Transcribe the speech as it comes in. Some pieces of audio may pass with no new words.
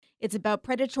It's about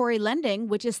predatory lending,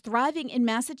 which is thriving in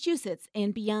Massachusetts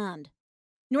and beyond.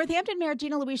 Northampton Mayor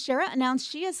Gina Louise Schara announced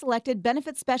she has selected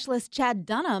benefits specialist Chad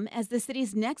Dunham as the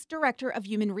city's next director of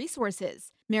human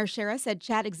resources. Mayor Schara said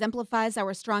Chad exemplifies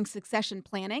our strong succession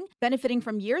planning, benefiting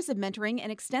from years of mentoring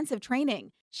and extensive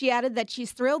training. She added that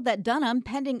she's thrilled that Dunham,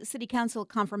 pending city council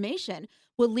confirmation,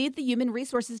 will lead the human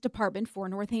resources department for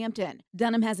Northampton.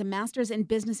 Dunham has a master's in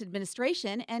business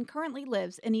administration and currently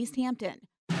lives in East Hampton.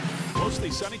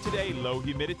 Mostly sunny today, low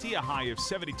humidity, a high of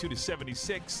 72 to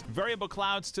 76. Variable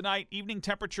clouds tonight, evening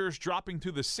temperatures dropping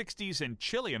through the 60s and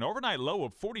chilly, an overnight low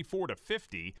of 44 to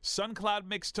 50. Sun cloud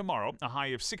mix tomorrow, a high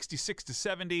of 66 to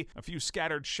 70. A few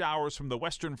scattered showers from the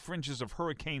western fringes of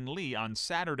Hurricane Lee on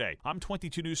Saturday. I'm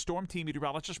 22 News Storm Team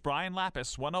meteorologist Brian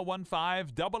Lapis,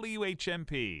 1015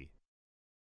 WHMP.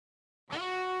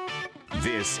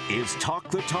 This is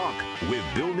Talk the Talk with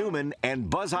Bill Newman and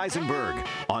Buzz Eisenberg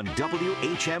on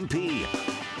WHMP.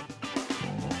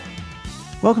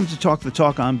 Welcome to Talk the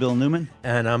Talk. I'm Bill Newman.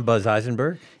 And I'm Buzz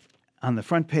Eisenberg. On the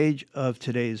front page of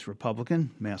today's Republican,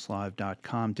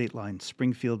 MassLive.com, Dateline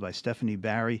Springfield by Stephanie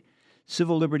Barry.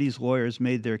 Civil liberties lawyers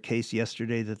made their case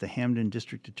yesterday that the Hamden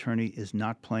District Attorney is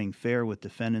not playing fair with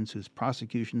defendants whose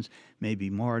prosecutions may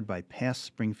be marred by past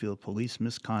Springfield police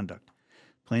misconduct.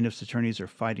 Plaintiffs' attorneys are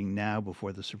fighting now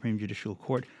before the Supreme Judicial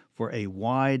Court for a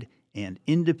wide and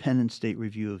independent state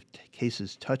review of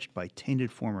cases touched by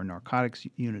tainted former narcotics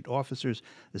unit officers,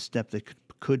 a step that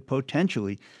could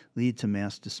potentially lead to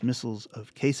mass dismissals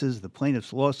of cases. The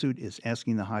plaintiff's lawsuit is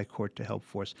asking the High Court to help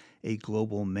force a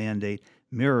global mandate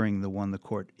mirroring the one the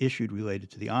court issued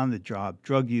related to the on-the-job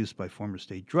drug use by former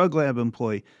state drug lab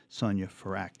employee Sonia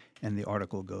Farak. And the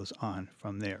article goes on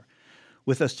from there.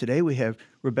 With us today, we have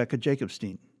Rebecca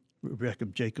Jacobstein. Rebecca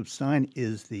Jacobstein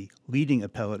is the leading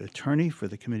appellate attorney for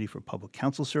the Committee for Public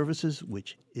Counsel Services,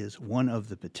 which is one of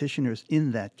the petitioners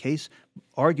in that case,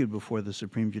 argued before the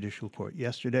Supreme Judicial Court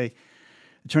yesterday.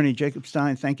 Attorney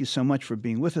Jacobstein, thank you so much for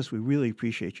being with us. We really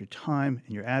appreciate your time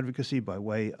and your advocacy. By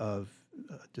way of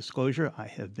disclosure, I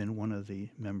have been one of the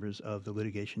members of the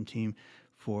litigation team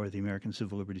for the American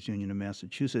Civil Liberties Union of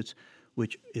Massachusetts,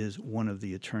 which is one of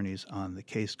the attorneys on the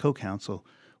case, co-counsel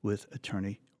with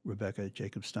Attorney Rebecca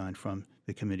Jacobstein from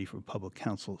the Committee for Public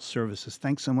Counsel Services.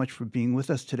 Thanks so much for being with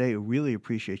us today. I really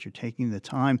appreciate your taking the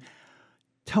time.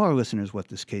 Tell our listeners what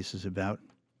this case is about.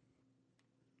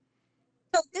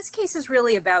 So this case is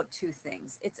really about two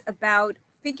things. It's about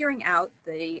figuring out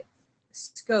the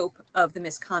scope of the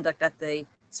misconduct at the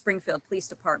Springfield Police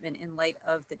Department in light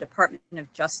of the Department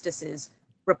of Justice's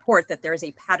report that there is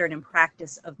a pattern and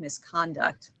practice of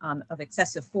misconduct, of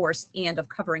excessive force, and of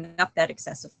covering up that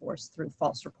excessive force through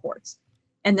false reports.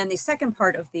 And then the second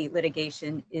part of the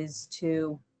litigation is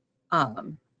to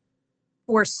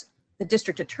force the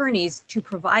district attorneys to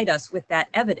provide us with that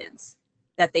evidence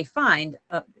that they find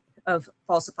of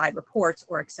falsified reports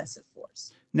or excessive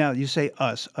force. Now, you say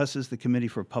us. Us is the Committee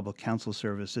for Public Counsel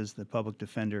Services, the public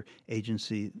defender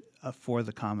agency for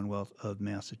the Commonwealth of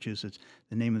Massachusetts.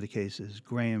 The name of the case is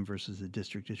Graham versus the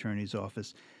District Attorney's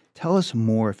Office. Tell us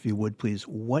more, if you would, please.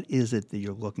 What is it that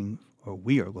you're looking, or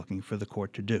we are looking for the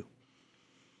court to do?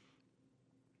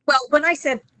 Well, when I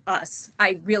said us,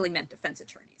 I really meant defense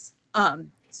attorneys.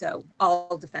 So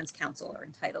all defense counsel are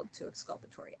entitled to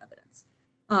exculpatory evidence.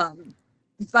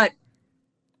 But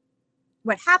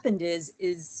what happened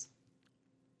is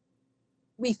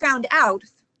we found out,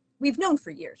 we've known for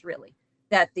years really,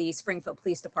 that the Springfield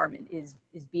Police Department is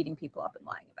beating people up and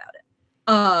lying about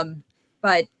it.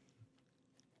 But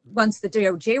once the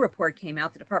DOJ report came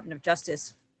out, the Department of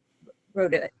Justice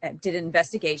did an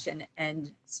investigation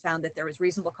and found that there was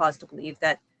reasonable cause to believe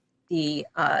that the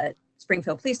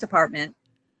Springfield Police Department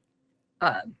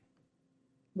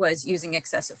was using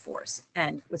excessive force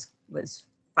and was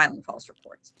filing false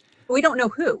reports. But we don't know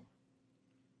who.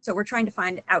 So we're trying to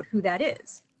find out who that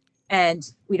is. And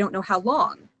we don't know how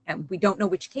long, and we don't know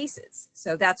which cases.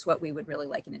 So that's what we would really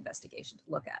like an investigation to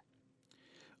look at.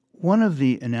 One of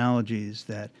the analogies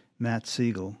that Matt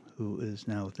Siegel, who is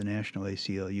now at the National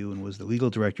ACLU and was the legal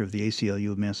director of the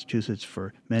ACLU of Massachusetts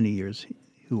for many years,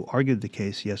 who argued the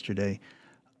case yesterday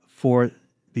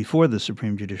before the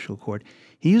Supreme Judicial Court,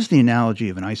 he used the analogy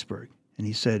of an iceberg. And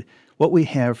he said, what we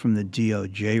have from the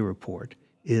DOJ report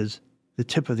is the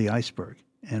tip of the iceberg.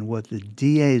 And what the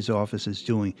DA's office is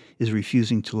doing is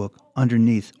refusing to look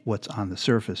underneath what's on the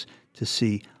surface to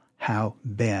see how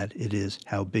bad it is,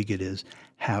 how big it is,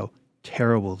 how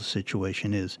terrible the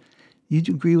situation is. You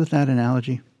agree with that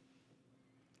analogy?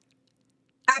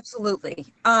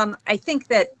 Absolutely. I think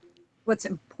that what's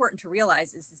important to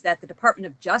realize is that the Department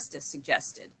of Justice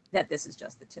suggested that this is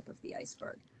just the tip of the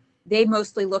iceberg. They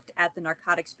mostly looked at the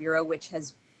Narcotics Bureau, which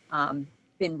has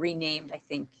been renamed, I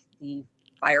think, the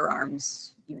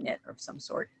Firearms Unit of some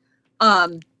sort.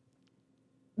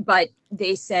 But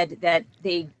they said that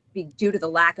due to the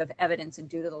lack of evidence and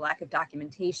due to the lack of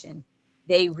documentation,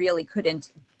 they really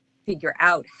couldn't figure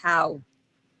out how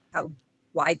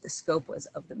wide the scope was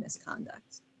of the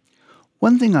misconduct.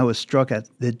 One thing I was struck at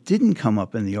that didn't come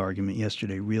up in the argument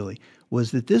yesterday really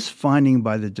was that this finding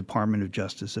by the Department of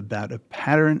Justice about a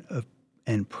pattern of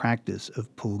and practice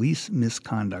of police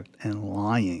misconduct and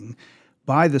lying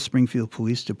by the Springfield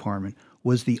Police Department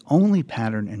was the only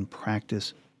pattern and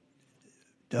practice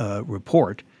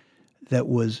report that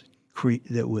was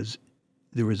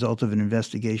the result of an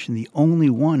investigation, the only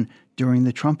one during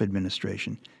the Trump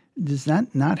administration. Does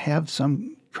that not have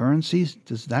some currencies?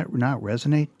 Does that not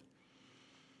resonate?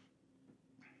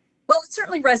 Well, it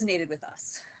certainly resonated with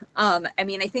us.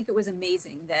 I think it was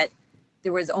amazing that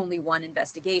there was only one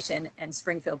investigation and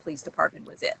Springfield Police Department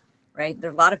was it, right? There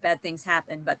are a lot of bad things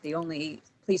happened, but the only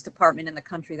police department in the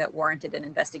country that warranted an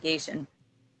investigation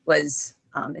was,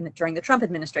 during the Trump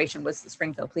administration, was the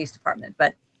Springfield Police Department.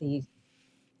 But the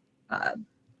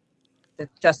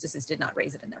justices did not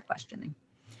raise it in their questioning.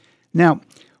 Now,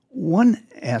 one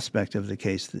aspect of the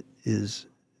case that is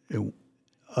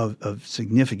of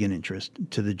significant interest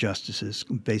to the justices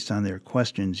based on their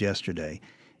questions yesterday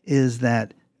is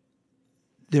that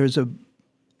there's a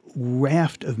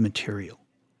raft of material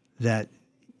that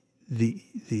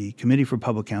the Committee for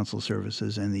Public Counsel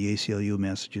Services and the ACLU of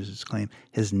Massachusetts claim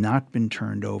has not been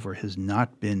turned over, has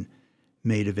not been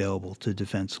made available to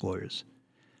defense lawyers.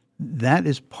 That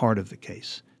is part of the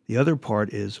case. The other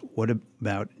part is, what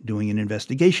about doing an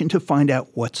investigation to find out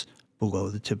what's below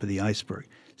the tip of the iceberg?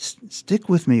 Stick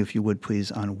with me, if you would,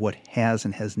 please, on what has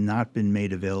and has not been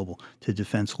made available to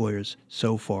defense lawyers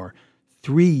so far,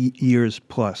 3 years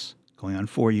plus, going on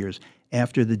 4 years,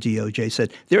 after the DOJ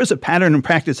said there is a pattern and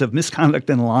practice of misconduct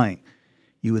and lying.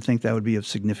 You would think that would be of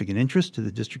significant interest to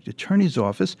the district attorney's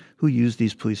office, who used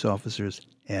these police officers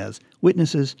as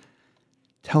witnesses.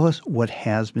 Tell us what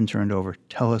has been turned over.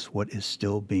 Tell us what is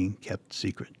still being kept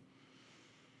secret.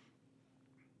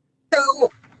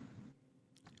 So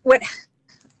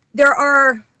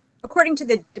according to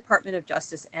the Department of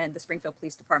Justice and the Springfield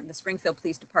Police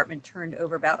Department turned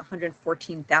over about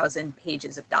 114,000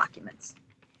 pages of documents.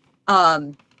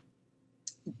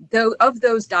 Though of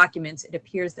those documents, it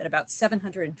appears that about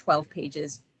 712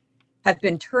 pages have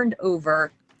been turned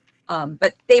over,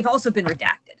 but they've also been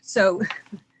redacted. So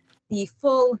we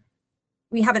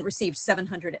haven't received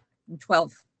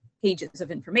 712 pages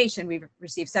of information. We've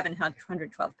received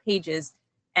 712 pages,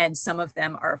 and some of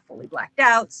them are fully blacked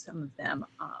out. Some of them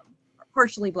are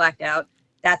partially blacked out.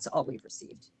 That's all we've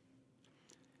received.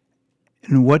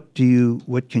 And what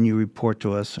can you report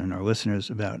to us and our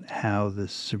listeners about how the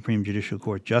Supreme Judicial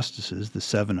Court justices, the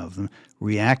 7 of them,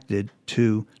 reacted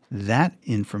to that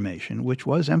information, which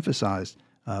was emphasized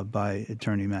by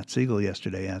Attorney Matt Siegel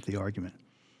yesterday at the argument?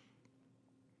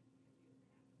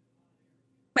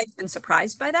 I've been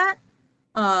surprised by that.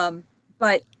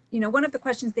 But one of the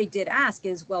questions they did ask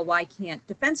is, well, why can't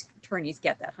defense attorneys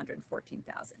get that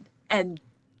 114,000? And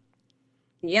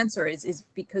the answer is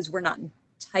because we're not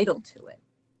entitled to it.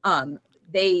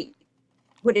 They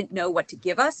wouldn't know what to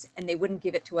give us, and they wouldn't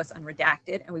give it to us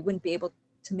unredacted, and we wouldn't be able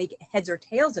to make heads or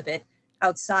tails of it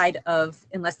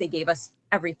unless they gave us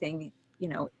everything,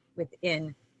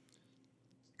 within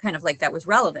kind of like that was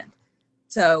relevant.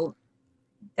 So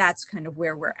that's kind of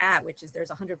where we're at, which is there's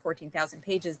 114,000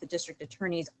 pages. The district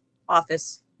attorney's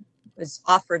office was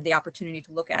offered the opportunity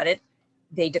to look at it.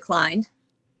 They declined,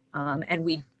 and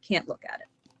we can't look at it.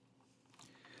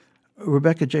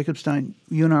 Rebecca Jacobstein,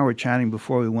 you and I were chatting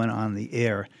before we went on the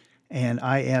air, and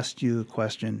I asked you a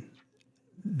question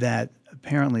that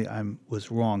apparently I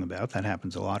was wrong about. That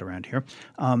happens a lot around here.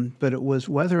 But it was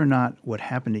whether or not what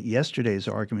happened at yesterday's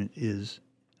argument is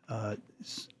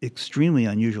extremely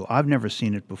unusual. I've never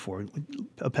seen it before.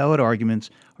 Appellate arguments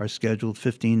are scheduled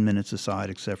 15 minutes aside,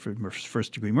 except for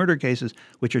first-degree murder cases,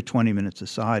 which are 20 minutes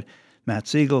aside. Matt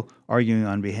Siegel, arguing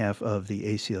on behalf of the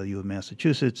ACLU of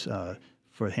Massachusetts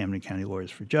for Hamilton County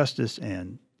Lawyers for Justice,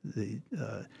 and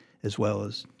as well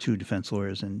as 2 defense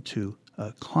lawyers and 2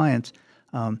 clients,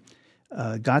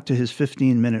 got to his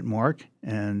 15-minute mark,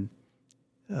 and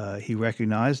he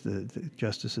recognized the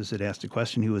justices had asked a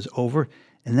question. He was over.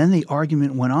 And then the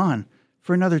argument went on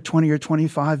for another 20 or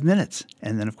 25 minutes.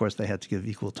 And then, of course, they had to give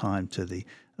equal time to the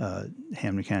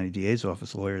Hamilton County DA's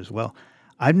office lawyer as well.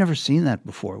 I've never seen that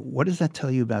before. What does that tell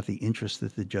you about the interest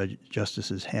that the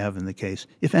justices have in the case,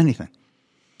 if anything?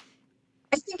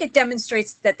 I think it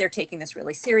demonstrates that they're taking this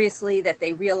really seriously, that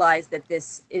they realize that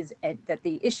that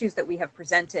the issues that we have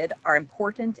presented are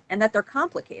important and that they're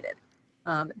complicated,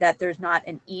 that there's not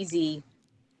an easy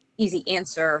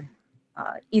answer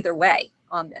either way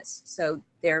on this. So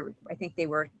I think they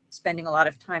were spending a lot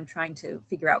of time trying to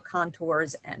figure out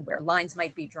contours and where lines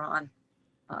might be drawn,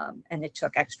 and it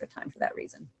took extra time for that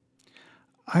reason.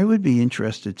 I would be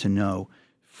interested to know,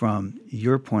 from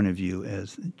your point of view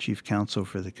as Chief Counsel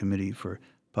for the Committee for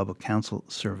Public Counsel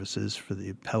Services for the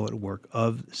appellate work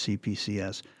of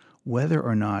CPCS, whether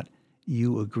or not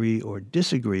you agree or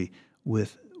disagree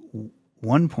with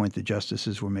one point the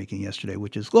justices were making yesterday,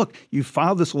 which is, look, you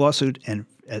filed this lawsuit, and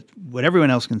what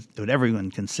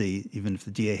everyone can see, even if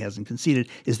the DA hasn't conceded,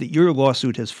 is that your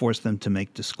lawsuit has forced them to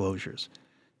make disclosures,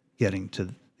 getting to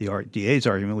the DA's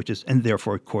argument, which is, and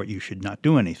therefore, court, you should not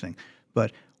do anything.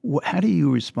 But how do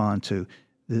you respond to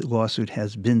the lawsuit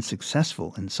has been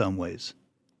successful in some ways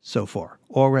so far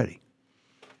already?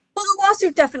 Well, the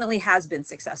lawsuit definitely has been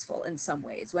successful in some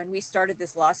ways. When we started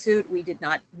this lawsuit, we did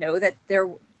not know that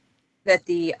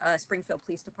the Springfield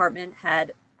Police Department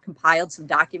had compiled some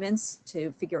documents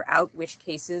to figure out which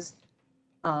cases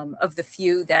of the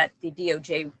few that the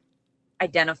DOJ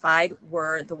identified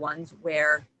were the ones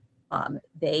where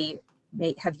they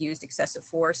may have used excessive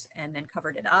force and then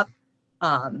covered it up.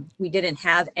 We didn't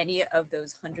have any of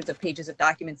those hundreds of pages of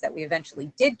documents that we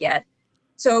eventually did get.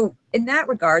 So in that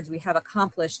regards, we have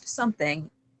accomplished something.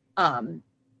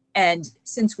 And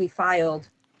since we filed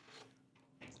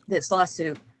this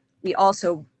lawsuit, we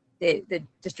also, the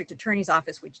district attorney's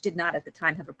office, which did not at the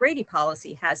time have a Brady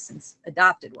policy, has since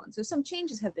adopted one. So some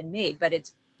changes have been made, but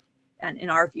it's, and in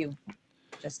our view,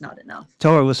 just not enough.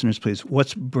 Tell our listeners, please,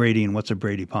 what's Brady and what's a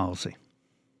Brady policy?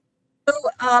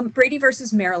 So Brady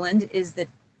versus Maryland is the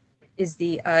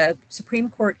Supreme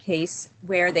Court case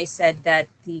where they said that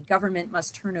the government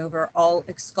must turn over all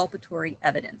exculpatory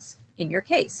evidence in your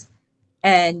case.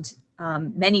 And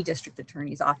many district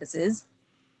attorneys' offices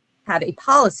have a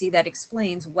policy that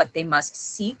explains what they must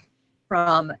seek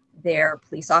from their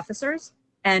police officers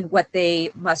and what they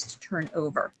must turn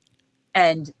over.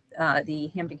 And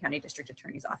the Hampden County District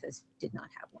Attorney's Office did not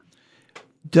have one.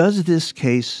 Does this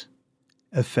case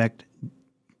affect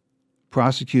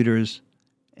prosecutors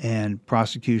and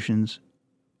prosecutions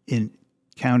in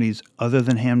counties other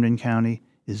than Hampden County?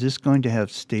 Is this going to have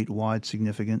statewide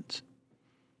significance?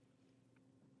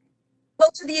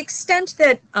 Well, to the extent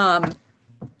that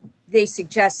they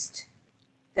suggest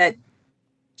that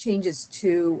changes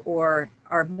to or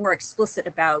are more explicit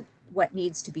about what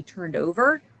needs to be turned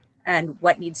over and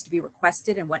what needs to be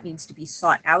requested and what needs to be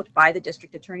sought out by the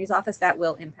district attorney's office, that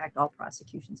will impact all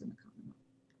prosecutions in the Commonwealth.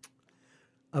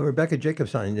 Rebecca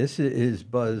Jacobstein, this is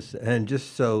Buzz, and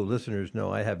just so listeners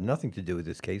know, I have nothing to do with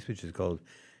this case, which is called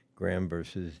Graham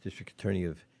versus District Attorney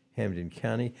of Hampden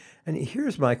County. And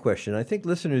here's my question. I think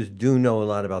listeners do know a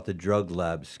lot about the drug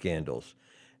lab scandals.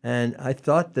 And I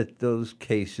thought that those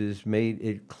cases made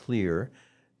it clear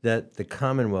that the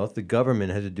Commonwealth, the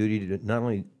government, has a duty to not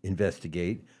only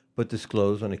investigate, but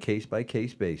disclose on a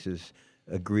case-by-case basis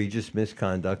egregious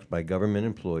misconduct by government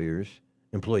employees,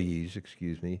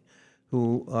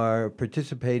 who are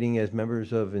participating as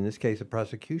members of, in this case, a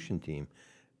prosecution team.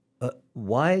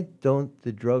 Why don't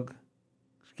the drug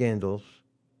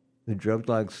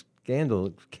lab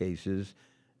scandal cases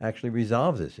actually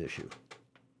resolve this issue?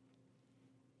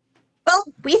 Well,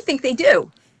 we think they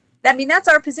do. I mean, that's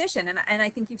our position. And I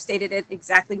think you've stated it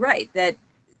exactly right, that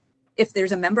if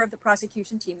there's a member of the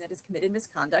prosecution team that has committed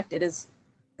misconduct, it is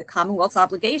the Commonwealth's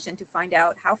obligation to find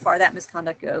out how far that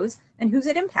misconduct goes and who's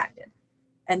it impacted.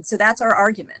 And so that's our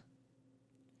argument.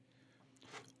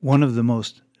 One of the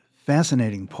most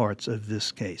fascinating parts of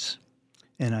this case,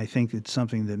 and I think it's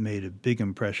something that made a big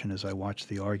impression as I watched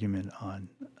the argument on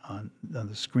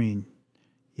the screen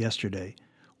yesterday,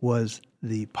 was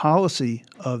the policy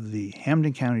of the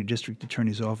Hampden County District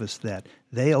Attorney's Office that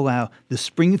they allow the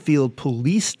Springfield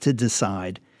police to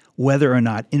decide whether or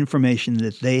not information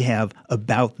that they have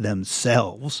about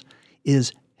themselves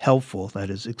is helpful, that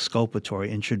is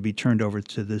exculpatory, and should be turned over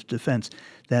to the defense.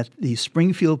 That the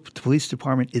Springfield Police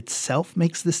Department itself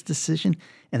makes this decision,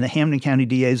 and the Hampden County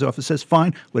DA's office says,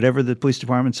 fine, whatever the police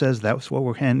department says, that's what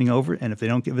we're handing over, and if they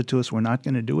don't give it to us, we're not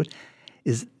going to do it.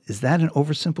 Is that an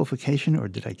oversimplification, or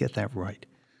did I get that right?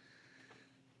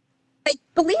 I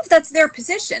believe that's their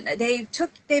position.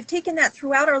 They've taken that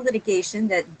throughout our litigation,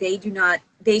 that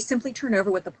they simply turn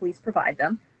over what the police provide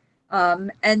them.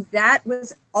 And that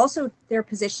was also their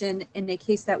position in a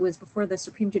case that was before the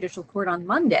Supreme Judicial Court on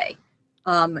Monday,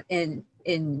 in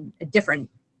a different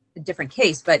a different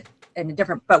case, but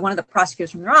one of the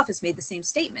prosecutors from their office made the same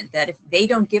statement, that if they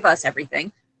don't give us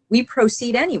everything, we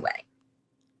proceed anyway.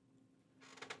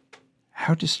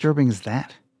 How disturbing is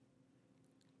that?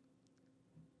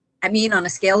 I mean, on a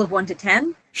scale of 1 to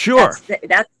 10, sure,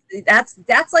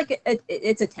 that's like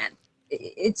it's a 10.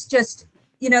 It's just,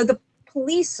 the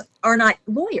police are not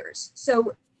lawyers,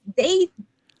 so they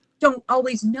don't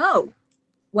always know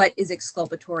what is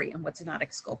exculpatory and what's not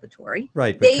exculpatory.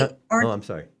 Right. They aren't. Oh, I'm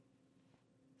sorry.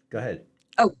 Go ahead.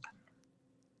 Oh,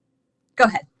 go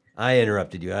ahead. I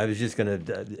interrupted you. I was just going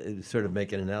to sort of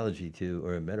make an analogy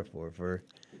or a metaphor for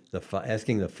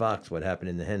asking the fox what happened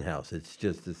in the hen house. It's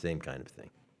just the same kind of thing.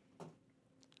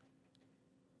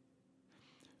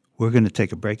 We're going to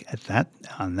take a break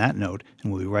on that note,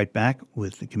 and we'll be right back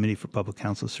with the Committee for Public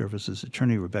Counsel Services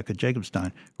Attorney Rebecca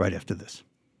Jacobstein right after this.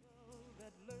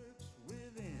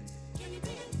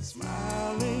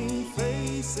 Smiling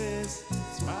faces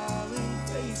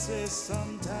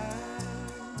sometimes.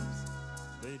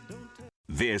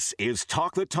 This is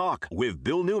Talk the Talk with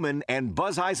Bill Newman and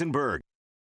Buzz Eisenberg.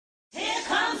 Here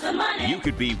comes the money. You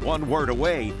could be one word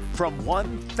away from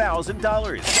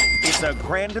 $1,000. It's a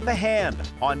grand in the hand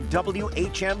on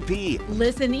WHMP.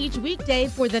 Listen each weekday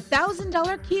for the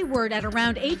 $1,000 keyword at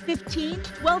around 8:15,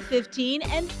 12:15,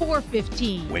 and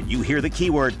 4:15. When you hear the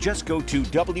keyword, just go to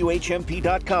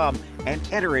WHMP.com and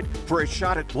enter it for a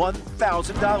shot at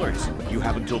 $1,000. You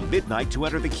have until midnight to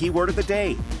enter the keyword of the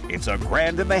day. It's a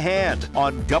grand in the hand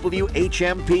on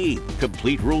WHMP.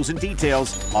 Complete rules and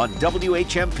details on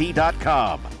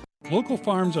WHMP.com. Local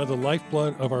farms are the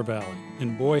lifeblood of our valley,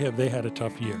 and boy, have they had a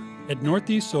tough year. At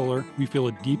Northeast Solar, we feel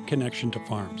a deep connection to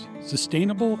farms.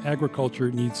 Sustainable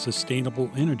agriculture needs sustainable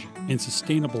energy, and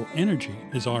sustainable energy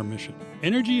is our mission.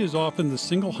 Energy is often the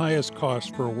single highest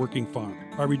cost for a working farm.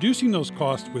 By reducing those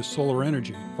costs with solar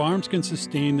energy, farms can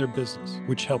sustain their business,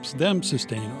 which helps them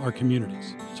sustain our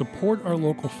communities. Support our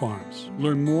local farms.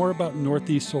 Learn more about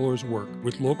Northeast Solar's work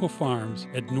with local farms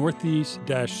at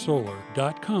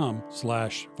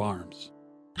northeast-solar.com/farms.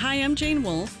 Hi, I'm Jane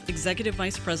Wolf, Executive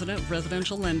Vice President of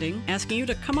Residential Lending, asking you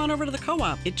to come on over to the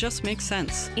co-op. It just makes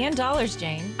sense. And dollars,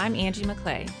 Jane. I'm Angie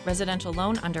McClay, Residential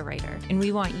Loan Underwriter, and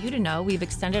we want you to know we've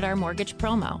extended our mortgage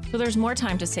promo, so there's more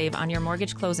time to save on your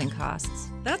mortgage closing costs.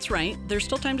 That's right. There's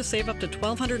still time to save up to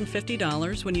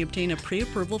 $1,250 when you obtain a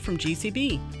pre-approval from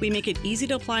GCB. We make it easy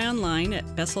to apply online at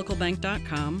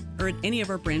bestlocalbank.com or at any of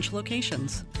our branch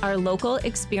locations. Our local,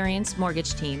 experienced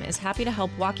mortgage team is happy to help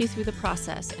walk you through the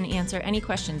process and answer any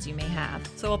questions you may have.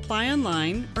 So apply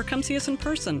online or come see us in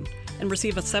person and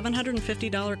receive a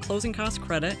 $750 closing cost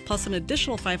credit plus an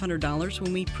additional $500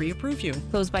 when we pre-approve you.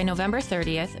 Close by November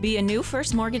 30th. Be a new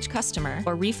first mortgage customer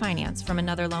or refinance from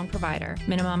another loan provider.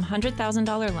 Minimum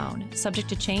 $100,000 loan, subject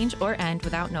to change or end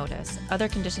without notice. Other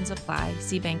conditions apply.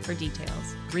 See bank for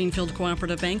details. Greenfield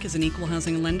Cooperative Bank is an equal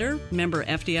housing lender, member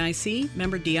FDIC,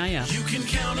 member DIF. You can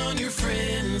count on your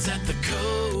friends at the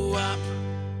co-op.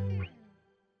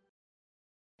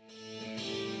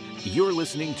 You're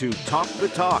listening to Talk the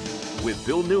Talk with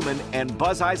Bill Newman and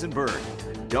Buzz Eisenberg,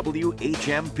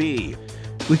 WHMP.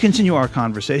 We continue our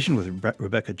conversation with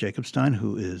Rebecca Jacobstein,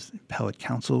 who is appellate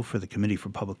counsel for the Committee for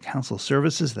Public Counsel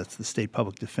Services. That's the State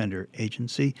Public Defender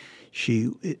Agency.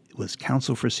 She was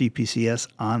counsel for CPCS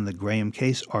on the Graham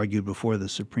case, argued before the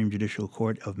Supreme Judicial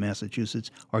Court of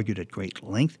Massachusetts, argued at great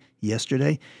length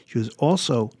yesterday. She was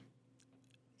also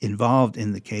involved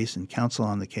in the case and counsel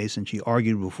on the case, and she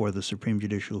argued before the Supreme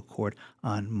Judicial Court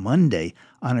on Monday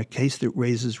on a case that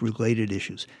raises related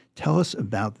issues. Tell us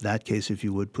about that case, if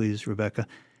you would, please, Rebecca.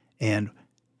 And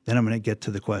then I'm going to get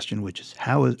to the question, which is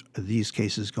how are these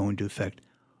cases going to affect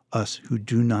us who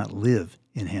do not live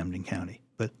in Hampden County?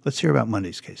 But let's hear about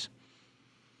Monday's case.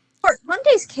 For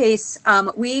Monday's case,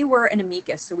 we were an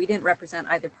amicus, so we didn't represent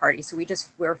either party. So we just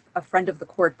were a friend of the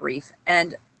court brief.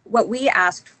 And what we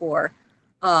asked for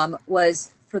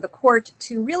was for the court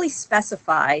to really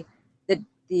specify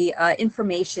the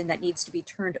information that needs to be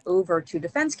turned over to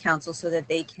defense counsel so that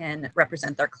they can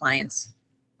represent their clients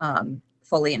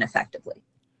fully and effectively.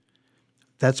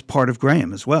 That's part of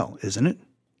Graham as well, isn't it?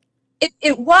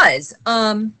 It was.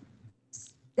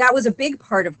 That was a big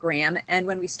part of Graham. And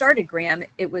when we started Graham,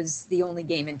 it was the only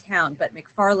game in town. But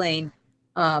McFarlane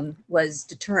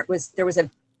there was a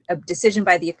decision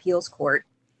by the appeals court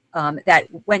that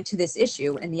went to this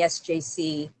issue, and the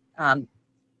SJC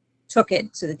took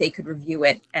it so that they could review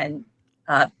it and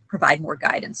provide more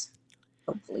guidance,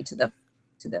 hopefully, to the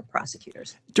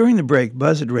prosecutors. During the break,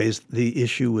 Buzz had raised the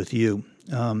issue with you,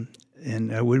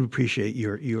 and I would appreciate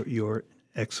your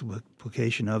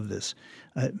explication of this.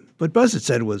 But Buzz had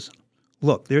said was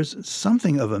look, there's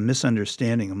something of a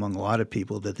misunderstanding among a lot of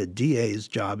people that the DA's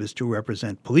job is to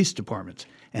represent police departments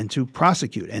and to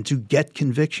prosecute and to get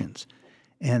convictions.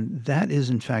 And that is,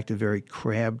 in fact, a very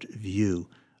crabbed view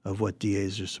of what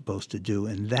DAs are supposed to do.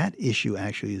 And that issue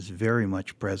actually is very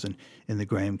much present in the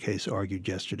Graham case argued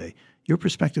yesterday. Your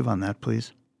perspective on that,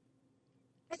 please?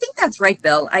 I think that's right,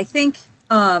 Bill. I think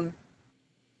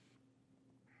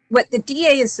what the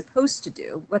DA is supposed to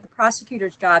do, what the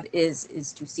prosecutor's job is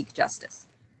to seek justice.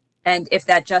 And if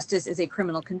that justice is a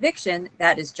criminal conviction,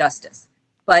 that is justice.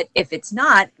 But if it's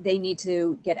not, they need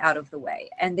to get out of the way.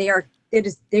 And they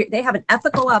have an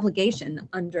ethical obligation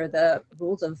under the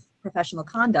rules of professional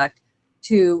conduct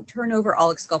to turn over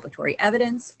all exculpatory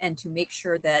evidence and to make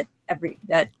sure that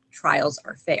that trials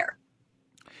are fair.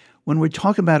 When we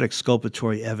talk about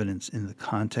exculpatory evidence in the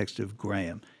context of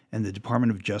Graham and the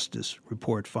Department of Justice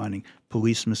report finding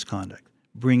police misconduct,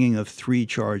 bringing of 3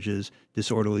 charges,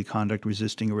 disorderly conduct,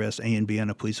 resisting arrest, A and B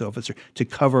on a police officer, to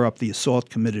cover up the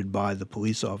assault committed by the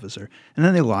police officer. And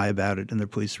then they lie about it in their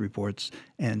police reports,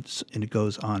 and it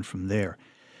goes on from there.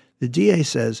 The DA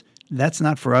says that's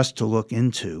not for us to look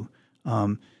into.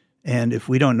 And if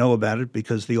we don't know about it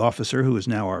because the officer, who is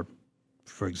now our,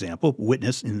 for example,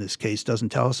 witness in this case, doesn't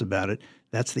tell us about it,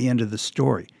 that's the end of the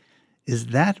story. Is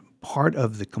that part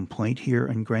of the complaint here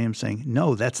in Graham, saying,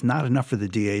 no, that's not enough for the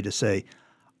DA to say,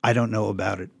 I don't know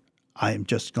about it. I am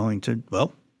just going to,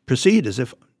 proceed as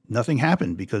if nothing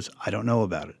happened because I don't know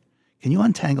about it. Can you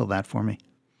untangle that for me?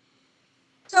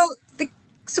 So the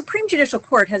Supreme Judicial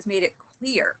Court has made it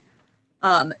clear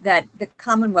that the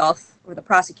Commonwealth or the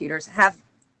prosecutors have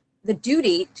the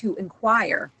duty to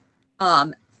inquire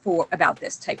about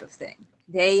this type of thing.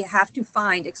 They have to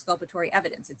find exculpatory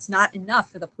evidence. It's not enough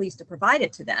for the police to provide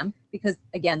it to them because,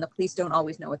 again, the police don't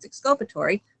always know it's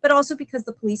exculpatory, but also because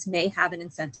the police may have an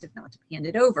incentive not to hand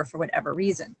it over for whatever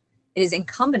reason. It is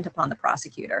incumbent upon the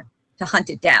prosecutor to hunt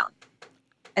it down.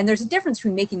 And there's a difference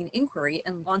between making an inquiry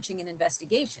and launching an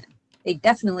investigation. They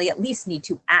definitely at least need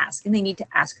to ask, and they need to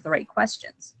ask the right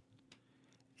questions.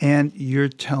 And you're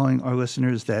telling our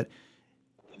listeners that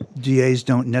DAs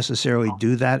don't necessarily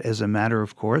do that as a matter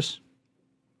of course?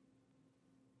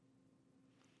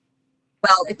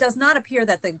 Well, it does not appear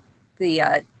that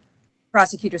the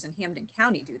prosecutors in Hampden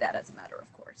County do that as a matter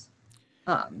of course,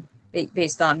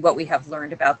 based on what we have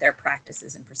learned about their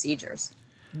practices and procedures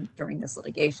during this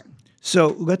litigation.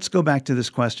 So let's go back to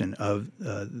this question of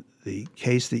the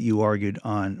case that you argued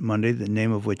on Monday, the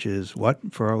name of which is what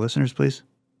for our listeners, please?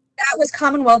 That was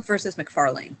Commonwealth versus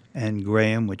McFarlane. And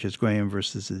Graham, which is Graham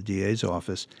versus the DA's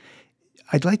office.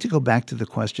 I'd like to go back to the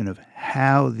question of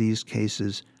how these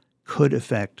cases could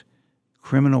affect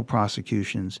criminal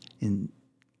prosecutions in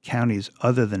counties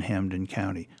other than Hampden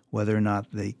County, whether or not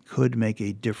they could make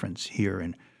a difference here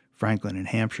in Franklin and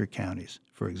Hampshire counties,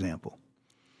 for example.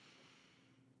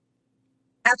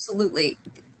 Absolutely.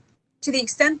 To the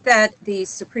extent that the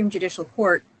Supreme Judicial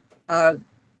Court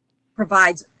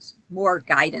provides more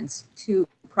guidance to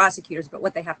prosecutors about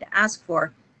what they have to ask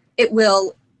for, it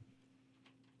will,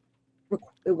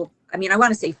 I mean, don't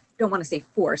want to say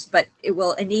force, but it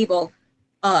will enable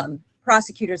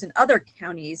prosecutors in other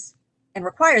counties and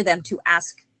require them to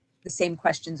ask the same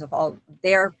questions of all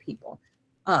their people.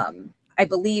 I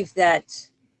believe that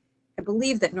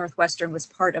Northwestern was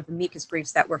part of amicus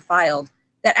briefs that were filed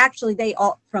that actually they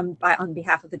all on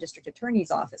behalf of the district attorney's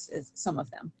offices, some of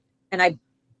them,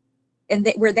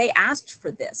 where they asked for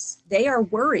this. They are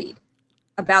worried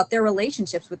about their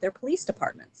relationships with their police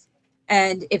departments,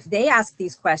 and if they ask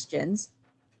these questions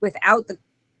without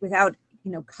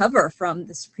cover from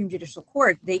the Supreme Judicial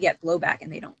Court, they get blowback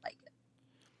and they don't like it.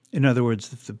 In other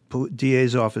words, if the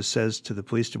DA's office says to the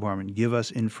police department, give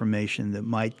us information that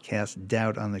might cast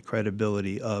doubt on the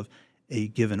credibility of a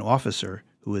given officer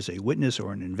who is a witness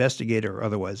or an investigator or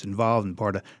otherwise involved and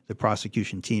part of the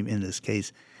prosecution team in this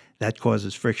case, that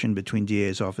causes friction between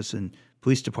DA's office and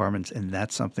police departments, and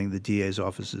that's something the DA's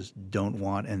offices don't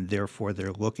want, and therefore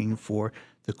they're looking for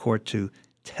the court to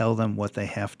tell them what they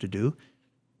have to do.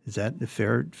 Is that a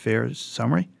fair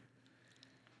summary?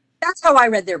 That's how I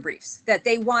read their briefs, that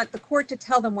they want the court to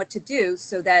tell them what to do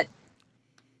so that,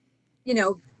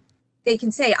 they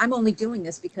can say, I'm only doing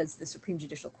this because the Supreme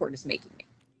Judicial Court is making me.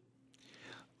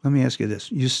 Let me ask you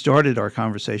this. You started our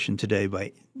conversation today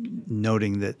by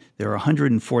noting that there are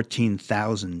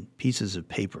 114,000 pieces of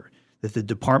paper that the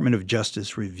Department of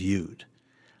Justice reviewed,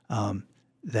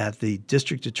 that the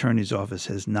district attorney's office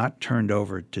has not turned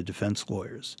over to defense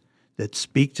lawyers that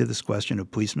speak to this question of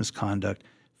police misconduct,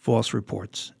 false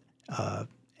reports,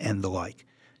 and the like.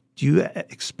 Do you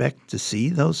expect to see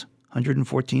those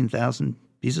 114,000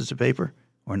 pieces of paper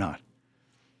or not?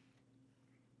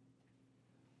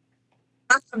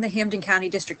 Not from the Hampden County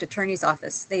District Attorney's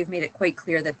Office. They've made it quite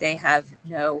clear that they have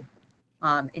no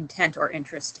intent or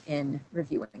interest in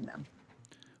reviewing them.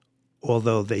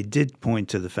 Although they did point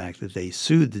to the fact that they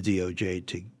sued the DOJ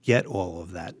to get all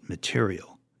of that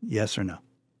material. Yes or no?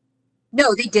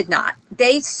 No, they did not.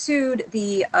 They sued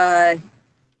the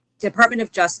Department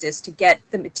of Justice to get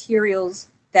the materials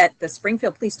that the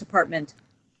Springfield Police Department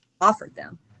offered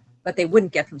them, but they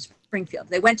wouldn't get from Springfield.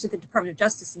 They went to the Department of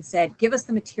Justice and said, give us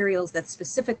the materials that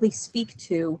specifically speak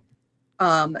to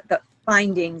the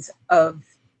findings of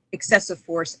excessive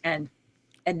force and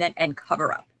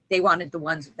cover up. They wanted the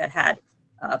ones that had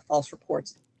false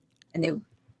reports, and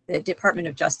the Department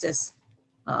of Justice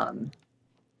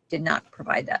did not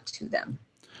provide that to them.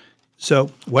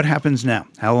 So what happens now?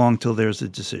 How long till there's a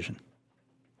decision?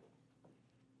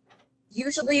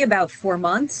 Usually about 4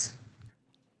 months,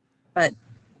 but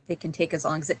they can take as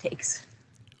long as it takes.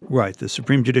 Right. The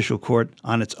Supreme Judicial Court,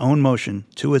 on its own motion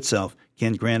to itself,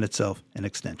 can grant itself an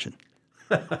extension.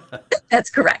 That's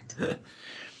correct.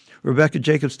 Rebecca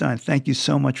Jacobstein, thank you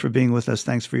so much for being with us.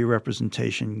 Thanks for your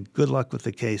representation. Good luck with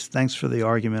the case. Thanks for the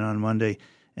argument on Monday,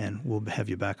 and we'll have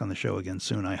you back on the show again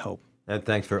soon, I hope. And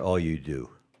thanks for all you do.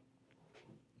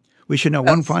 We should know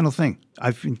one final thing.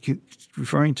 I've been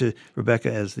referring to Rebecca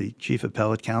as the Chief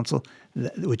Appellate Counsel,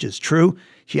 which is true.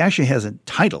 She actually has a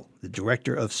title, the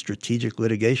Director of Strategic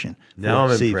Litigation for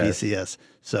CPCS.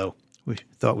 So we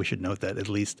thought we should note that at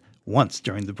least once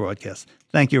during the broadcast.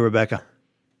 Thank you, Rebecca.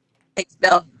 Thanks,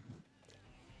 Bill.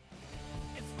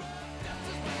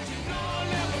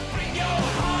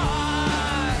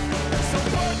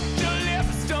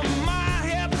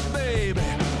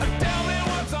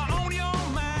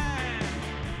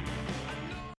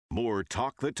 More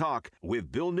Talk the Talk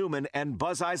with Bill Newman and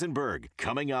Buzz Eisenberg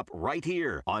coming up right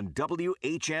here on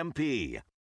WHMP.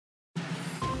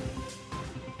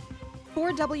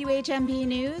 For WHMP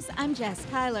News, I'm Jess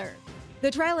Tyler. The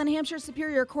trial in Hampshire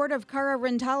Superior Court of Cara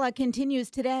Rintala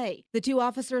continues today. The two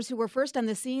officers who were first on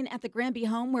the scene at the Granby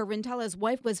home where Rintala's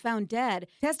wife was found dead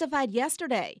testified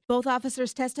yesterday. Both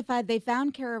officers testified they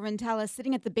found Cara Rintala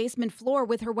sitting at the basement floor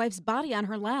with her wife's body on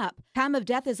her lap. Time of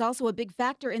death is also a big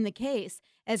factor in the case,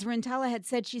 as Rintala had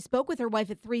said she spoke with her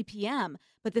wife at 3 p.m.,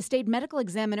 but the state medical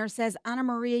examiner says Anna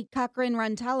Marie Cochran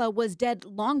Rintala was dead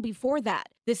long before that.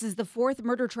 This is the fourth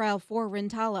murder trial for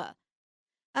Rintala.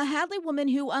 A Hadley woman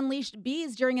who unleashed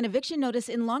bees during an eviction notice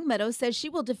in Longmeadow says she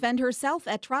will defend herself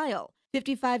at trial.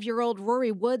 55-year-old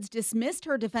Rory Woods dismissed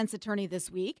her defense attorney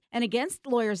this week and, against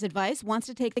lawyers' advice, wants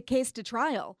to take the case to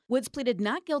trial. Woods pleaded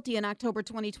not guilty in October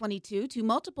 2022 to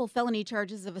multiple felony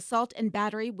charges of assault and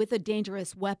battery with a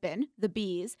dangerous weapon, the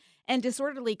bees, and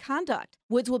disorderly conduct.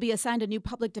 Woods will be assigned a new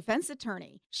public defense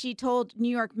attorney. She told New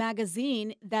York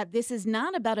Magazine that this is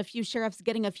not about a few sheriffs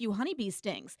getting a few honeybee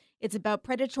stings. It's about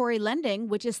predatory lending,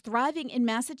 which is thriving in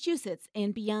Massachusetts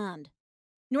and beyond.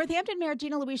 Northampton Mayor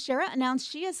Gina Louise Shera announced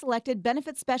she has selected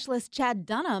benefits specialist Chad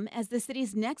Dunham as the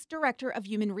city's next director of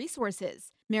human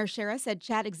resources. Mayor Shera said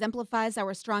Chad exemplifies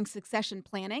our strong succession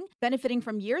planning, benefiting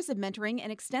from years of mentoring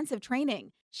and extensive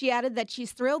training. She added that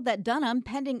she's thrilled that Dunham,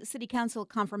 pending city council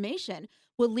confirmation,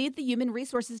 will lead the Human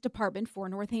Resources Department for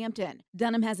Northampton.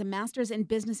 Dunham has a master's in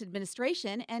business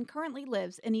administration and currently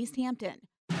lives in East Hampton.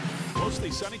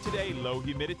 Mostly sunny today, low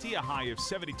humidity, a high of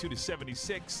 72 to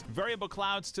 76. Variable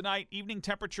clouds tonight, evening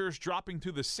temperatures dropping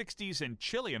through the 60s and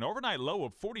chilly, an overnight low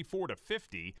of 44 to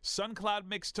 50. Sun cloud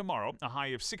mix tomorrow, a high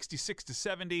of 66 to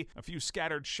 70. A few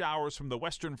scattered showers from the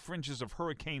western fringes of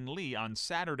Hurricane Lee on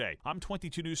Saturday. I'm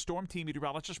 22 News Storm Team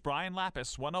meteorologist Brian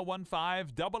Lapis,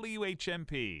 1015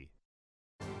 WHMP.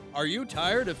 Are you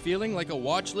tired of feeling like a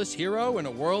watchless hero in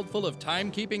a world full of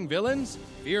timekeeping villains?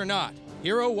 Fear not.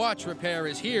 Hero Watch Repair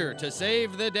is here to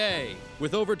save the day.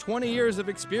 With over 20 years of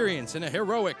experience and a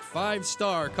heroic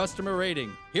 5-star customer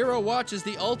rating, Hero Watch is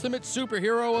the ultimate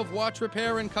superhero of watch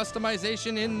repair and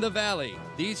customization in the Valley.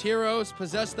 These heroes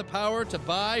possess the power to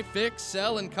buy, fix,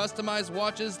 sell, and customize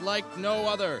watches like no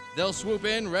other. They'll swoop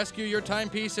in, rescue your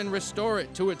timepiece, and restore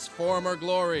it to its former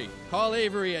glory. Call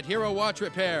Avery at Hero Watch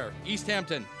Repair, East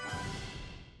Hampton.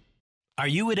 Are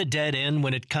you at a dead end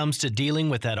when it comes to dealing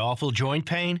with that awful joint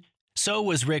pain? So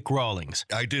was Rick Rawlings.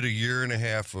 I did 1.5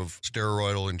 years of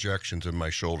steroidal injections in my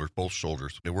shoulders, both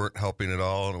shoulders. They weren't helping at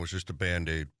all, and it was just a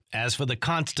Band-Aid. As for the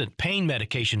constant pain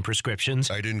medication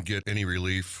prescriptions, I didn't get any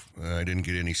relief. I didn't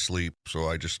get any sleep, so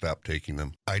I just stopped taking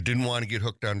them. I didn't want to get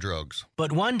hooked on drugs.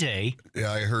 But one day,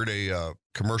 I heard a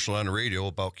commercial on the radio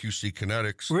about QC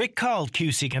Kinetics. Rick called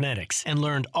QC Kinetics and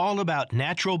learned all about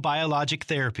natural biologic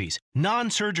therapies,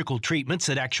 non-surgical treatments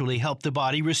that actually help the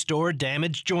body restore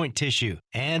damaged joint tissue.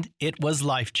 And it was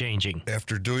life-changing.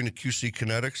 After doing the QC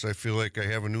Kinetics, I feel like I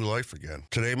have a new life again.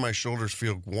 Today, my shoulders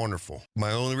feel wonderful.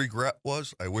 My only regret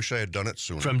was I wish I had done it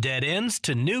sooner. From dead ends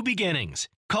to new beginnings.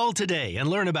 Call today and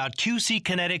learn about QC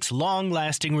Kinetics'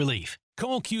 long-lasting relief.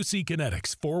 Call QC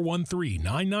Kinetics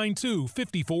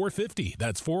 413-992-5450.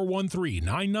 That's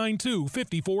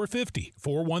 413-992-5450.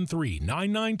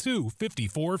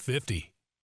 413-992-5450.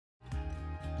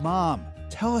 Mom,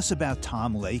 tell us about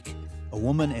Tom Lake. A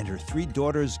woman and her 3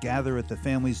 daughters gather at the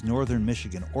family's northern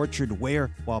Michigan orchard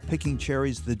where, while picking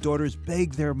cherries, the daughters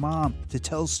beg their mom to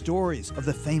tell stories of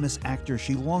the famous actor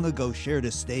she long ago shared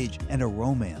a stage and a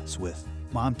romance with.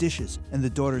 Mom dishes, and the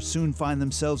daughters soon find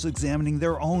themselves examining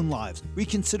their own lives,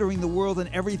 reconsidering the world and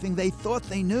everything they thought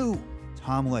they knew.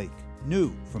 Tom Lake,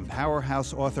 new from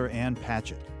powerhouse author Ann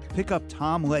Patchett. Pick up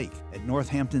Tom Lake at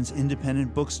Northampton's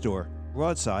independent bookstore,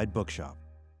 Broadside Bookshop.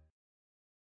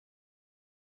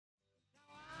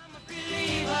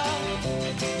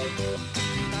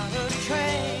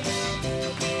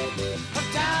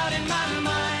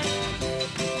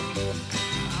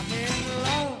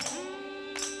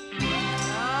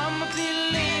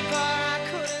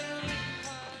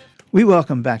 We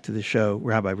welcome back to the show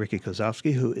Rabbi Riqi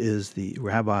Kosovske, who is the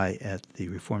rabbi at the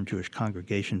Reformed Jewish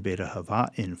Congregation Beta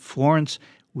Hava in Florence.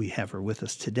 We have her with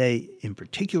us today in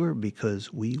particular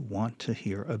because we want to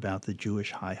hear about the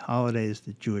Jewish high holidays,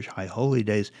 the Jewish high holy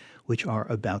days, which are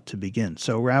about to begin.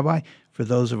 So, Rabbi, for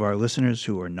those of our listeners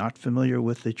who are not familiar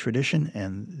with the tradition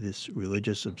and this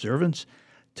religious observance,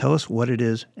 tell us what it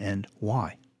is and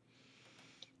why.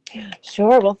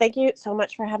 Sure. Well, thank you so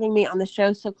much for having me on the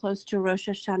show so close to Rosh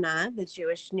Hashanah, the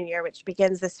Jewish New Year, which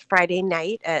begins this Friday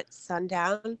night at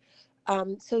sundown.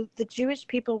 So the Jewish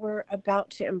people were about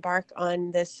to embark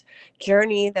on this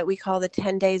journey that we call the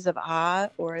 10 days of awe,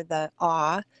 or the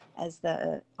awe,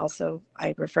 also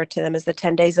I refer to them as the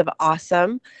 10 days of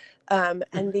awesome.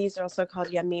 And these are also called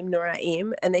Yamim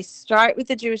Noraim. And they start with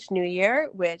the Jewish New Year,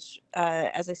 which,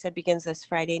 as I said, begins this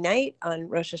Friday night on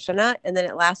Rosh Hashanah. And then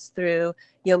it lasts through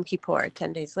Yom Kippur,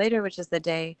 10 days later, which is the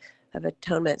Day of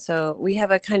Atonement. So we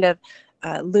have a kind of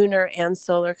lunar and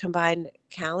solar combined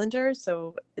calendar.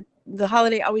 So the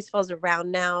holiday always falls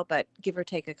around now, but give or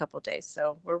take a couple of days.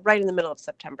 So we're right in the middle of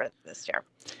September this year.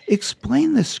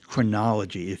 Explain this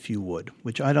chronology, if you would,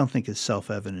 which I don't think is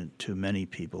self-evident to many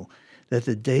people, that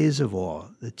the days of awe,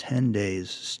 the 10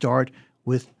 days, start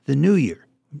with the New Year.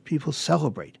 People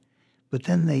celebrate. But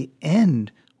then they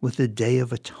end with the Day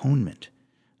of Atonement.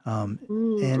 And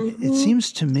it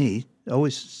seems to me, it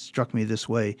always struck me this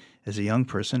way as a young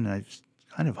person, and I've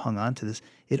kind of hung on to this,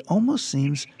 it almost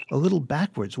seems a little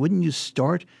backwards. Wouldn't you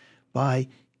start by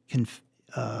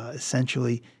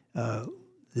essentially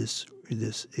this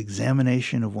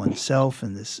examination of oneself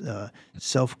and this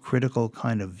self-critical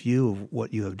kind of view of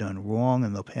what you have done wrong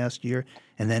in the past year,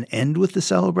 and then end with the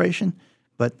celebration?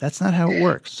 But that's not how it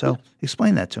works. So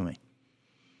explain that to me.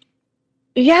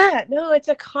 Yeah, no, it's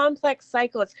a complex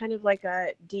cycle. It's kind of like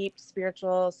a deep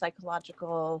spiritual,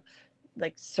 psychological,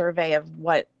 like survey of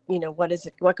what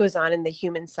goes on in the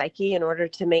human psyche in order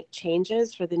to make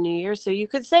changes for the new year. So you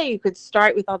could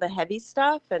start with all the heavy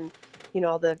stuff and,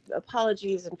 all the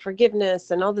apologies and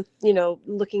forgiveness and all the,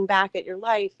 looking back at your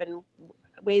life and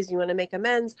ways you want to make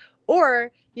amends.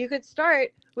 Or you could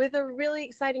start with a really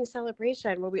exciting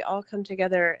celebration where we all come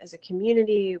together as a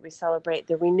community. We celebrate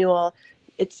the renewal.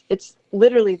 It's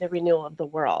literally the renewal of the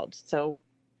world. So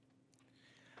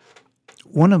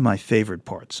one of my favorite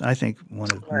parts, I think one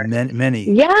of many.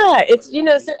 Yeah, it's,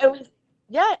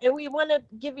 and we want to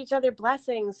give each other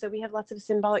blessings. So we have lots of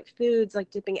symbolic foods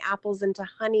like dipping apples into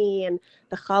honey, and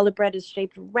the challah bread is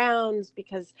shaped round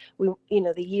because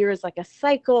the year is like a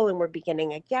cycle and we're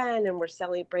beginning again, and we're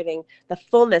celebrating the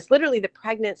fullness, literally the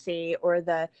pregnancy or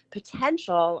the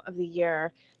potential of the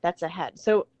year that's ahead.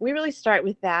 So we really start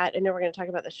with that. I know we're going to talk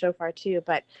about the shofar too,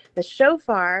 but the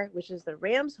shofar, which is the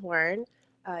ram's horn,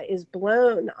 is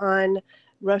blown on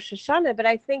Rosh Hashanah. But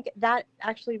I think that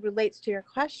actually relates to your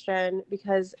question,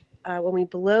 because when we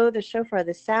blow the shofar,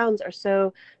 the sounds are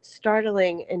so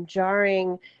startling and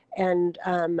jarring and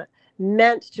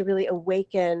meant to really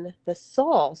awaken the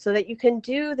soul so that you can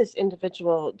do this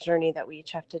individual journey that we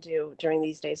each have to do during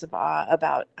these days of awe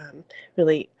about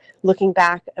really looking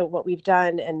back at what we've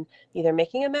done and either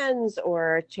making amends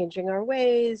or changing our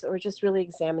ways or just really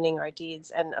examining our deeds,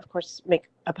 and of course make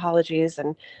apologies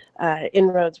and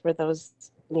inroads where those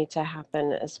need to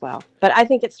happen as well. But I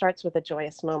think it starts with a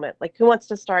joyous moment. Like, who wants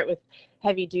to start with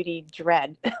heavy duty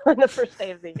dread on the first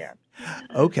day of the year?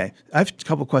 Okay. I have a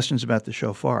couple questions about the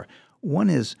shofar. One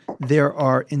is there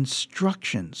are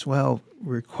instructions,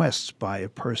 requests by a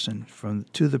person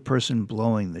to the person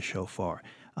blowing the shofar.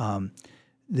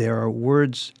 There are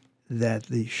words that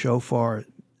the shofar,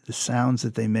 the sounds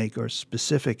that they make are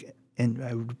specific, and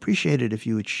I would appreciate it if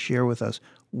you would share with us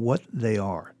what they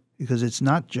are, because it's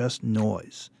not just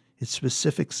noise. It's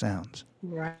specific sounds.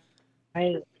 Right.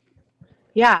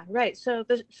 Yeah, right. So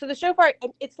the shofar,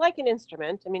 it's like an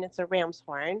instrument. I mean, it's a ram's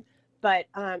horn, but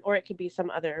or it could be some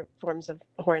other forms of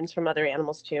horns from other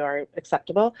animals too are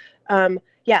acceptable.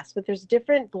 Yes, but there's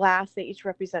different blasts. They each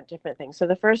represent different things. So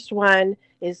the first one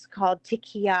is called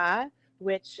tikiya,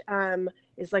 which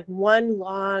is like one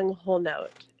long whole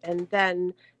note, and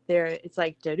then it's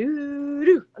like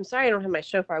da-doo-doo. I'm sorry I don't have my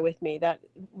shofar with me. That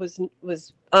was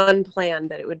unplanned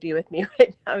that it would be with me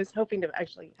right now. I was hoping to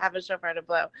actually have a shofar to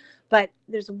blow. But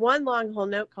there's one long whole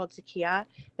note called tikiya.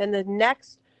 Then the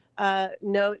next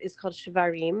note is called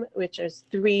shvarim, which is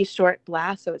 3 short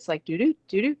blasts. So it's like doo-doo,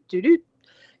 doo-doo, doo-doo,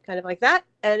 kind of like that.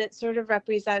 And it sort of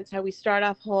represents how we start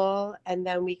off whole and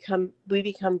then we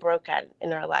become broken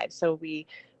in our lives. So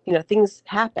things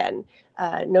happen.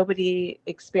 Nobody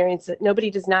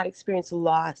does not experience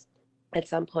loss at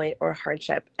some point or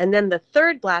hardship. And then the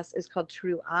third blast is called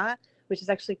truah, which is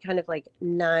actually kind of like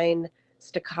 9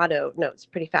 staccato notes,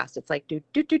 pretty fast. It's like do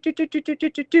do do do do do do do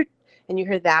do do, and you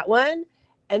hear that one,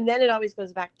 and then it always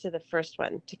goes back to the first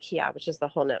one, tikiya, which is the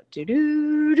whole note, do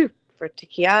do do for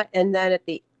tikiya, and then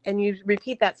and you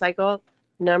repeat that cycle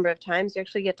a number of times. You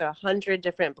actually get to 100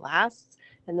 different blasts,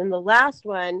 and then the last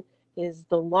one is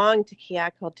the long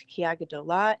tikiya called tikiya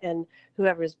gedolah, and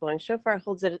whoever is blowing shofar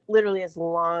holds it literally as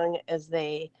long as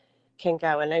they can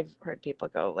go. And I've heard people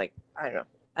go like, I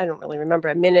don't really remember,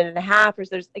 a minute and a half, or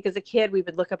there's like, as a kid we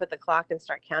would look up at the clock and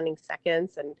start counting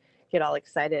seconds and get all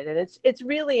excited. And it's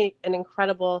really an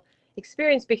incredible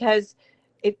experience because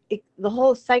the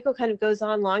whole cycle kind of goes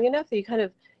on long enough that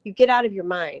you get out of your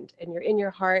mind and you're in your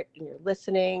heart and you're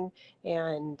listening,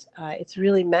 and it's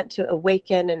really meant to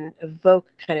awaken and evoke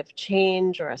kind of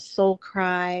change or a soul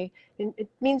cry. And it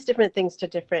means different things to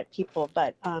different people,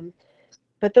 but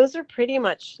those are pretty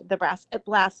much the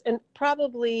blasts, and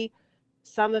probably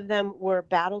some of them were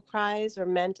battle cries or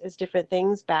meant as different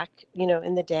things back,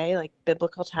 in the day, like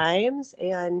biblical times,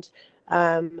 and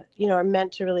are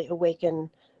meant to really awaken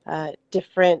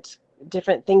different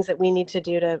things that we need to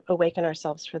do to awaken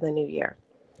ourselves for the new year.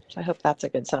 So I hope that's a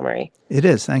good summary. It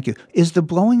is. Thank you. Is the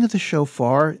blowing of the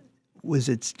shofar, was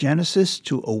its genesis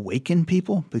to awaken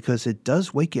people? Because it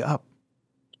does wake you up.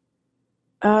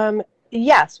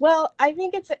 Yes. Well, I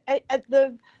think it's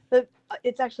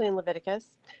it's actually in Leviticus.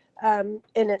 And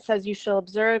it says, you shall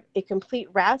observe a complete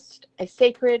rest, a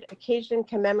sacred occasion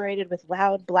commemorated with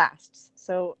loud blasts.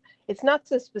 So it's not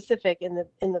so specific in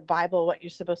the Bible what you're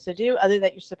supposed to do, other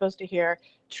that you're supposed to hear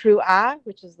truah,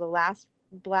 which is the last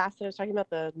blast that I was talking about,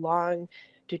 the long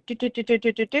doot, doot, doot, doot, doot,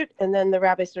 doot, doot, doot. And then the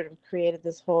rabbi sort of created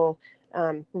this whole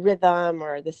rhythm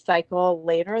or the cycle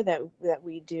later that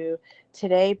we do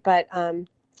today. But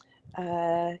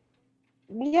I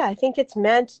think it's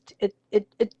meant,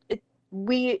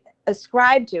 we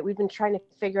ascribe to it. We've been trying to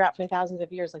figure out for thousands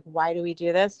of years, like, why do we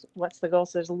do this? What's the goal?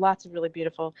 So there's lots of really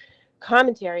beautiful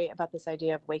commentary about this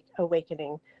idea of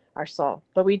awakening our soul.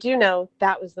 But we do know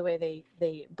that was the way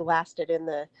they blasted in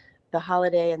the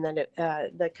holiday. And then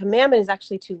the commandment is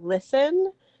actually to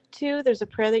listen to. There's a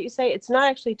prayer that you say. It's not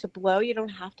actually to blow. You don't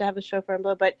have to have a shofar and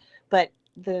blow, but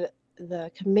the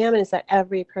commandment is that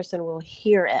every person will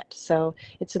hear it. So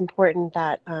it's important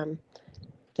that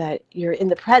that you're in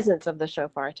the presence of the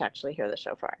shofar to actually hear the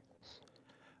shofar.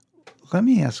 Let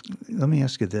me ask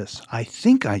you this. I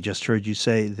think I just heard you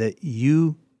say that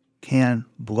you can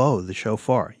blow the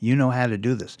shofar. You know how to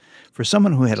do this. For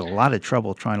someone who had a lot of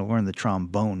trouble trying to learn the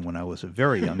trombone when I was a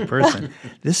very young person,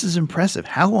 this is impressive.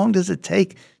 How long does it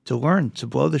take to learn to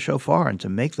blow the shofar and to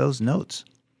make those notes?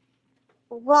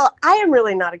 Well, I am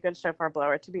really not a good shofar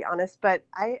blower, to be honest, but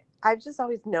I've just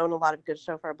always known a lot of good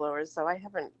shofar blowers, so I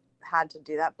haven't had to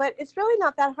do that. But it's really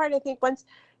not that hard. I think once,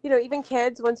 even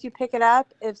kids, once you pick it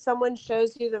up, if someone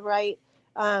shows you the right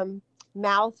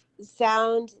mouth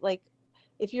sound, like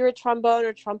if you're a trombone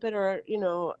or trumpet or,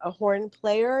 a horn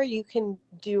player, you can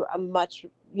do a much,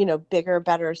 bigger,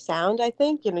 better sound, I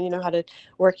think. You know how to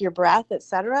work your breath,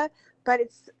 etc. But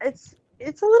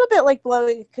it's a little bit like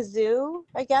blowing a kazoo,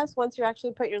 I guess. Once you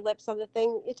actually put your lips on the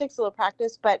thing, it takes a little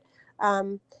practice, but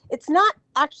it's not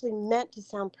actually meant to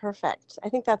sound perfect. I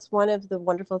think that's one of the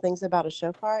wonderful things about a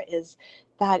shofar is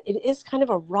that it is kind of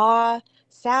a raw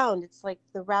sound. It's like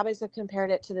the rabbis have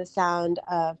compared it to the sound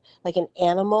of like an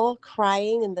animal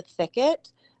crying in the thicket,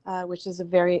 which is a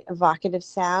very evocative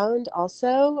sound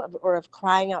also, or of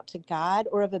crying out to God,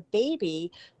 or of a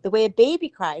baby, the way a baby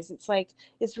cries. It's like,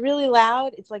 it's really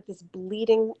loud. It's like this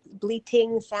bleating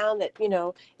sound that,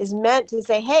 is meant to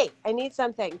say, hey, I need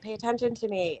something, pay attention to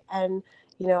me. And,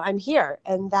 I'm here.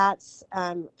 And that's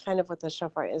kind of what the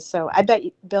shofar is. So I bet,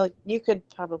 Bill, you could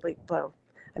probably blow.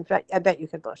 I bet you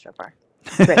could blow shofar.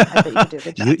 Great. I bet you could do a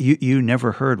good job. You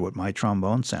never heard what my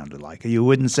trombone sounded like. You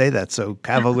wouldn't say that so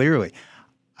cavalierly.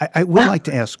 I would like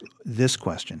to ask this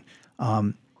question.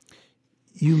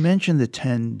 You mentioned the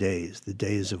 10 days, the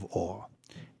days of awe.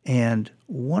 And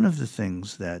one of the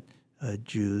things that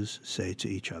Jews say to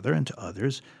each other and to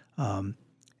others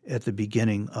at the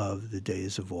beginning of the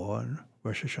days of awe and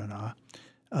Rosh Hashanah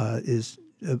is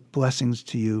blessings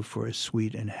to you for a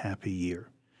sweet and happy year.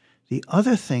 The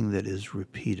other thing that is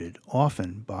repeated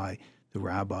often by the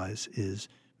rabbis is,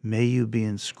 may you be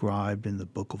inscribed in the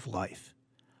book of life.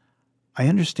 I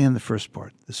understand the first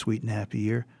part, the sweet and happy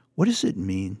year. What does it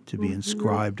mean to be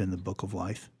inscribed in the book of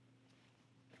life?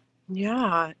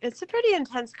 Yeah, it's a pretty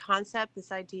intense concept,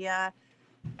 this idea.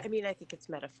 I mean, I think it's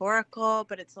metaphorical,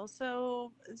 but it's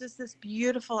also just this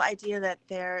beautiful idea that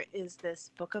there is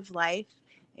this book of life,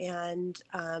 and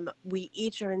we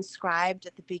each are inscribed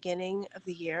at the beginning of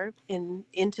the year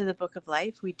into the book of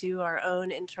life. We do our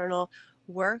own internal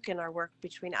work and our work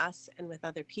between us and with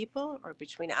other people, or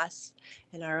between us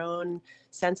and our own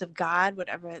sense of God,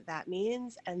 whatever that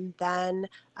means. And then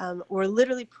we're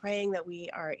literally praying that we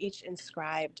are each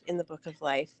inscribed in the book of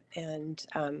life. And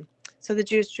so the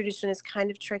Jewish tradition is kind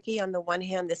of tricky. On the one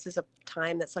hand, this is a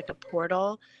time that's like a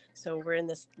portal. So we're in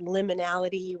this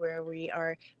liminality where we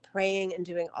are praying and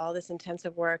doing all this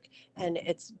intensive work, and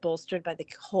it's bolstered by the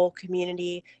whole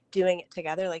community doing it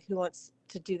together. Like, who wants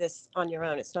to do this on your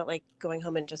own? It's not like going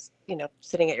home and just,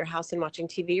 sitting at your house and watching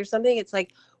TV or something. It's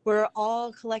like we're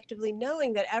all collectively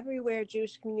knowing that everywhere,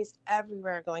 Jewish communities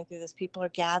everywhere are going through this. People are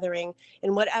gathering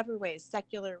in whatever ways,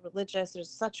 secular, religious. There's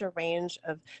such a range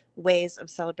of ways of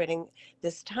celebrating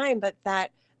this time, but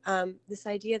that this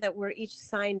idea that we're each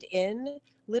signed in,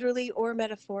 literally or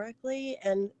metaphorically,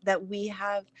 and that we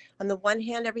have, on the one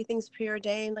hand, everything's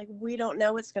preordained. Like, we don't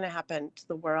know what's going to happen to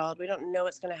the world. We don't know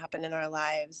what's going to happen in our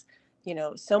lives.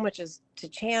 So much is to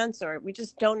chance, or we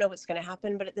just don't know what's going to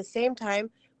happen. But at the same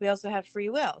time, we also have free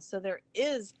will. So there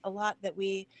is a lot that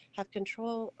we have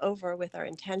control over with our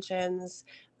intentions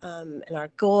and our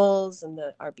goals and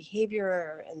our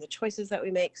behavior and the choices that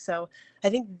we make. So I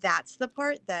think that's the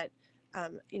part that,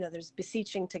 there's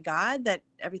beseeching to God that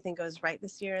everything goes right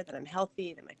this year, that I'm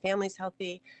healthy, that my family's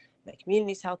healthy, my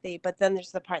community's healthy. But then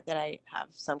there's the part that I have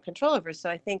some control over. So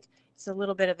I think it's a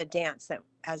little bit of a dance that,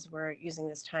 as we're using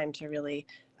this time to really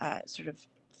sort of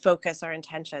focus our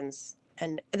intentions.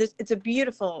 And it's a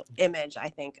beautiful image, I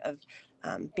think, of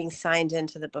being signed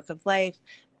into the book of life.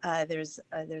 There's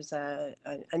a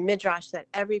midrash that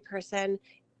every person,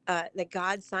 that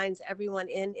God signs everyone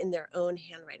in their own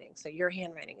handwriting. So your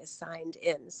handwriting is signed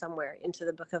in somewhere into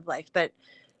the book of life. But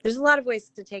there's a lot of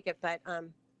ways to take it. But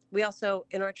we also,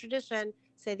 in our tradition,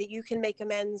 say that you can make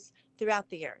amends throughout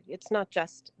the year. It's not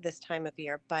just this time of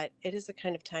year, but it is a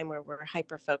kind of time where we're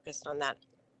hyper-focused on that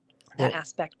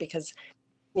aspect, because,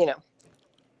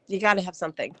 you got to have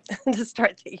something to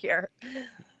start the year.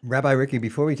 Rabbi Riqi,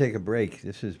 before we take a break,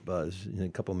 this is Buzz. In a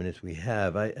couple minutes we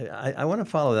have. I want to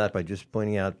follow that by just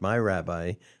pointing out my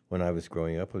rabbi, when I was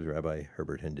growing up, was Rabbi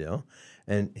Herbert Hindell.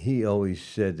 And he always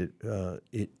said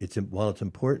that while it's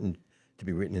important to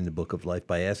be written in the book of life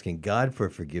by asking God for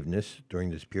forgiveness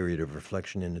during this period of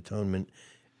reflection and atonement,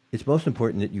 it's most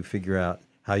important that you figure out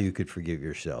how you could forgive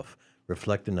yourself.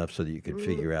 Reflect enough so that you could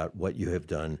figure out what you have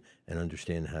done and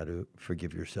understand how to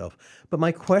forgive yourself. But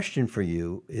my question for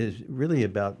you is really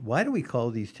about, why do we call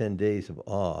these 10 days of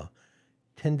awe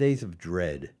 10 days of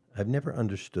dread? I've never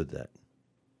understood that.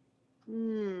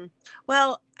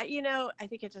 Well, I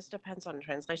think it just depends on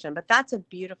translation, but that's a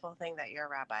beautiful thing that your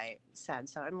rabbi said.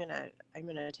 So I'm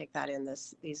gonna take that in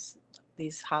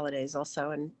these holidays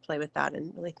also, and play with that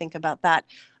and really think about that.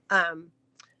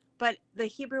 But the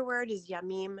Hebrew word is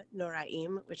yamim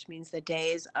noraim, which means the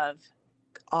days of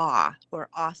awe or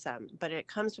awesome. But it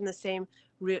comes from the same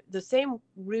root. The same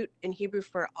root in Hebrew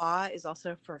for awe is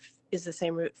the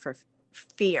same root for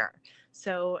fear.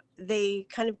 So they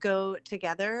kind of go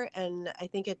together, and I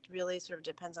think it really sort of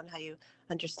depends on how you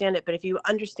understand it. But if you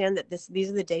understand that these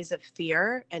are the days of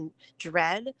fear and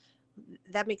dread,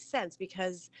 that makes sense,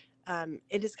 because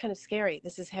it is kind of scary.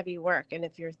 This is heavy work. And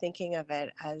if you're thinking of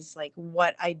it as like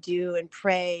what I do and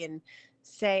pray and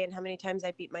say and how many times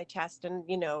I beat my chest and,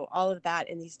 all of that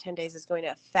in these 10 days is going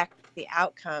to affect the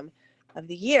outcome of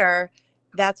the year,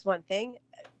 that's one thing.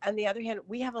 On the other hand,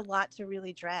 we have a lot to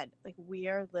really dread. Like, we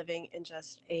are living in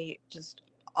just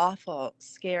awful,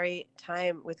 scary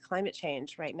time with climate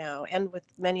change right now, and with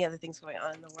many other things going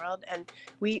on in the world. And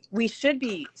we should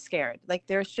be scared. Like,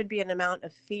 there should be an amount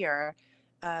of fear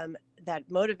that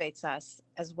motivates us,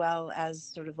 as well as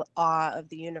sort of awe of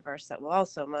the universe that will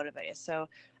also motivate us. So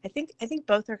I think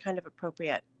both are kind of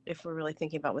appropriate if we're really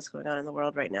thinking about what's going on in the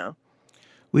world right now.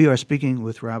 We are speaking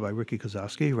with Rabbi Riqi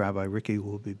Kosovske. Rabbi Riqi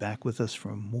will be back with us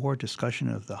for more discussion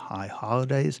of the high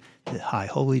holidays, the high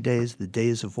holy days, the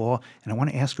days of awe. And I want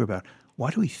to ask her about, why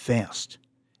do we fast?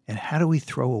 And how do we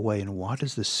throw away? And what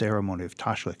is the ceremony of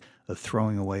Tashlich, of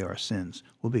throwing away our sins?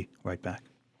 We'll be right back.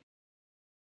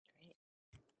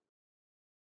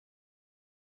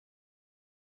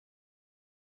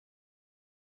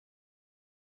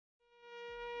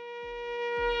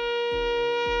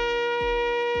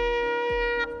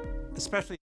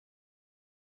 Especially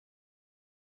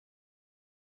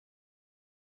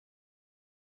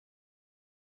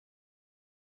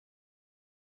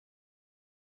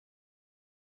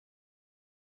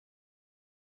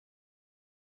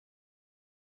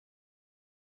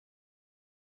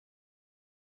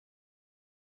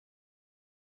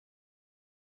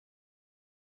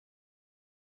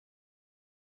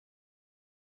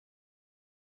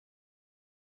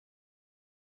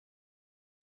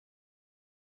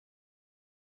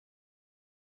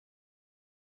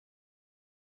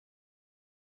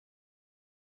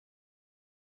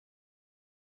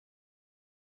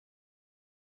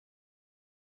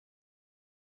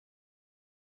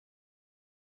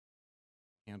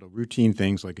handle routine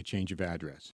things like a change of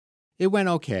address. It went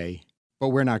okay, but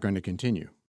we're not going to continue.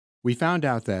 We found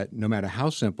out that no matter how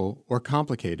simple or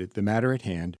complicated the matter at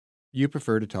hand, you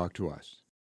prefer to talk to us.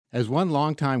 As one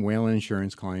longtime Whalen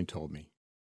Insurance client told me,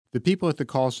 the people at the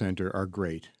call center are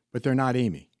great, but they're not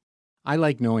Amy. I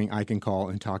like knowing I can call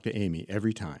and talk to Amy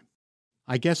every time.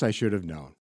 I guess I should have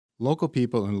known. Local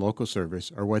people and local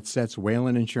service are what sets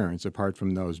Whalen Insurance apart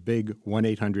from those big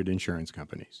 1-800 insurance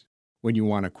companies. When you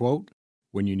want a quote,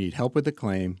 when you need help with a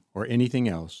claim, or anything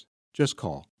else, just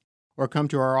call. Or come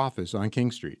to our office on King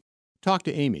Street. Talk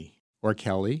to Amy, or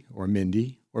Kelly, or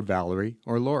Mindy, or Valerie,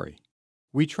 or Lori.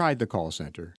 We tried the call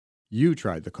center. You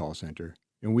tried the call center.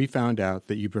 And we found out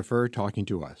that you prefer talking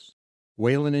to us.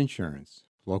 Whalen Insurance.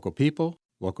 Local people,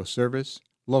 local service,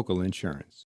 local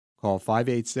insurance. Call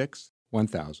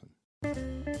 586-1000.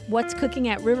 What's cooking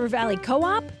at River Valley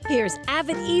Co-op? Here's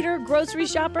avid eater, grocery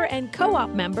shopper, and co-op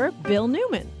member Bill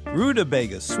Newman.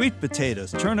 Rutabagas, sweet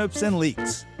potatoes, turnips, and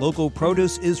leeks. Local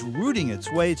produce is rooting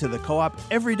its way to the co-op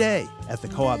every day. At the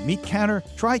co-op meat counter,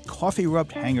 try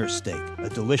coffee-rubbed hanger steak, a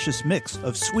delicious mix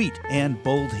of sweet and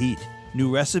bold heat.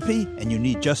 New recipe, and you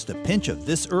need just a pinch of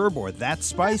this herb or that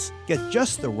spice? Get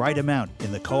just the right amount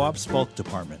in the co-op's bulk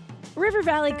department. River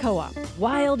Valley Co-op,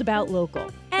 wild about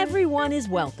local. Everyone is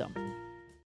welcome.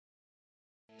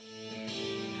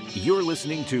 You're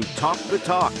listening to Talk the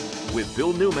Talk with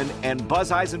Bill Newman and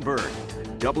Buzz Eisenberg,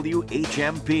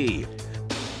 WHMP.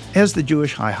 As the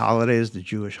Jewish high holidays, the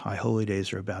Jewish high holy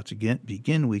days are about to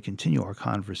begin, we continue our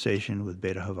conversation with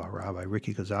Beit Hava Rabbi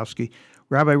Riqi Kosovske.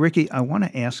 Rabbi Riqi, I want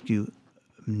to ask you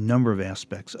a number of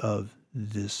aspects of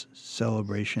this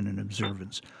celebration and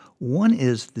observance. One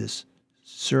is this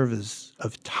service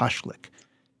of Tashlich.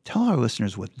 Tell our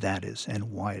listeners what that is and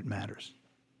why it matters.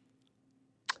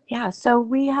 Yeah, so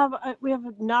we have a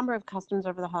number of customs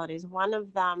over the holidays. One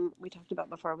of them we talked about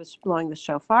before was blowing the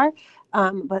shofar,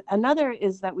 but another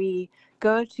is that we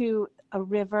go to a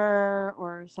river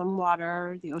or some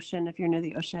water, the ocean if you're near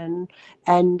the ocean,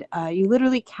 and you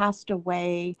literally cast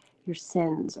away your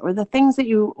sins or the things that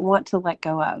you want to let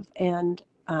go of. And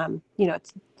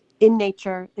it's in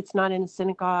nature. It's not in a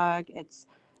synagogue. It's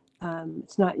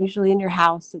not usually in your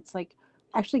house. It's like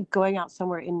actually going out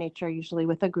somewhere in nature, usually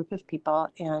with a group of people.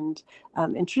 And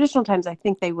in traditional times, I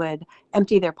think they would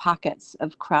empty their pockets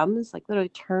of crumbs, like literally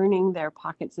turning their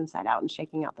pockets inside out and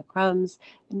shaking out the crumbs.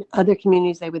 In other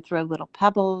communities, they would throw little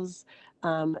pebbles.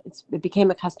 It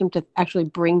became a custom to actually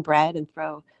bring bread and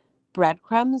throw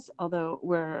breadcrumbs, although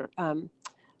we're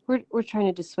we're trying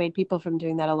to dissuade people from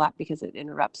doing that a lot because it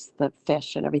interrupts the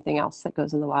fish and everything else that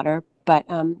goes in the water. But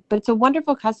it's a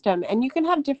wonderful custom, and you can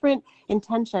have different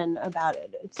intention about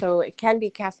it. So it can be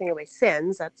casting away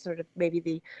sins. That's sort of maybe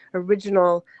the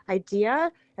original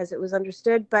idea as it was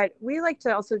understood. But we like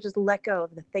to also just let go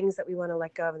of the things that we want to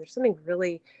let go of. And there's something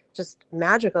really just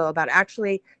magical about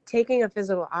actually taking a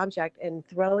physical object and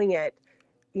throwing it,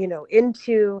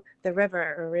 into the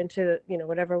river or into,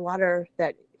 whatever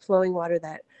flowing water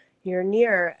that you're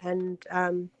near. And,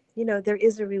 there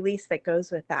is a release that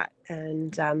goes with that.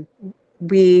 And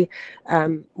we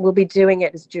will be doing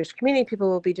it as a Jewish community. People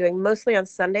will be doing mostly on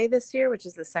Sunday this year, which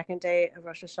is the second day of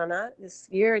Rosh Hashanah this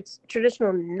year. It's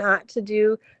traditional not to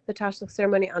do the Tashlich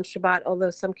ceremony on Shabbat, although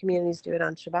some communities do it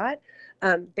on Shabbat.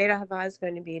 Beta Hava is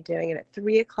going to be doing it at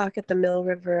 3 o'clock at the Mill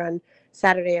River on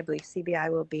Saturday. I believe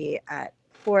CBI will be at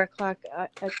 4 o'clock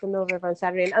at the Mill River on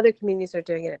Saturday, and other communities are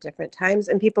doing it at different times.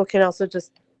 And people can also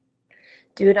just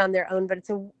do it on their own, but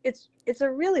it's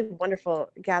a really wonderful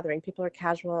gathering. People are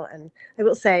casual, and I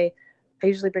will say, I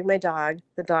usually bring my dog.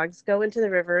 The dogs go into the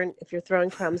river, and if you're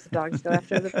throwing crumbs, the dogs go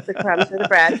after the crumbs or the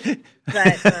bread.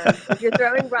 But if you're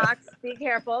throwing rocks, be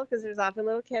careful, because there's often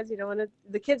little kids. You don't want to.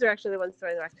 The kids are actually the ones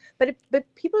throwing the rocks. But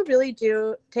people really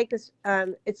do take this.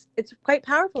 It's quite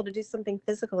powerful to do something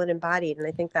physical and embodied, and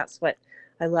I think that's what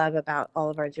I love about all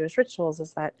of our Jewish rituals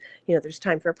is that, there's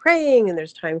time for praying and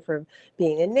there's time for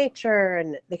being in nature,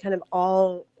 and they kind of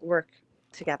all work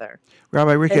together.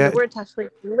 Rabbi Riqi, and the word tashlich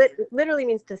literally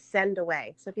means to send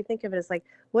away. So if you think of it as like,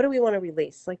 what do we want to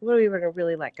release? Like, what do we want to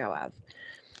really let go of?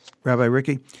 Rabbi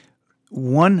Riqi,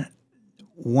 one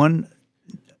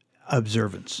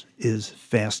observance is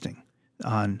fasting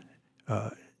on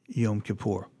Yom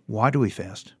Kippur. Why do we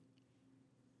fast?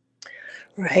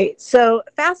 Right. So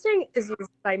fasting is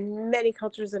used by many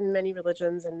cultures and many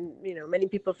religions and, many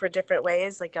people for different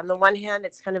ways. Like on the one hand,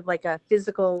 it's kind of like a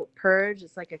physical purge.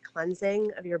 It's like a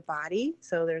cleansing of your body.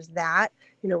 So there's that,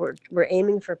 we're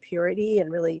aiming for purity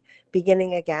and really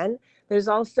beginning again. There's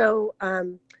also,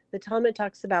 the Talmud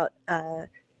talks about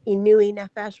inui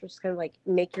nefesh, which is kind of like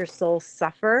make your soul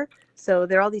suffer. So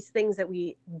there are all these things that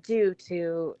we do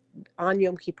on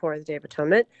Yom Kippur, the Day of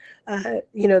Atonement,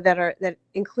 that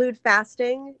include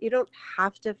fasting. You don't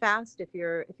have to fast if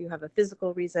you have a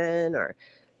physical reason, or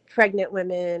pregnant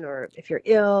women, or if you're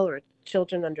ill, or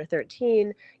children under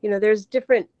 13. There's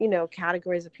different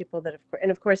categories of people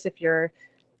and of course if you're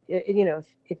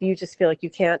if you just feel like you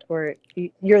can't, or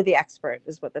you're the expert,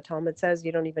 is what the Talmud says.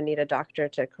 You don't even need a doctor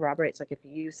to corroborate. It's like if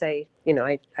you say,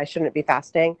 I shouldn't be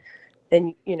fasting,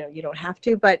 then, you don't have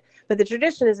to. But the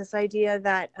tradition is this idea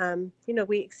that,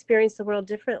 we experience the world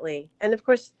differently. And of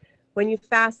course, when you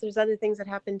fast, there's other things that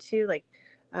happen too. Like,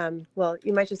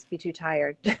 you might just be too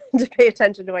tired to pay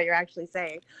attention to what you're actually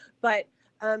saying. But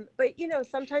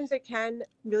sometimes it can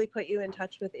really put you in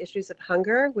touch with issues of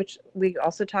hunger, which we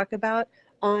also talk about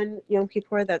on Yom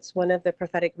Kippur. That's one of the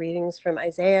prophetic readings from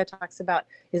Isaiah. Talks about,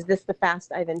 is this the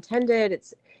fast I've intended?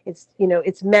 It's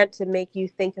meant to make you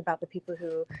think about the people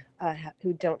who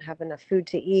don't have enough food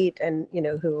to eat, and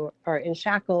who are in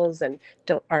shackles and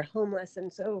are homeless.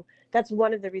 And so that's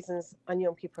one of the reasons on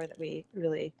Yom Kippur that we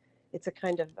really, it's a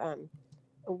kind of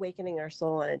awakening our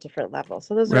soul on a different level.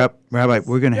 So those Rabbi,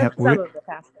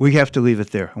 we have to leave it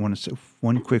there. I want to say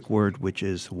one quick word, which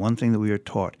is one thing that we are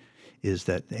taught is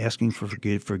that asking for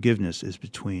forgiveness is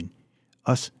between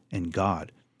us and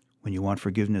God. When you want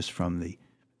forgiveness from the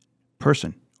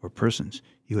person or persons,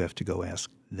 you have to go ask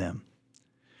them.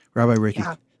 Rabbi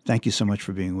Riqi, thank you so much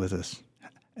for being with us.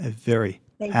 A very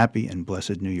happy and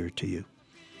blessed New Year to you.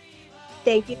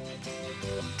 Thank you.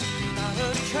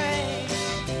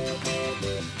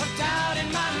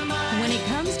 When it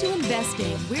comes to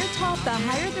investing, we're taught the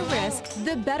higher the risk,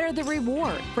 the better the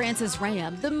reward. Francis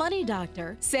Ram, the money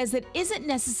doctor, says it isn't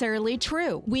necessarily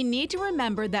true. We need to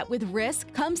remember that with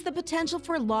risk comes the potential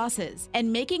for losses,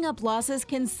 and making up losses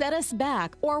can set us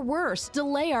back, or worse,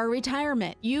 delay our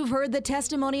retirement. You've heard the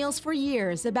testimonials for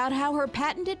years about how her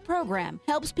patented program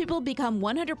helps people become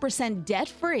 100%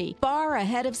 debt-free far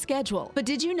ahead of schedule. But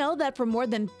did you know that for more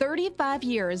than 35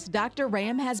 years, Dr.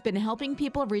 Ram has been helping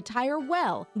people retire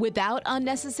well without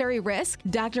unnecessary risk?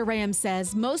 Dr. Ram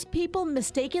says most people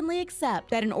mistakenly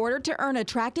accept that in order to earn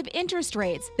attractive interest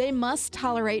rates, they must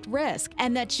tolerate risk,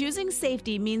 and that choosing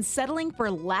safety means settling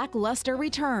for lackluster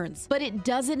returns. But it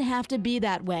doesn't have to be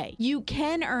that way. You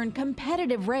can earn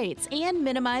competitive rates and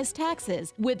minimize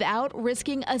taxes without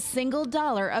risking a single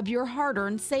dollar of your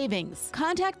hard-earned savings.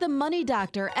 Contact the Money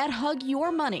Doctor at Hug Your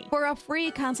Money for a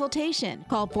free consultation.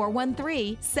 Call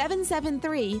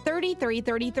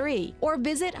 413-773-3333 or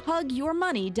visit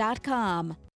hugyourmoney.com.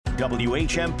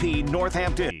 WHMP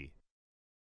Northampton.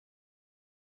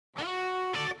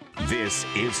 This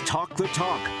is Talk the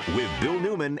Talk with Bill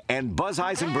Newman and Buzz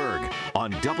Eisenberg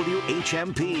on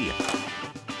WHMP.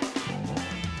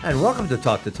 And welcome to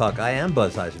Talk the Talk. I am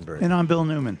Buzz Eisenberg. And I'm Bill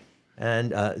Newman.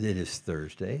 And it is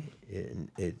Thursday.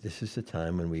 This is the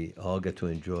time when we all get to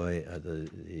enjoy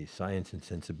the Science and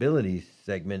Sensibilities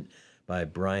segment by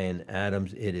Brian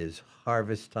Adams. It is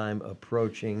harvest time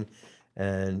approaching,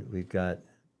 and we've got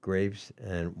grapes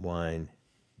and wine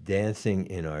dancing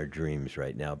in our dreams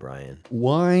right now, Brian.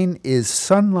 Wine is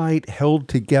sunlight held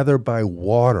together by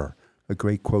water. A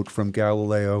great quote from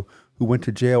Galileo, who went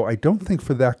to jail, I don't think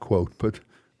for that quote, but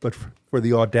for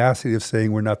the audacity of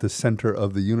saying we're not the center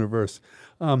of the universe.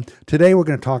 Today we're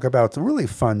going to talk about some really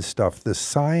fun stuff, the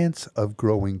science of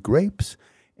growing grapes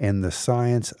and the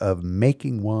science of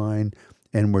making wine.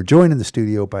 And we're joined in the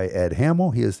studio by Ed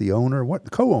Hamel. He is the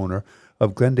co-owner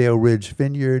of Glendale Ridge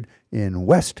Vineyard in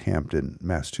West Hampton,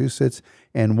 Massachusetts,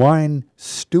 and wine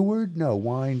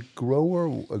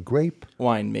grower, a grape?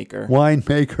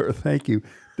 Winemaker, thank you.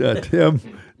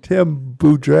 Tim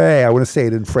Beaudry, I want to say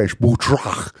it in French,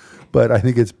 Beaudry, but I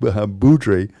think it's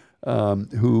Beaudry,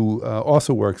 who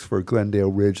also works for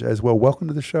Glendale Ridge as well. Welcome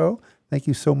to the show. Thank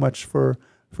you so much for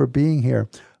being here.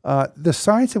 The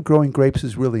science of growing grapes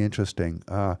is really interesting.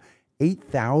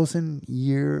 8,000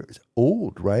 years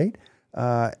old, right?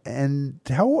 And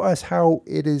tell us how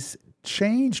it has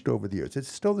changed over the years. It's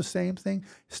still the same thing?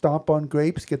 Stomp on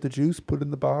grapes, get the juice, put it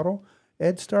in the bottle?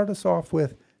 Ed, start us off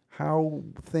with how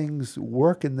things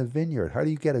work in the vineyard. How do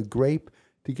you get a grape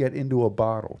to get into a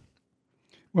bottle?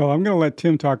 Well, I'm going to let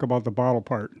Tim talk about the bottle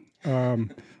part.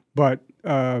 But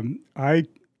I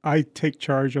take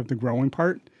charge of the growing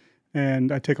part,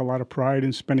 and I take a lot of pride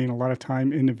in spending a lot of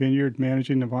time in the vineyard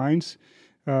managing the vines.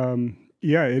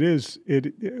 Yeah, it is.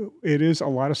 It is a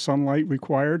lot of sunlight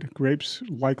required. Grapes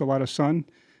like a lot of sun.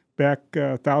 Back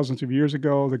thousands of years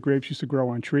ago, the grapes used to grow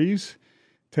on trees.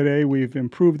 Today, we've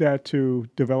improved that to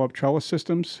develop trellis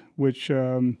systems, which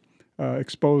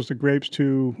expose the grapes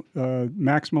to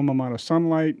maximum amount of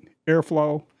sunlight,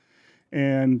 airflow,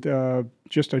 and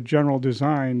just a general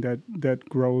design that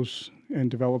grows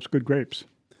and develops good grapes.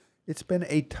 It's been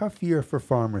a tough year for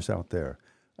farmers out there.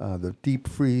 The deep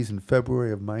freeze in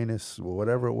February of minus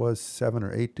whatever it was, 7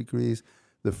 or 8 degrees.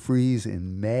 The freeze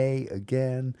in May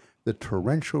again. The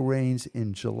torrential rains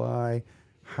in July.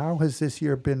 How has this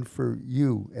year been for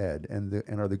you, Ed? And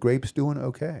are the grapes doing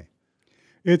okay?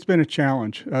 It's been a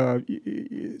challenge.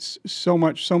 So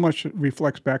much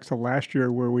reflects back to last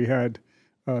year where we had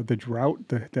the drought,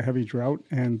 the heavy drought,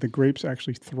 and the grapes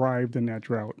actually thrived in that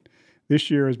drought. This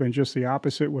year has been just the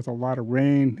opposite, with a lot of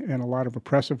rain and a lot of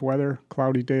oppressive weather,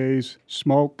 cloudy days,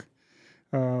 smoke,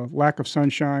 lack of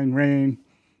sunshine, rain.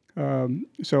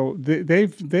 So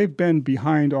they've been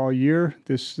behind all year.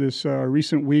 This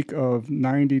recent week of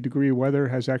 90-degree weather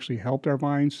has actually helped our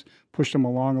vines, pushed them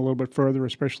along a little bit further,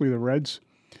 especially the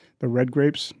red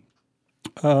grapes.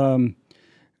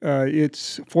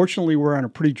 Fortunately, we're on a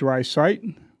pretty dry site.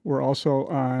 We're also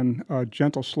on a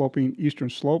gentle sloping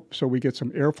eastern slope, so we get some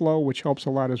airflow, which helps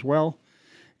a lot as well.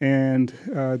 And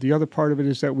the other part of it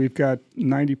is that we've got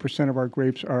 90% of our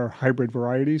grapes are hybrid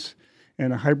varieties,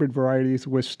 and the hybrid varieties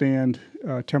withstand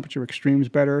temperature extremes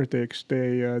better.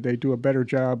 They do a better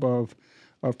job of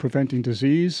preventing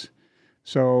disease.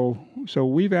 So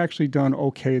we've actually done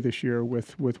okay this year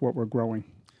with what we're growing.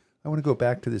 I want to go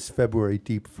back to this February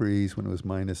deep freeze when it was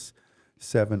minus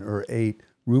 7 or 8.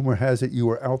 Rumor has it you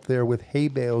were out there with hay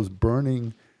bales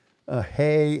burning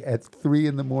hay at 3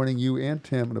 in the morning, you and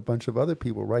Tim and a bunch of other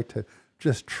people, right, to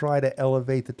just try to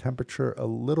elevate the temperature a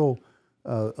little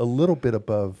bit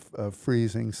above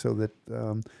freezing so that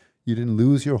you didn't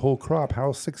lose your whole crop.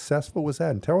 How successful was that?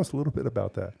 And tell us a little bit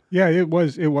about that. Yeah, it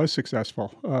was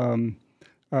successful.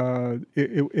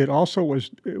 It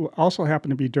also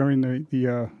happened to be during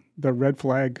the red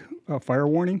flag fire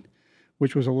warning,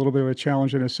 which was a little bit of a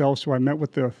challenge in itself. So I met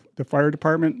with the fire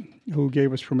department, who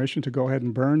gave us permission to go ahead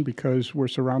and burn because we're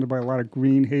surrounded by a lot of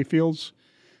green hayfields.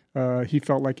 He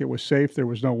felt like it was safe. There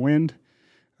was no wind.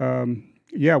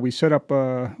 We set up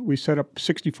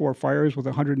 64 fires with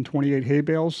 128 hay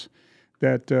bales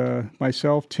that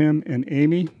myself, Tim, and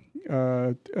Amy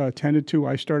tended to.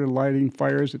 I started lighting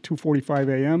fires at 2:45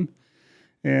 a.m.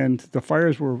 and the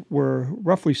fires were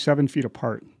roughly 7 feet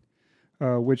apart,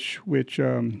 which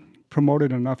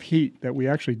promoted enough heat that we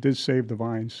actually did save the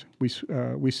vines. We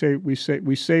saved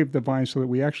the vines so that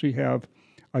we actually have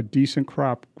a decent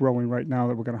crop growing right now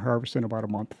that we're going to harvest in about a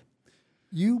month.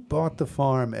 You bought the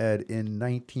farm, Ed, in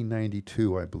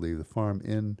 1992, I believe, the farm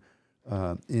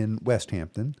in West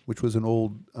Hampton, which was an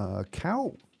old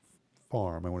cow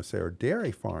farm, I want to say, or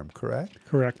dairy farm, correct?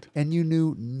 Correct. And you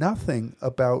knew nothing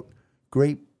about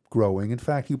grape growing. In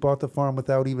fact, you bought the farm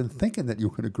without even thinking that you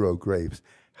were going to grow grapes.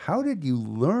 How did you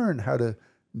learn how to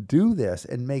do this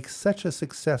and make such a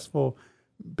successful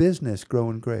business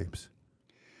growing grapes?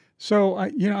 So, I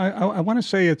want to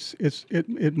say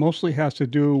it mostly has to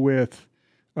do with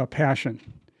passion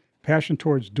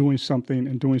towards doing something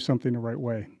and doing something the right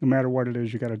way. No matter what it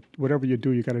is, whatever you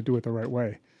do, you got to do it the right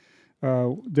way.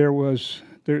 There's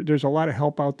a lot of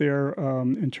help out there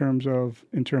in terms of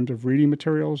reading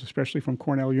materials, especially from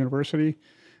Cornell University.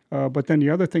 But then the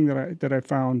other thing that I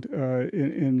found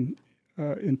in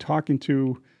talking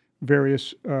to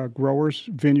various growers,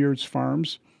 vineyards,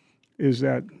 farms, is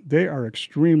that they are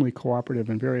extremely cooperative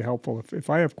and very helpful. If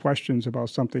I have questions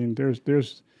about something,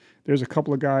 there's a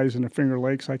couple of guys in the Finger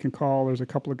Lakes I can call. There's a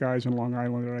couple of guys in Long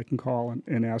Island that I can call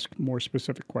and ask more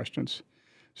specific questions.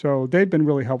 So they've been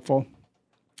really helpful.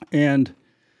 And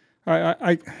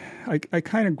I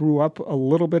kind of grew up a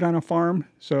little bit on a farm.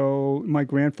 So my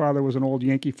grandfather was an old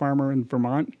Yankee farmer in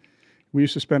Vermont. We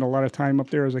used to spend a lot of time up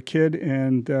there as a kid,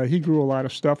 and he grew a lot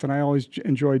of stuff, and I always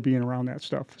enjoyed being around that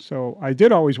stuff. So I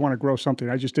did always want to grow something.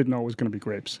 I just didn't know it was going to be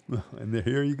grapes. And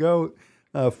here you go,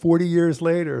 40 years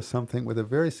later, something with a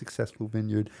very successful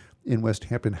vineyard in West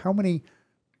Hampton. How many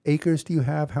acres do you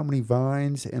have? How many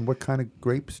vines? And what kind of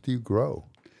grapes do you grow?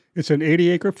 It's an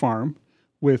 80-acre farm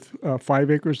with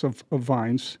 5 acres of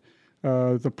vines.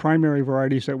 The primary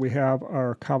varieties that we have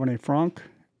are Cabernet Franc,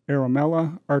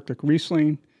 Aramella, Arctic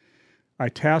Riesling,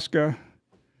 Itasca,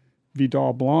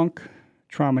 Vidal Blanc,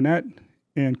 Traminette,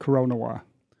 and Caro Noir.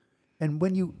 And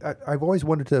when I've always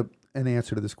wanted an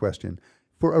answer to this question.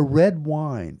 For a red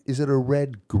wine, is it a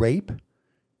red grape?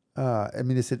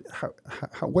 Is it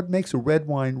what makes a red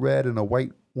wine red and a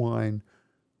white wine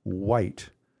white?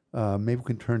 Maybe we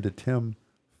can turn to Tim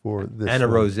for this. And a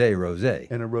rosé.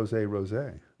 And a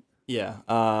rosé. Yeah.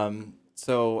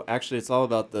 So actually, it's all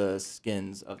about the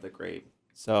skins of the grape.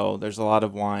 So there's a lot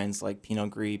of wines like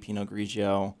Pinot Gris, Pinot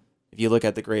Grigio. If you look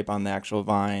at the grape on the actual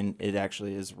vine, it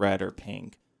actually is red or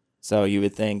pink. So you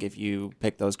would think if you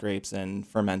pick those grapes and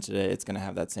fermented it, it's going to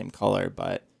have that same color.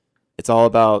 But it's all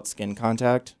about skin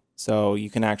contact. So you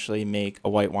can actually make a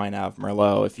white wine out of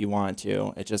Merlot if you want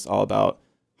to. It's just all about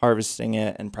harvesting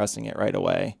it and pressing it right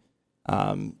away.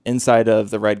 Inside of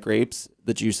the red grapes,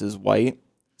 the juice is white.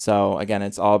 So again,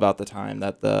 it's all about the time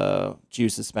that the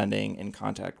juice is spending in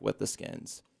contact with the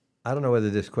skins. I don't know whether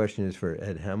this question is for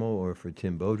Ed Hamel or for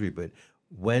Tim Beaudry, but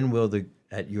when will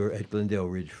at Glendale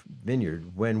Ridge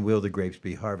Vineyard, when will the grapes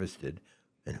be harvested,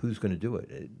 and who's going to do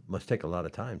it? It must take a lot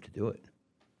of time to do it.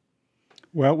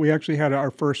 Well, we actually had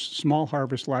our first small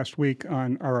harvest last week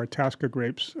on our Itasca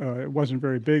grapes. It wasn't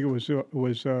very big. It was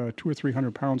 200 or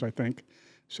 300 pounds, I think.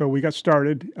 So we got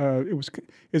started.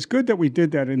 It's good that we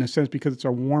did that in a sense because it's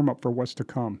a warm-up for what's to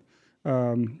come.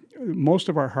 Most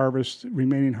of our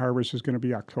remaining harvest is going to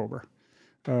be October,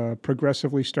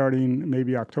 progressively starting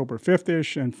maybe October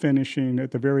 5th-ish and finishing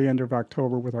at the very end of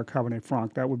October with our Cabernet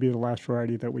Franc. That would be the last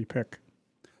variety that we pick.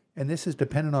 And this is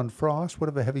dependent on frost? What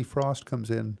if a heavy frost comes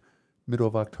in middle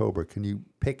of October? Can you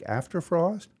pick after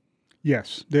frost?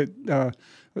 Yes.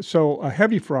 So a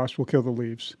heavy frost will kill the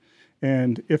leaves.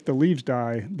 And if the leaves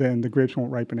die, then the grapes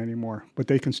won't ripen anymore, but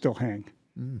they can still hang.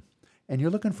 Mm. And you're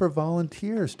looking for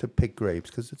volunteers to pick grapes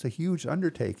because it's a huge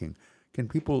undertaking. Can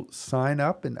people sign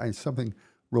up? And something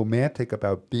romantic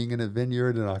about being in a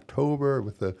vineyard in October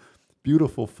with a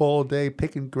beautiful fall day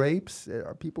picking grapes?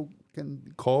 People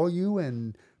can call you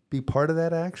and be part of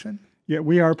that action? Yeah,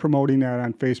 we are promoting that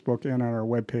on Facebook and on our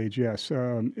webpage, yes.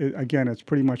 Again, it's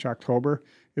pretty much October.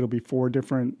 It'll be four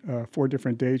different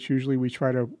dates. Usually we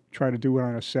try to do it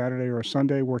on a Saturday or a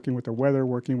Sunday, working with the weather,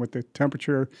 working with the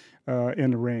temperature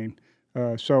and the rain.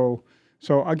 So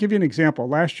I'll give you an example.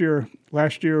 Last year,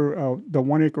 the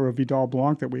 1 acre of Vidal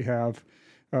Blanc that we have,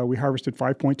 we harvested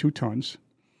 5.2 tons.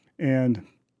 And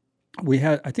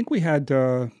I think we had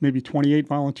maybe 28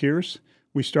 volunteers.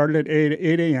 We started at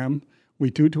 8 a.m. We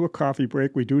do a coffee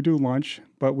break. We do lunch,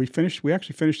 but we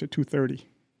actually finished at 2:30.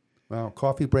 Wow,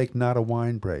 coffee break, not a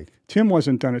wine break. Tim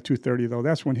wasn't done at 2:30 though.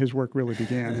 That's when his work really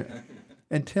began.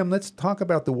 And Tim, let's talk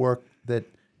about the work that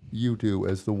you do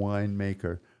as the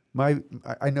winemaker.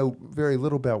 I know very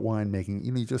little about winemaking.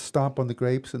 You just stomp on the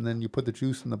grapes and then you put the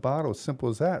juice in the bottle. Simple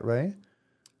as that, right?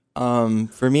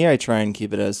 For me, I try and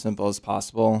keep it as simple as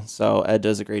possible. So Ed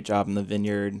does a great job in the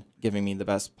vineyard, giving me the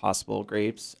best possible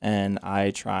grapes, and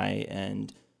I try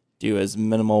and do as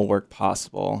minimal work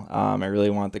possible. I really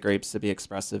want the grapes to be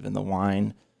expressive in the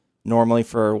wine. Normally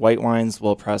for white wines,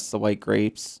 we'll press the white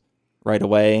grapes right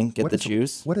away, get the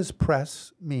juice. What does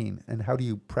press mean, and how do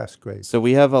you press grapes? So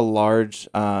we have a large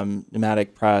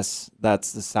pneumatic press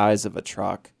that's the size of a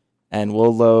truck, and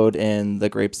we'll load in the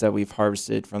grapes that we've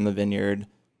harvested from the vineyard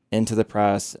into the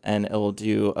press, and it will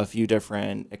do a few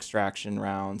different extraction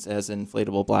rounds. It has an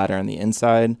inflatable bladder on the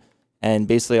inside, and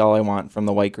basically all I want from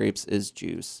the white grapes is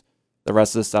juice. The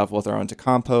rest of the stuff we'll throw into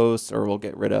compost or we'll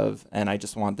get rid of, and I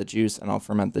just want the juice, and I'll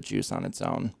ferment the juice on its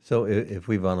own. So if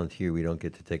we volunteer, we don't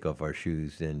get to take off our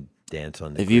shoes and dance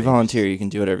on the If you volunteer, you can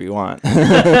do whatever you want.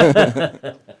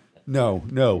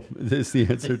 No, is the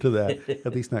answer to that.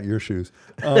 At least not your shoes.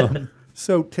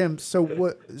 So Tim, so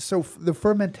the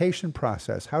fermentation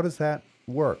process, how does that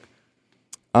work?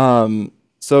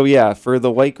 So yeah, for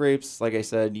the white grapes, like I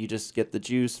said, you just get the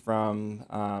juice from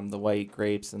the white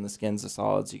grapes and the skins, the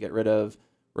solids you get rid of.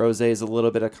 Rosé is a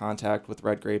little bit of contact with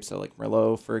red grapes, so like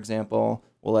Merlot, for example.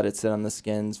 We'll let it sit on the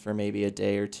skins for maybe a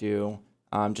day or two,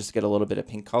 just to get a little bit of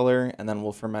pink color, and then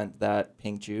we'll ferment that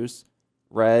pink juice.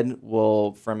 Red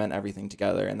will ferment everything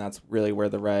together, and that's really where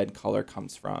the red color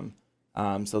comes from.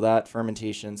 So that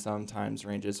fermentation sometimes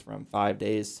ranges from 5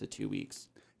 days to 2 weeks.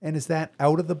 And is that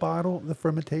out of the bottle, the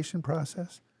fermentation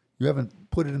process? You haven't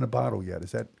put it in a bottle yet,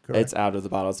 is that correct? It's out of the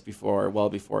bottle. It's well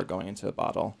before going into a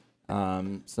bottle.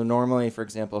 So normally, for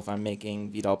example, if I'm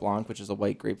making Vidal Blanc, which is a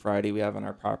white grape variety we have on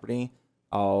our property,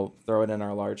 I'll throw it in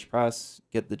our large press,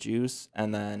 get the juice,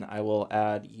 and then I will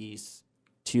add yeast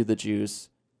to the juice,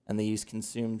 and the yeast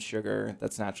consumes sugar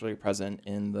that's naturally present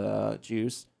in the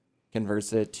juice,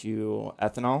 converts it to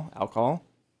ethanol, alcohol,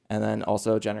 and then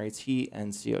also generates heat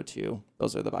and CO2.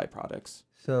 Those are the byproducts.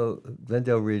 So,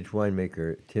 Glendale Ridge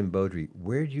winemaker Tim Beaudry,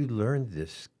 where did you learn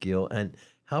this skill, and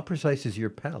how precise is your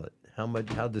palate?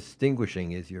 How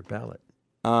distinguishing is your palate?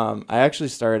 I actually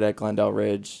started at Glendale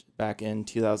Ridge back in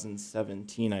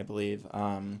 2017, I believe.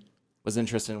 Was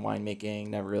interested in winemaking,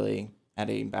 never really had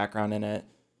a background in it.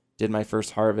 Did my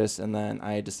first harvest, and then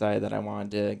I decided that I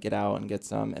wanted to get out and get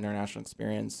some international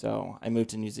experience. So I moved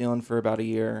to New Zealand for about a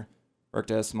year,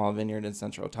 worked at a small vineyard in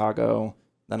Central Otago,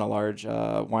 then a large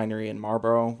winery in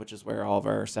Marlborough, which is where all of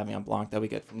our Sauvignon Blanc that we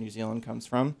get from New Zealand comes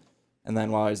from. And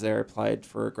then while I was there, I applied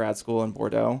for grad school in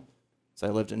Bordeaux. So I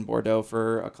lived in Bordeaux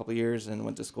for a couple of years and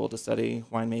went to school to study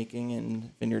winemaking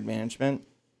and vineyard management,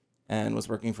 and was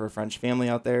working for a French family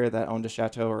out there that owned a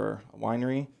chateau or a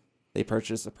winery. They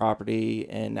purchased a property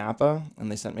in Napa,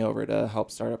 and they sent me over to help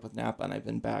start up with Napa, and I've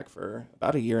been back for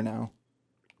about a year now.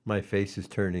 My face is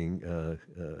turning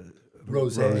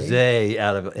Rosé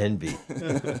out of envy.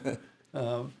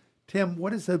 Tim,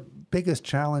 what is the biggest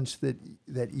challenge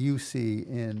that you see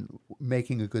in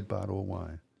making a good bottle of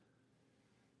wine?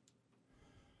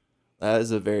 That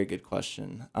is a very good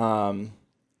question.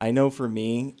 I know for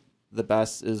me, the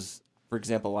best is, for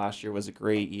example, last year was a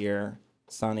great year.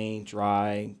 Sunny,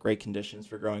 dry, great conditions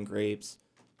for growing grapes.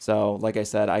 So like I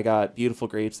said, I got beautiful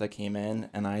grapes that came in,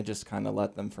 and I just kind of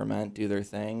let them ferment, do their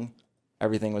thing.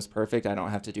 Everything was perfect. I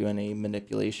don't have to do any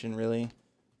manipulation really.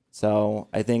 So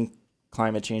I think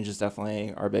climate change is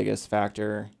definitely our biggest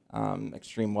factor.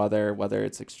 Extreme weather, whether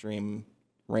it's extreme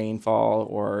rainfall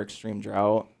or extreme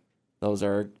drought, those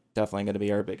are definitely going to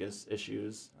be our biggest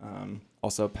issues.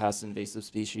 Also pest invasive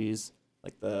species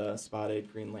like the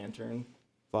spotted green lantern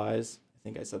flies. I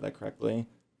think I said that correctly.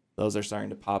 Those are starting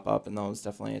to pop up, and those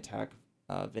definitely attack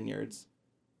vineyards.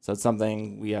 So it's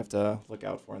something we have to look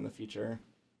out for in the future.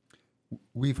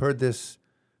 We've heard this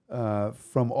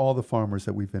from all the farmers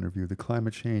that we've interviewed. The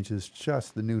climate change is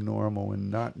just the new normal,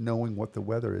 and not knowing what the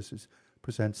weather is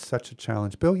presents such a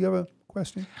challenge. Bill, you have a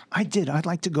question? I did. I'd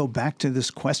like to go back to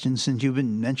this question since you've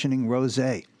been mentioning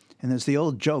rosé. And there's the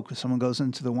old joke. Someone goes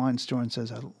into the wine store and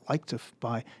says, I'd like to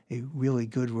buy a really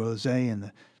good rosé, and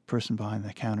the person behind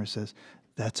the counter says,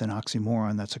 that's an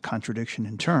oxymoron. That's a contradiction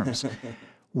in terms.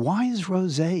 Why is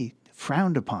rosé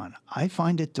frowned upon? I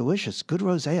find it delicious. Good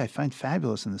rosé I find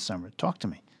fabulous in the summer. Talk to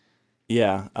me.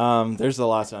 Yeah, there's a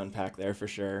lot to unpack there for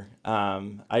sure.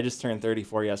 I just turned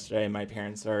 34 yesterday. My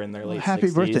parents are in their late 60s.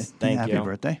 Happy birthday. Thank you. Happy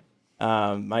birthday.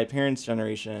 My parents'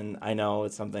 generation, I know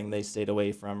it's something they stayed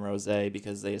away from rosé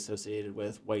because they associated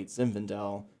with white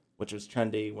Zinfandel, which was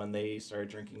trendy when they started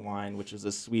drinking wine, which is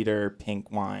a sweeter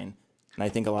pink wine. And I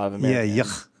think a lot of Americans... Yeah,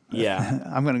 yuck. Yeah.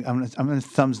 I'm gonna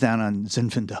thumbs down on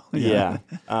Zinfandel. Yeah.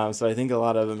 So I think a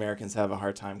lot of Americans have a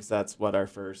hard time because that's what our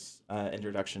first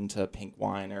introduction to pink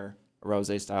wine or a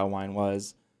rosé style wine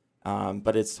was.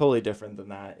 But it's totally different than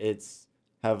that. It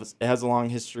has a long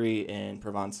history in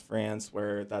Provence, France,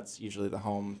 where that's usually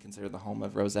considered the home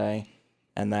of rosé.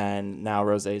 And then now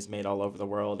rosé is made all over the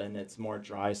world, and it's more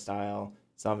dry style.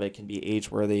 Some of it can be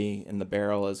age-worthy in the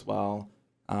barrel as well.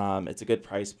 It's a good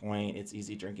price point. It's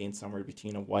easy drinking, somewhere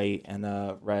between a white and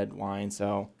a red wine,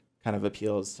 so kind of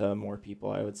appeals to more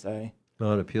people, I would say.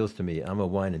 Well, it appeals to me. I'm a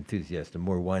wine enthusiast. The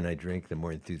more wine I drink, the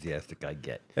more enthusiastic I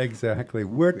get. Exactly.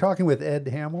 We're talking with Ed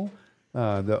Hamel,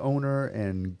 the owner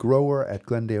and grower at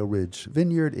Glendale Ridge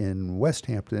Vineyard in West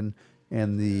Hampton,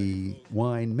 and the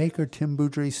winemaker, Tim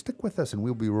Beaudry. Stick with us, and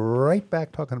we'll be right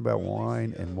back talking about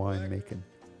wine and winemaking.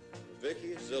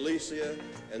 Vicky, Zalicia,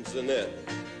 and Zanette.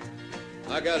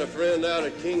 I got a friend out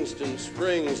at Kingston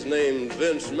Springs named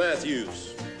Vince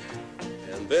Matthews.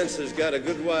 And Vince has got a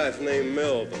good wife named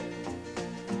Melva.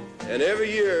 And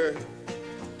every year,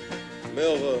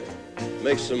 Melva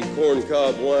makes some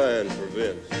corncob wine for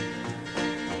Vince.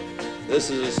 This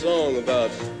is a song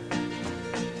about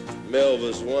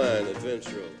Melva's wine that Vince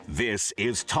wrote. This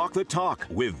is Talk the Talk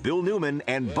with Bill Newman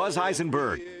and Buzz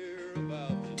Eisenberg.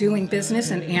 Doing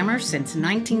business in Amherst since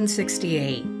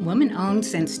 1968. Woman-owned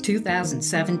since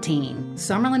 2017.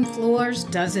 Summerlin Floors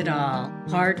does it all.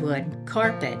 Hardwood,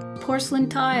 carpet, porcelain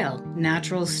tile,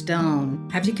 natural stone.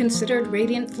 Have you considered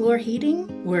radiant floor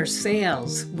heating? We're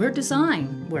sales, we're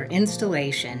design, we're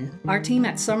installation. Our team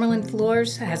at Summerlin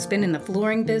Floors has been in the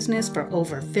flooring business for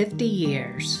over 50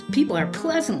 years. People are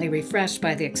pleasantly refreshed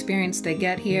by the experience they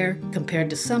get here compared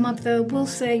to some of the, we'll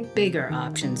say, bigger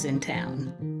options in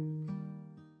town.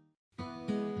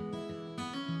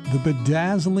 The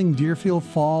bedazzling Deerfield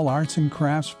Fall Arts and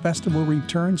Crafts Festival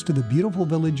returns to the beautiful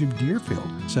village of Deerfield,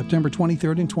 September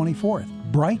 23rd and 24th.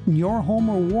 Brighten your home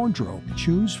or wardrobe.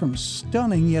 Choose from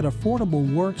stunning yet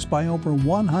affordable works by over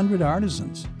 100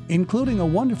 artisans, including a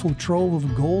wonderful trove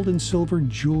of gold and silver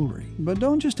jewelry. But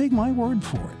don't just take my word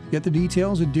for it. Get the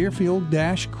details at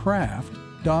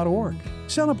deerfield-craft.org.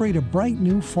 Celebrate a bright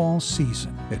new fall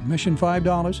season. Admission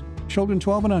 $5, children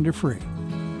 12 and under free.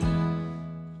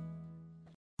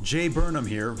 Jay Burnham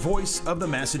here, voice of the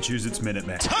Massachusetts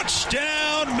Minutemen.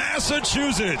 Touchdown,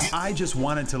 Massachusetts! I just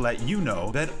wanted to let you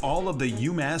know that all of the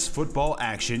UMass football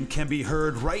action can be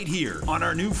heard right here on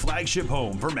our new flagship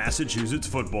home for Massachusetts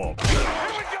football.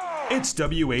 It's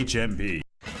WHMP.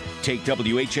 Take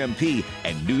WHMP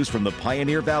and news from the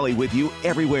Pioneer Valley with you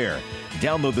everywhere.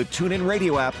 Download the TuneIn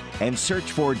Radio app and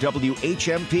search for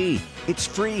WHMP. It's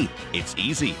free, it's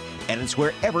easy, and it's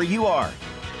wherever you are.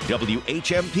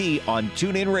 WHMP on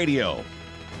TuneIn Radio.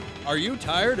 Are you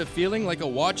tired of feeling like a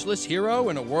watchless hero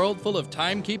in a world full of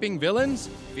timekeeping villains?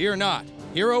 Fear not.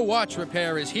 Hero Watch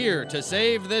Repair is here to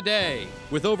save the day.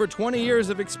 With over 20 years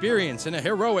of experience and a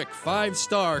heroic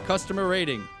 5-star customer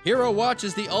rating, Hero Watch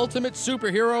is the ultimate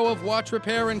superhero of watch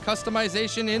repair and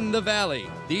customization in the Valley.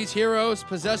 These heroes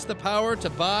possess the power to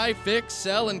buy, fix,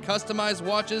 sell, and customize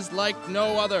watches like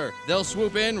no other. They'll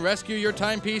swoop in, rescue your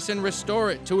timepiece, and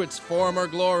restore it to its former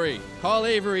glory. Call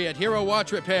Avery at Hero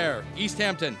Watch Repair, East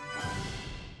Hampton.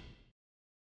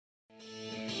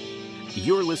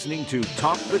 You're listening to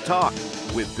Talk the Talk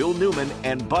with Bill Newman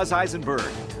and Buzz Eisenberg,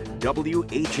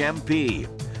 WHMP.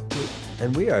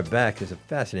 And we are back. It's a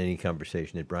fascinating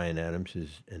conversation that Brian Adams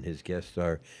and his guests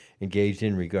are engaged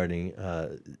in regarding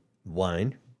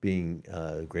wine,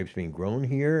 grapes being grown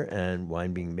here and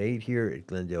wine being made here at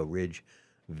Glendale Ridge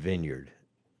Vineyard.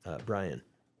 Brian.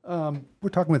 We're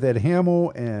talking with Ed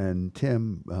Hamel and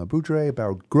Tim Beaudry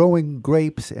about growing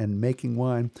grapes and making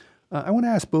wine. I want to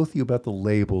ask both of you about the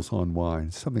labels on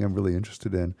wine, something I'm really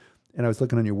interested in. And I was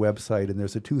looking on your website, and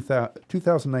there's a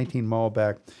 2019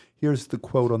 Malbec. Here's the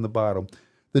quote on the bottom.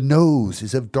 The nose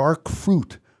is of dark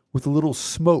fruit with a little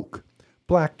smoke.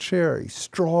 Black cherry,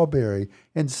 strawberry,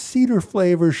 and cedar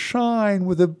flavors shine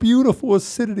with a beautiful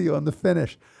acidity on the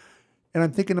finish. And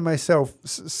I'm thinking to myself,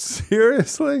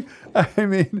 seriously? I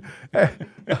mean,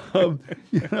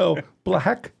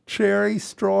 black cherry,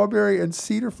 strawberry, and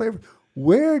cedar flavor.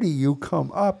 Where do you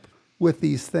come up with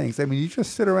these things? I mean, you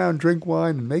just sit around, drink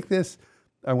wine, and make this.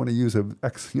 I want to use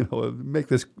make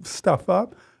this stuff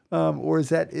up, or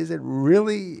is it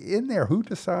really in there? Who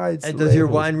decides? And does your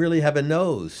wine really have a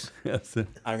nose? Yes.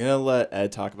 I'm gonna let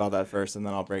Ed talk about that first, and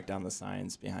then I'll break down the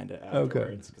science behind it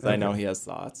afterwards, because I know he has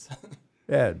thoughts.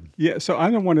 Ed. Yeah, so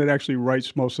I'm the one that actually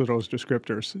writes most of those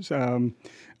descriptors.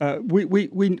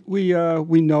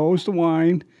 We nose the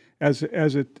wine as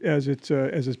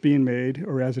it's being made,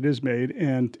 or as it is made,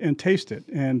 and taste it.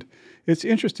 And it's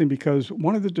interesting because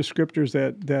one of the descriptors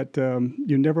that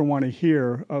you never want to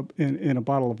hear in a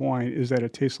bottle of wine is that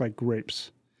it tastes like grapes.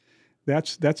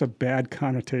 That's a bad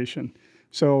connotation.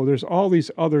 So there's all these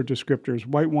other descriptors.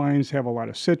 White wines have a lot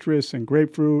of citrus and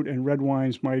grapefruit, and red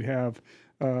wines might have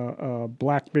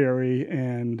blackberry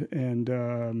and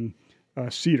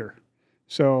cedar.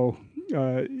 So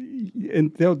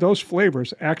and those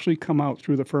flavors actually come out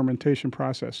through the fermentation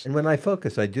process. And when I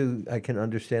focus, I can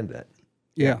understand that.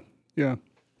 Yeah.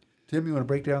 Tim, you want to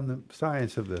break down the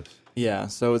science of this? Yeah,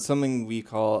 so it's something we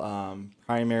call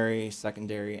primary,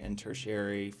 secondary, and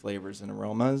tertiary flavors and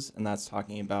aromas, and that's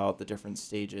talking about the different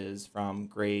stages from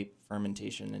grape,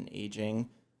 fermentation, and aging,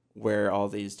 where all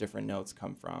these different notes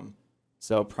come from.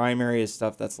 So primary is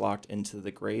stuff that's locked into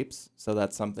the grapes, so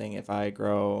that's something if I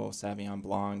grow Sauvignon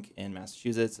Blanc in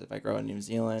Massachusetts, if I grow in New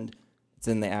Zealand, it's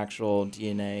in the actual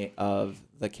DNA of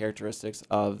the characteristics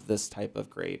of this type of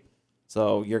grape.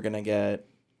 So you're going to get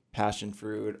passion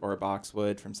fruit or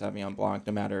boxwood from Sauvignon Blanc,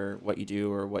 no matter what you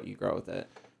do or what you grow with it.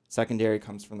 Secondary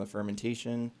comes from the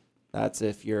fermentation. That's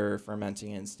if you're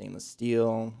fermenting in stainless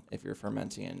steel, if you're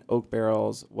fermenting in oak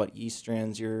barrels, what yeast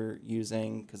strands you're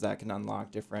using, because that can unlock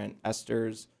different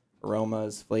esters,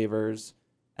 aromas, flavors.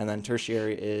 And then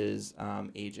tertiary is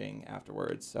aging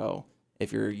afterwards. So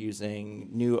if you're using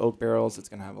new oak barrels, it's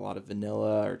going to have a lot of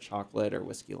vanilla or chocolate or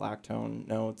whiskey lactone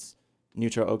notes.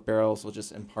 Neutral oak barrels will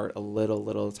just impart a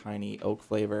little tiny oak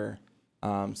flavor.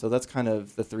 So that's kind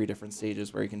of the three different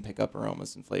stages where you can pick up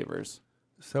aromas and flavors.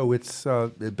 So it's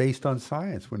based on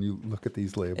science when you look at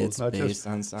these labels. It's not based just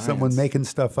on science. Someone making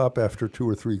stuff up after 2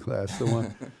 or 3 classes.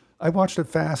 So I watched a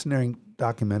fascinating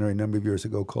documentary a number of years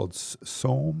ago called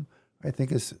Somme, I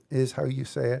think is how you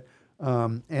say it.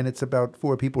 And it's about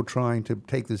 4 people trying to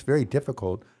take this very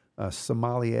difficult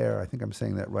sommelier, I think I'm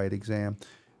saying that right, exam.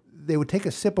 They would take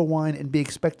a sip of wine and be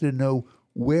expected to know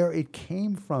where it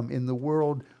came from in the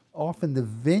world, often the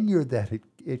vineyard that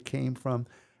it came from.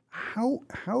 How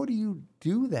do you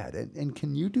do that? And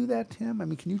can you do that, Tim? I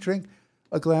mean, can you drink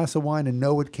a glass of wine and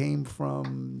know it came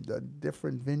from a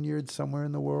different vineyard somewhere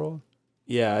in the world?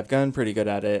 Yeah, I've gotten pretty good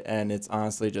at it, and it's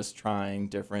honestly just trying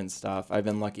different stuff. I've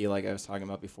been lucky, like I was talking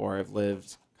about before. I've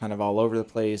lived kind of all over the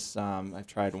place. I've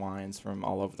tried wines from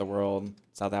all over the world,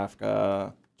 South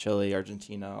Africa, Chile,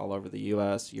 Argentina, all over the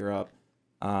U.S., Europe.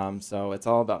 So it's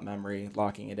all about memory,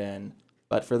 locking it in.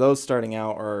 But for those starting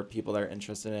out or people that are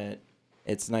interested in it,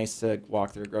 it's nice to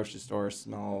walk through a grocery store,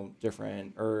 smell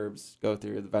different herbs, go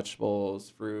through the vegetables,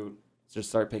 fruit, just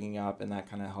start picking up, and that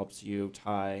kind of helps you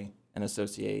tie and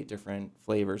associate different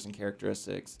flavors and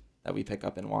characteristics that we pick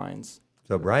up in wines.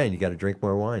 So, Brian, you got to drink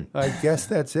more wine. I guess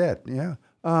that's it, yeah.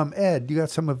 Ed, you got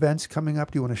some events coming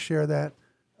up. Do you want to share that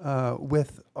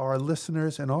with our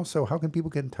listeners? And also, how can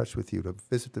people get in touch with you to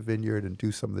visit the vineyard and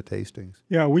do some of the tastings?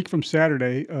 Yeah, a week from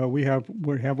Saturday, we have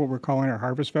what we're calling our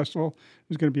Harvest Festival.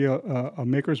 There's going to be a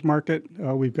maker's market.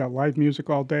 We've got live music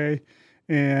all day,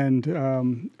 and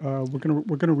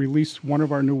we're gonna release one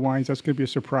of our new wines. That's going to be a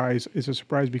surprise. It's a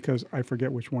surprise because I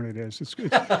forget which one it is.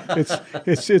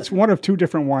 It's one of 2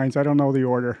 different wines. I don't know the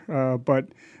order, but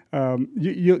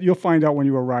you'll find out when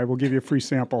you arrive. We'll give you a free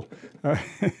sample.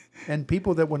 And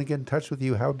people that want to get in touch with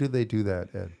you, how do they do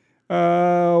that, Ed?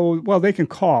 Well, they can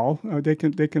call. They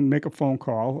can make a phone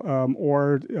call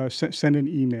or send an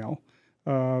email.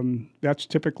 That's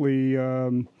typically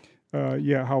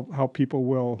how people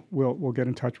will get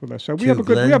in touch with us. So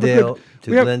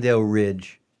Glendale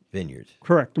Ridge Vineyards.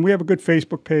 Correct, and we have a good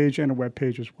Facebook page and a web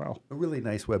page as well. A really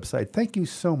nice website. Thank you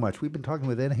so much. We've been talking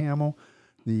with Ed Hamel,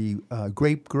 the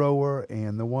grape grower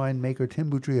and the winemaker,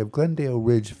 Tim Beaudry of Glendale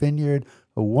Ridge Vineyard.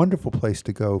 A wonderful place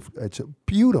to go. It's a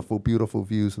beautiful, beautiful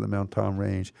views of the Mount Tom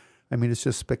Range. I mean, it's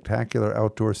just spectacular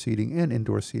outdoor seating and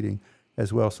indoor seating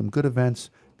as well. Some good events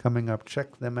coming up.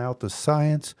 Check them out. The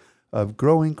science of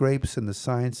growing grapes and the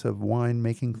science of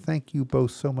winemaking. Thank you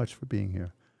both so much for being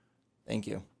here. Thank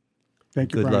you.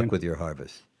 Thank you, Good Brian. luck with your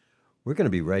harvest. We're going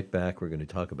to be right back. We're going to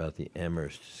talk about the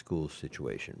Amherst school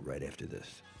situation right after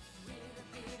this.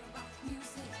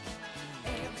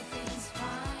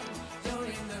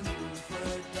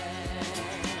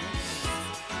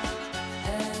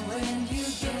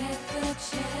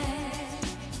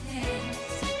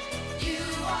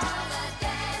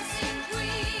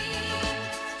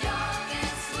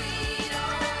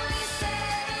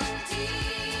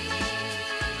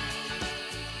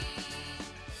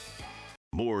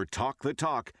 More Talk the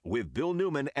Talk with Bill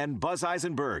Newman and Buzz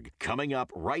Eisenberg coming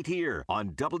up right here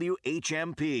on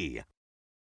WHMP.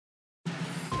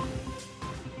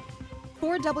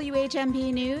 For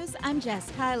WHMP News, I'm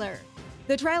Jess Tyler.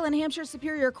 The trial in Hampshire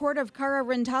Superior Court of Cara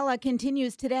Rintala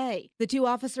continues today. The 2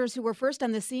 officers who were first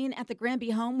on the scene at the Granby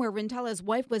home where Rintala's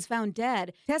wife was found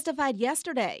dead testified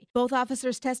yesterday. Both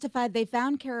officers testified they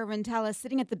found Cara Rintala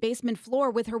sitting at the basement floor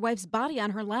with her wife's body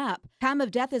on her lap. Time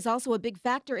of death is also a big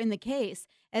factor in the case,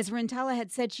 as Rintala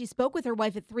had said she spoke with her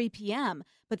wife at 3 p.m.,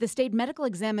 but the state medical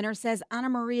examiner says Anna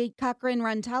Marie Cochran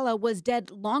Rintala was dead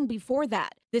long before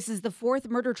that. This is the 4th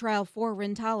murder trial for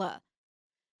Rintala.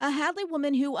 A Hadley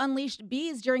woman who unleashed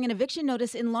bees during an eviction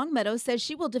notice in Longmeadow says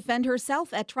she will defend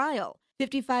herself at trial.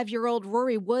 55-year-old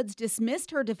Rory Woods dismissed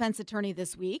her defense attorney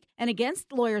this week and,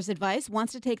 against lawyers' advice,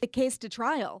 wants to take the case to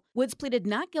trial. Woods pleaded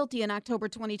not guilty in October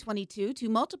 2022 to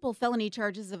multiple felony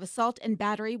charges of assault and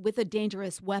battery with a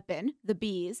dangerous weapon, the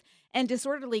Bs, and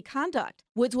disorderly conduct.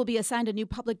 Woods will be assigned a new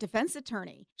public defense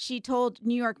attorney. She told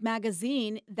New York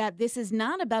Magazine that this is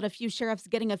not about a few sheriffs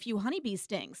getting a few honeybee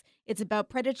stings. It's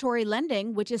about predatory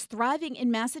lending, which is thriving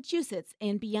in Massachusetts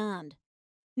and beyond.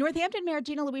 Northampton Mayor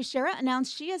Gina Louise Schara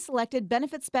announced she has selected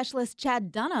benefits specialist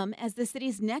Chad Dunham as the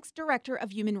city's next director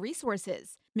of human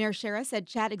resources. Mayor Schara said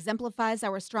Chad exemplifies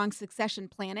our strong succession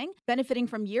planning, benefiting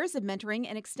from years of mentoring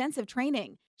and extensive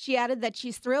training. She added that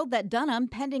she's thrilled that Dunham,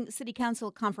 pending city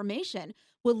council confirmation,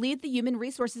 will lead the human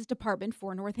resources department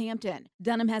for Northampton.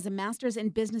 Dunham has a master's in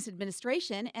business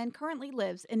administration and currently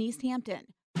lives in East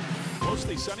Hampton.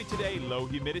 Mostly sunny today, low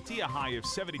humidity, a high of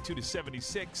 72 to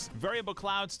 76. Variable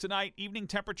clouds tonight, evening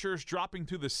temperatures dropping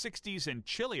through the 60s and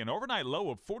chilly, an overnight low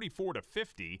of 44 to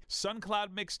 50. Sun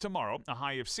cloud mix tomorrow, a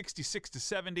high of 66 to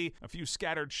 70. A few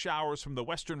scattered showers from the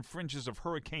western fringes of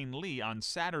Hurricane Lee on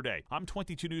Saturday. I'm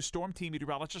 22 News Storm Team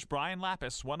meteorologist Brian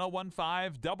Lapis,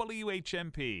 1015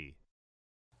 WHMP.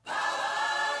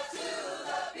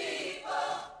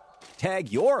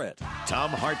 Tag you're it. Tom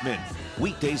Hartman,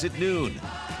 weekdays at noon.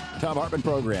 Tom Hartman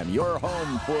Program, your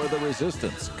home for the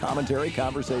resistance, commentary,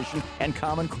 conversation, and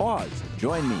common cause.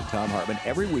 Join me, Tom Hartman,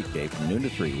 every weekday from noon to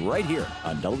 3 right here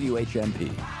on WHMP.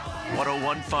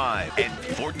 1015 and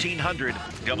 1400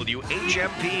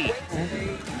 WHMP.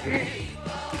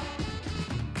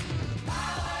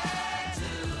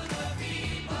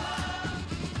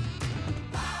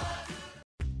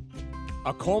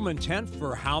 A Coleman tent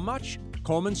for how much?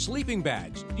 Coleman sleeping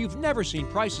bags. You've never seen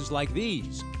prices like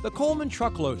these. The Coleman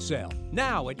Truckload Sale,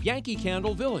 now at Yankee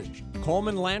Candle Village.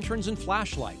 Coleman lanterns and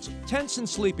flashlights, tents and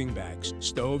sleeping bags,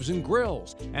 stoves and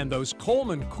grills, and those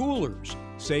Coleman coolers.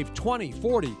 Save 20,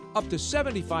 40, up to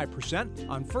 75%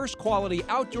 on first quality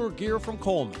outdoor gear from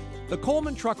Coleman. The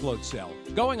Coleman Truckload Sale,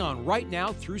 going on right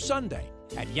now through Sunday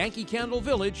at Yankee Candle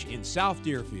Village in South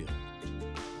Deerfield.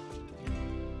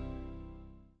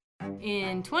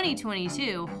 In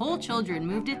 2022, Whole Children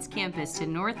moved its campus to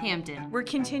Northampton. We're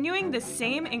continuing the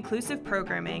same inclusive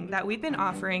programming that we've been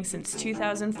offering since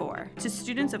 2004 to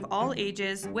students of all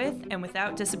ages with and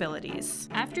without disabilities.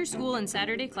 After school and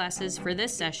Saturday classes for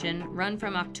this session run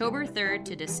from October 3rd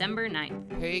to December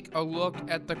 9th. Take a look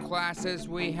at the classes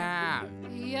we have.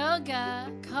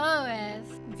 Yoga, chorus,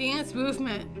 dance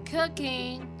movement,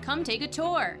 cooking. Come take a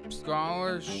tour.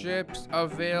 Scholarships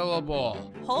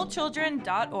available.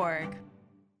 WholeChildren.org.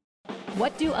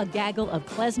 What do a gaggle of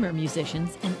klezmer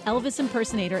musicians, an Elvis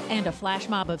impersonator, and a flash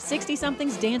mob of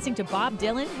 60-somethings dancing to Bob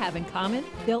Dylan have in common?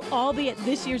 They'll all be at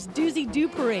this year's Doozy Doo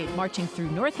Parade, marching through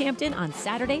Northampton on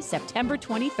Saturday, September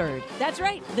 23rd. That's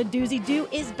right, the Doozy Doo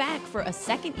is back for a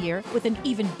second year with an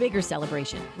even bigger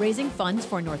celebration, raising funds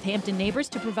for Northampton neighbors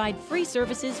to provide free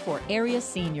services for area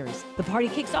seniors. The party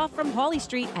kicks off from Hawley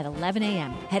Street at 11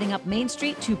 a.m., heading up Main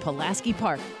Street to Pulaski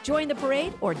Park. Join the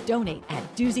parade or donate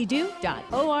at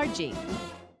doozydoo.org.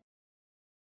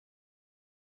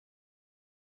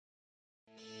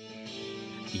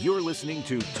 You're listening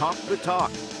to Talk the Talk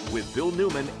with Bill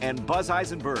Newman and Buzz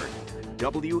Eisenberg,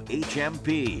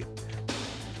 WHMP.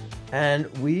 And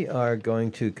we are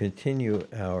going to continue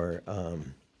our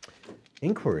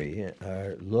inquiry,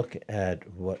 our look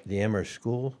at what the Amherst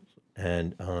schools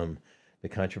and the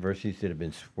controversies that have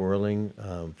been swirling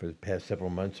for the past several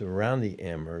months around the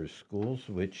Amherst schools,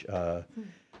 which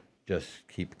just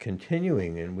keep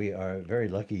continuing. And we are very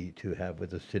lucky to have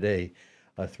with us today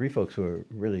three folks who are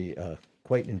really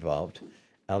quite involved: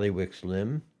 Ali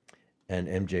Wicks-Lim and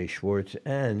MJ Schwartz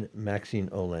and Maxine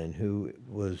Oland, who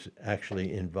was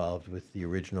actually involved with the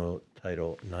original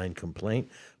Title IX complaint.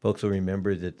 Folks will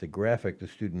remember that the Graphic, the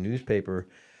student newspaper,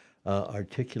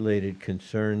 articulated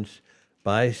concerns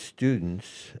by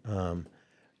students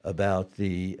about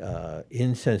the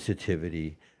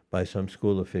insensitivity by some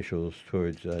school officials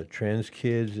towards trans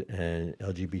kids and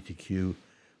LGBTQ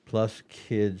plus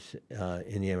kids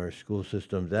in the Amherst school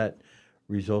system. That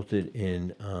resulted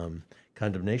in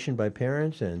condemnation by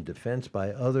parents and defense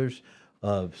by others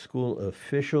of school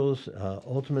officials.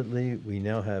 Ultimately, we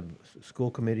now have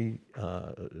school committee,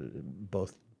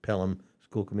 both Pelham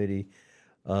School Committee,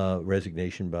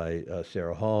 resignation by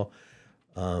Sarah Hall,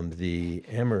 the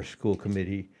Amherst School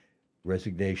Committee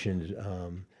resignations,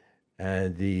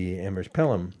 and the Amherst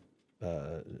Pelham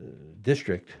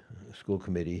District School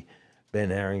Committee, Ben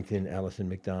Harrington, Allison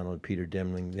McDonald, Peter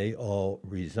Demling, they all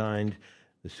resigned.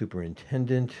 The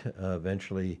superintendent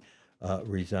eventually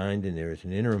resigned, and there is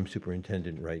an interim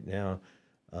superintendent right now,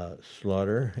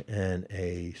 slaughter, and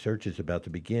a search is about to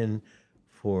begin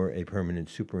for a permanent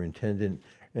superintendent.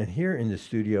 And here in the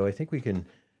studio, I think we can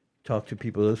talk to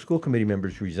people. Those school committee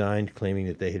members resigned, claiming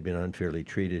that they had been unfairly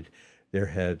treated. There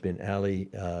have been, Ali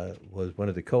was one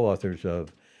of the co-authors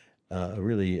of a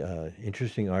really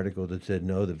interesting article that said,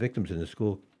 no, the victims in the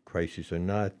school crisis are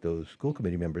not those school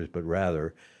committee members, but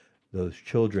rather those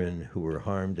children who were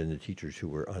harmed and the teachers who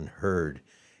were unheard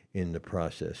in the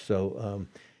process. So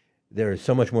there is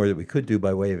so much more that we could do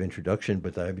by way of introduction,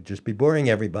 but I would just be boring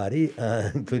everybody,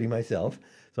 including myself.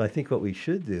 So I think what we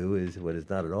should do is, what is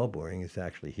not at all boring, is to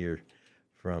actually hear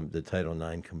from the Title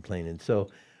IX complainant. So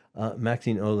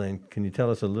Maxine Oland, can you tell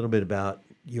us a little bit about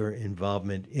your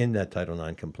involvement in that Title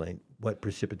IX complaint? What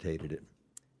precipitated it?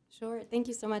 Sure. Thank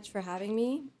you so much for having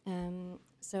me.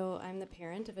 So I'm the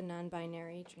parent of a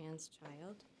non-binary trans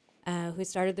child who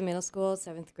started the middle school,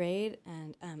 7th grade,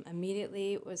 and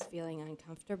immediately was feeling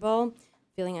uncomfortable,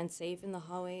 feeling unsafe in the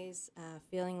hallways,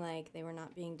 feeling like they were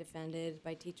not being defended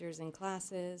by teachers in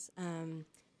classes,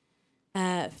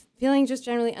 feeling just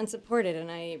generally unsupported. And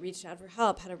I reached out for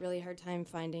help, had a really hard time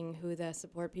finding who the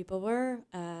support people were.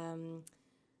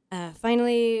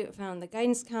 Finally found the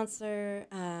guidance counselor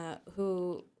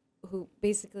who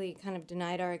basically kind of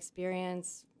denied our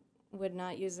experience, would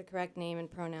not use the correct name and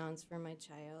pronouns for my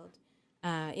child.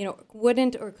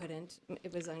 Wouldn't or couldn't.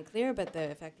 It was unclear, but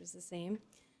the effect was the same.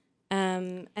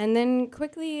 And then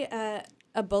quickly,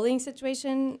 a bullying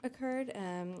situation occurred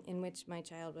in which my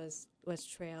child was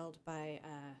trailed by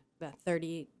about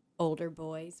 30 older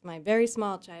boys. My very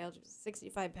small child,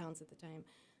 65 pounds at the time,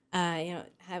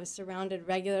 was surrounded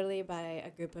regularly by a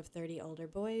group of 30 older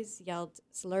boys, yelled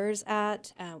slurs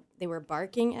at. They were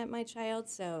barking at my child,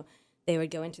 so they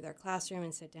would go into their classroom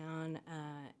and sit down,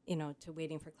 to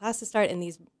waiting for class to start, and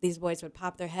these boys would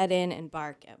pop their head in and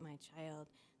bark at my child.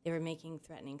 They were making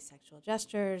threatening sexual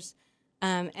gestures,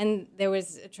 and there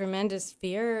was a tremendous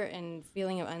fear and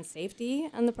feeling of unsafety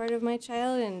on the part of my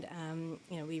child,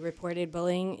 and we reported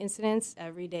bullying incidents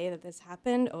every day that this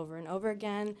happened over and over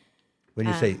again. When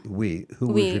you say we, who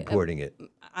was reporting it?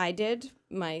 I did,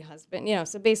 my husband,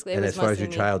 so basically and it was as far as your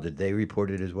me. child, did they report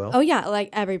it as well? Oh, yeah, like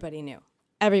everybody knew.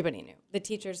 Everybody knew. The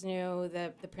teachers knew.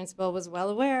 The principal was well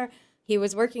aware. He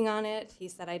was working on it. He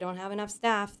said, I don't have enough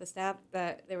staff.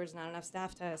 There was not enough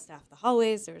staff to staff the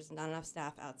hallways. There was not enough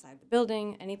staff outside the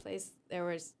building. Any place there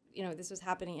was, this was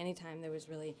happening anytime. There was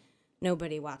really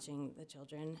nobody watching the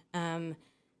children.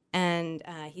 And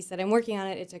he said, I'm working on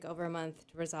it. It took over a month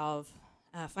to resolve.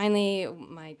 Finally,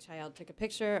 my child took a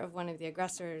picture of one of the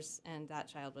aggressors, and that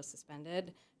child was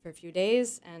suspended for a few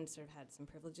days and sort of had some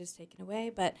privileges taken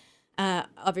away. But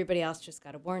everybody else just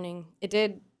got a warning. It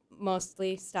did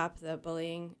mostly stop the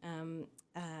bullying,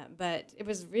 but it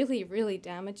was really, really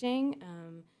damaging.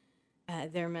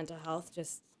 Their mental health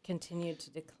just continued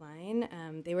to decline.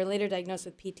 They were later diagnosed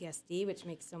with PTSD, which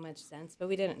makes so much sense, but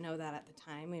we didn't know that at the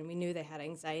time. And we knew they had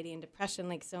anxiety and depression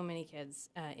like so many kids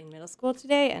in middle school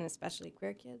today, and especially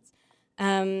queer kids.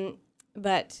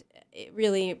 But it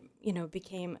really,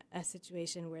 became a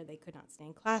situation where they could not stay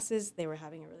in classes. They were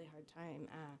having a really hard time.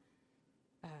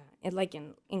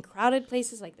 In crowded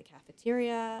places like the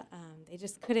cafeteria, they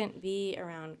just couldn't be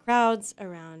around crowds,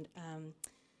 around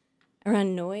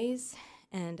noise,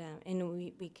 and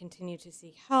we continued to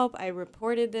seek help. I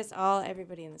reported this all.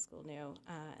 Everybody in the school knew,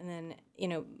 and then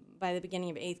by the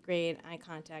beginning of 8th grade, I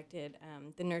contacted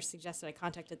the nurse suggested I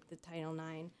contacted the Title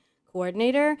IX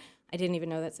coordinator. I didn't even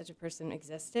know that such a person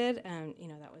existed.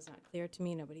 That was not clear to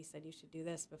me. Nobody said you should do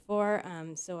this before.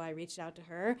 So I reached out to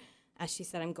her. She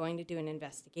said, I'm going to do an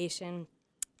investigation.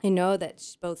 I know that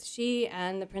both she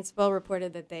and the principal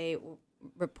reported that they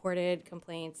reported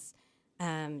complaints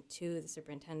to the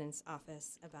superintendent's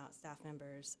office about staff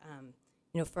members,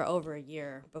 for over a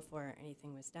year before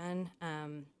anything was done.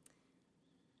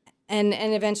 And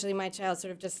eventually my child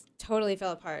sort of just totally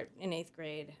fell apart in 8th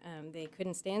grade. They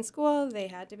couldn't stay in school. They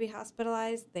had to be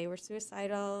hospitalized. They were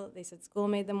suicidal. They said school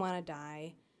made them want to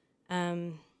die.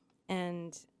 And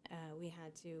we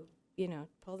had to,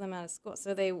 pull them out of school.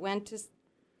 So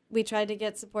we tried to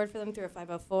get support for them through a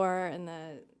 504, and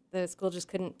the school just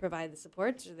couldn't provide the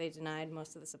support, so they denied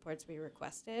most of the supports we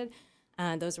requested.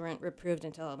 Those weren't approved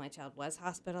until my child was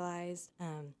hospitalized.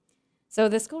 So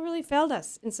the school really failed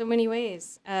us in so many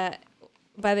ways.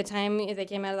 By the time they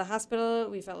came out of the hospital,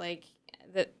 we felt like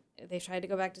that they tried to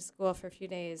go back to school for a few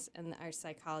days, and our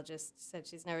psychologist said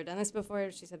she's never done this before.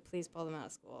 She said, please pull them out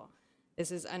of school. This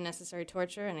is unnecessary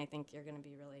torture, and I think you're going to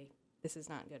be this is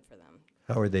not good for them.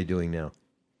 How are they doing now?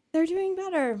 They're doing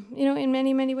better, in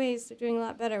many, many ways. They're doing a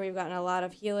lot better. We've gotten a lot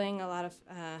of healing, a lot of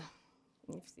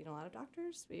We've seen a lot of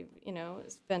doctors. We've,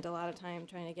 spent a lot of time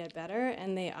trying to get better,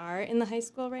 and they are in the high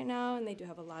school right now, and they do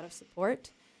have a lot of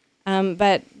support.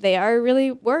 But they are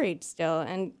really worried still.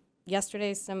 And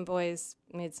yesterday, some boys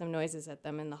made some noises at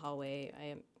them in the hallway.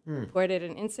 I reported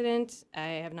an incident.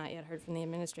 I have not yet heard from the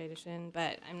administration,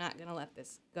 but I'm not going to let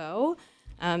this go.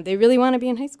 They really want to be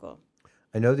in high school.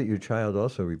 I know that your child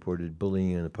also reported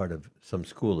bullying on the part of some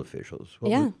school officials.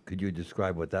 Could you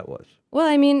describe what that was? Well,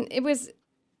 I mean, it was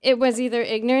either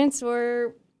ignorance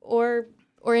or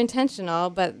intentional,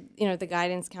 but the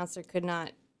guidance counselor could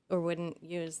not or wouldn't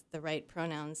use the right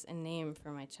pronouns and name for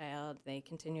my child. They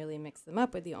continually mixed them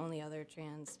up with the only other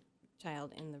trans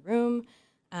child in the room,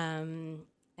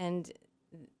 and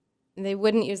they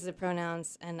wouldn't use the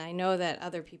pronouns. And I know that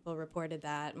other people reported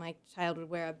that my child would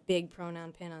wear a big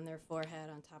pronoun pin on their forehead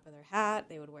on top of their hat.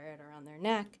 They would wear it around their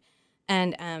neck,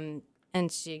 and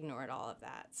she ignored all of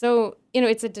that. So,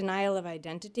 it's a denial of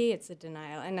identity. It's a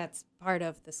denial, and that's part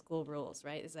of the school rules,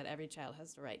 right, is that every child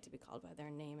has the right to be called by their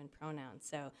name and pronouns.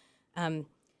 So,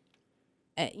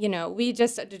 we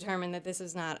just determined that this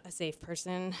is not a safe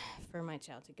person for my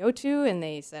child to go to, and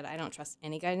they said, I don't trust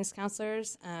any guidance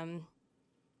counselors.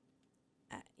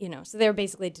 So they were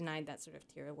basically denied that sort of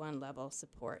tier 1 level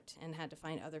support and had to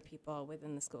find other people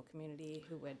within the school community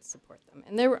who would support them.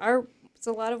 And there are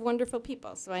a lot of wonderful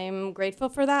people, so I am grateful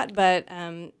for that. But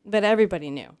everybody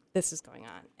knew this was going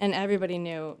on, and everybody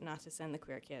knew not to send the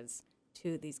queer kids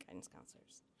to these guidance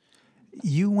counselors.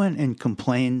 You went and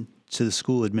complained to the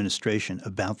school administration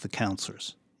about the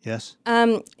counselors, yes?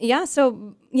 Yeah,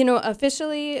 so,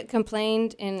 officially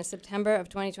complained in September of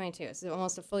 2022, so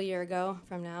almost a full year ago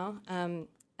from now,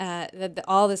 that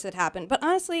all this had happened. But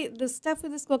honestly, the stuff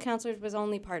with the school counselors was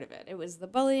only part of it. It was the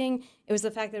bullying. It was the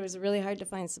fact that it was really hard to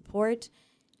find support.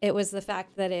 It was the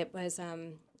fact that it was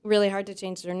really hard to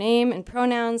change their name and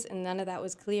pronouns, and none of that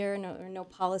was clear, no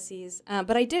policies.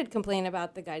 But I did complain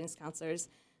about the guidance counselors.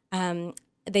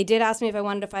 They did ask me if I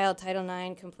wanted to file a Title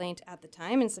IX complaint at the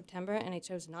time in September, and I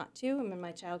chose not to. I mean,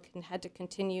 my child had to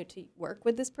continue to work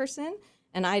with this person,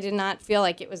 and I did not feel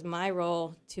like it was my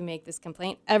role to make this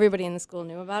complaint. Everybody in the school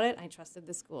knew about it. I trusted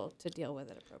the school to deal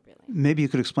with it appropriately. Maybe you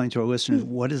could explain to our listeners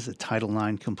what is a Title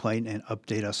IX complaint and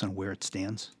update us on where it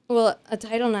stands. Well, a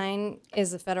Title IX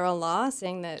is a federal law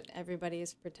saying that everybody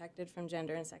is protected from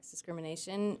gender and sex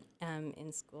discrimination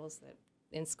in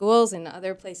schools and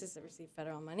other places that receive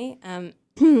federal money.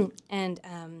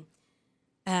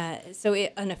 So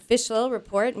an official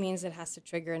report means it has to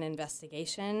trigger an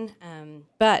investigation.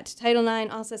 But Title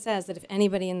IX also says that if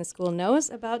anybody in the school knows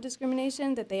about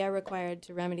discrimination, that they are required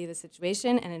to remedy the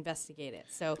situation and investigate it.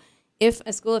 So if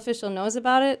a school official knows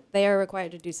about it, they are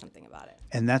required to do something about it.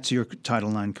 And that's your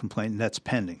Title IX complaint, and that's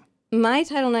pending. My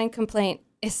Title IX complaint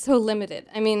is so limited.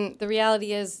 I mean, the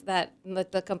reality is that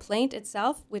the complaint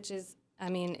itself, which is,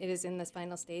 it is in the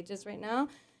final stages right now,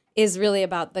 is really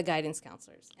about the guidance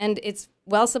counselors. And it's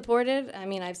well supported.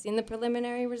 I've seen the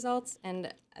preliminary results,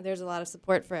 and there's a lot of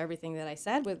support for everything that I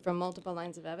said from multiple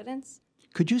lines of evidence.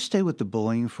 Could you stay with the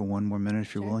bullying for one more minute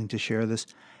if you're willing to share this?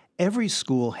 Every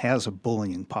school has a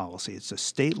bullying policy. It's a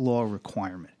state law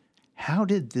requirement. How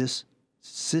did this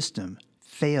system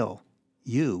fail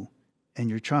you and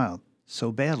your child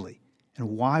so badly?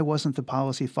 And why wasn't the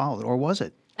policy followed, or was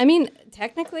it?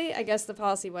 Technically, I guess the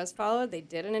policy was followed. They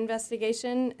did an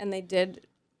investigation, and they did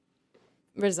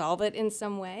resolve it in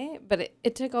some way. But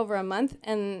it took over a month,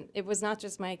 and it was not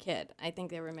just my kid. I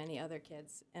think there were many other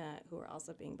kids who were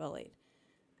also being bullied.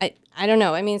 I don't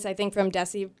know. I think from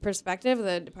DESE perspective,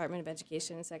 the Department of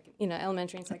Education,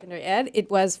 elementary and secondary ed, it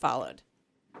was followed.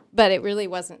 But it really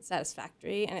wasn't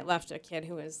satisfactory, and it left a kid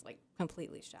who was,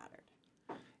 completely shattered.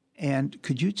 And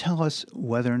could you tell us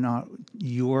whether or not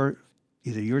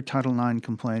either your Title IX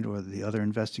complaint or the other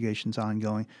investigations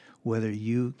ongoing, whether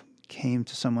you came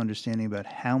to some understanding about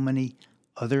how many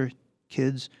other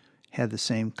kids had the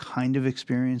same kind of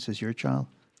experience as your child?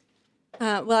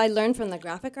 Well, I learned from the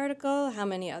graphic article how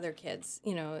many other kids,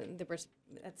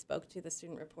 that spoke to the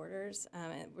student reporters,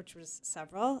 which was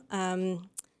several.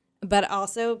 But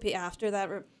also after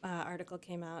that article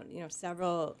came out,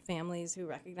 several families who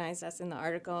recognized us in the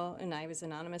article, and I was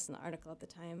anonymous in the article at the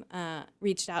time,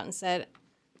 reached out and said,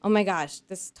 oh my gosh,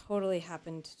 this totally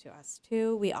happened to us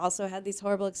too. We also had these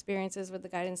horrible experiences with the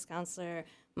guidance counselor.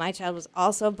 My child was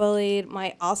also bullied.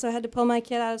 I also had to pull my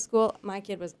kid out of school. My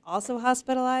kid was also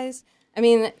hospitalized.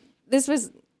 This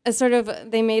was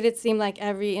they made it seem like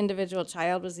every individual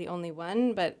child was the only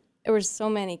one, but there were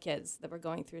so many kids that were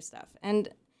going through stuff. And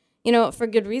for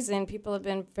good reason, people have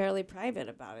been fairly private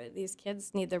about it. These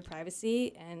kids need their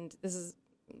privacy, and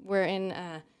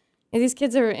these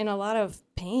kids are in a lot of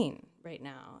pain. right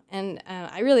now. And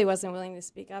I really wasn't willing to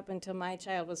speak up until my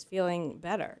child was feeling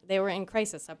better. They were in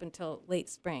crisis up until late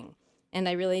spring. And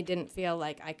I really didn't feel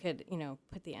like I could,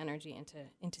 put the energy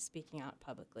into speaking out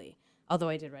publicly, although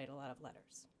I did write a lot of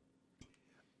letters.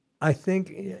 I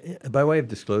think, by way of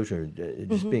disclosure,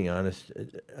 just being honest,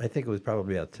 I think it was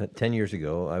probably about 10 years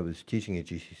ago, I was teaching at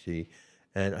GCC,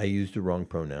 and I used the wrong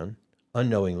pronoun,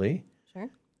 unknowingly. Sure.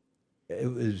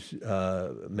 It was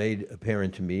made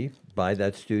apparent to me by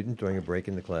that student during a break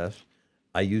in the class.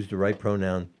 I used the right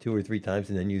pronoun 2 or 3 times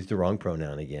and then used the wrong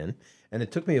pronoun again. And it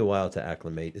took me a while to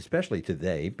acclimate, especially to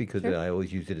they, because I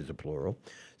always use it as a plural.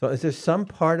 So is there some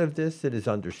part of this that is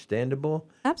understandable?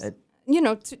 Absolutely.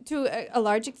 To a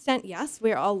large extent, yes,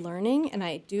 we're all learning, and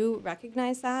I do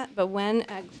recognize that. But when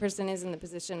a person is in the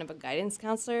position of a guidance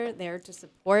counselor, there to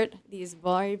support these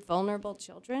very vulnerable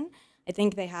children, I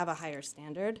think they have a higher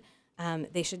standard.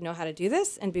 They should know how to do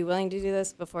this and be willing to do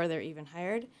this before they're even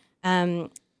hired.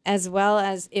 As well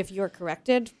as if you're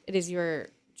corrected, it is your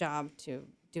job to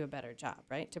do a better job,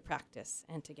 right? To practice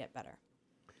and to get better.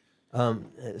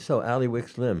 So Ali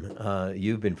Wicks-Lim,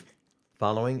 you've been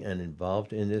following and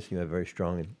involved in this. You have very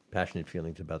strong and passionate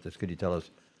feelings about this. Could you tell us,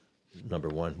 number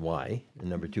one, why? And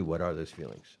number two, what are those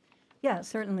feelings? Yeah,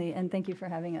 certainly, and thank you for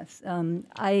having us.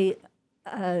 I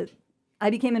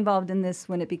became involved in this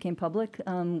when it became public,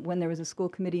 when there was a school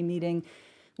committee meeting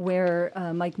where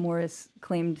Mike Morris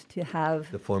claimed to have...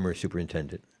 The former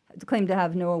superintendent. Claimed to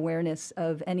have no awareness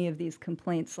of any of these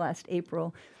complaints last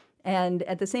April. And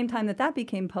at the same time that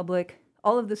became public,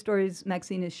 all of the stories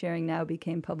Maxine is sharing now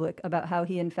became public about how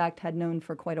he, in fact, had known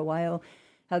for quite a while,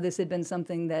 how this had been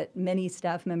something that many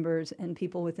staff members and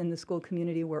people within the school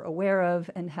community were aware of,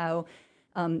 and how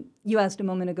you asked a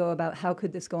moment ago about how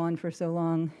could this go on for so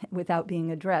long without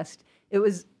being addressed. It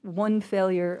was one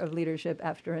failure of leadership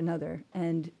after another.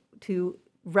 And to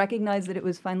recognize that it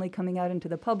was finally coming out into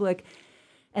the public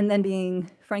and then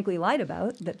being frankly lied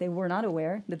about, that they were not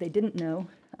aware, that they didn't know,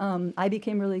 I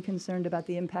became really concerned about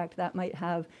the impact that might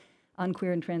have on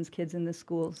queer and trans kids in the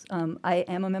schools. I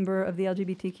am a member of the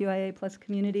LGBTQIA+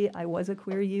 community. I was a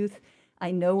queer youth. I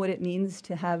know what it means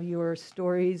to have your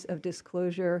stories of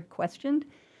disclosure questioned.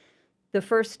 The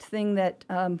first thing that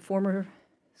former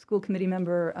school committee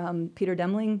member Peter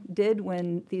Demling did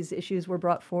when these issues were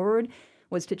brought forward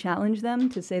was to challenge them,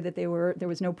 to say that there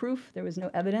was no proof, there was no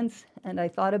evidence. And I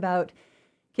thought about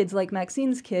kids like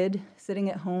Maxine's kid sitting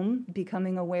at home,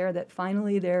 becoming aware that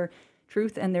finally their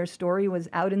truth and their story was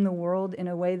out in the world in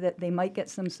a way that they might get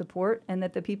some support, and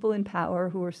that the people in power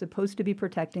who were supposed to be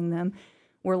protecting them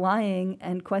were lying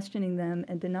and questioning them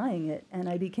and denying it. And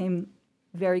I became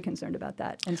very concerned about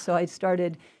that. And so I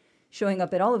started showing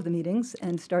up at all of the meetings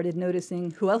and started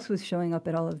noticing who else was showing up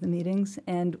at all of the meetings.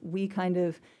 And we kind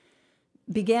of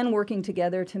began working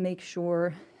together to make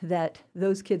sure that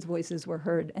those kids' voices were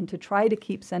heard and to try to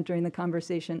keep centering the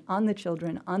conversation on the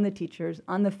children, on the teachers,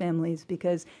 on the families,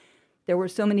 because there were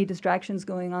so many distractions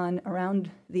going on around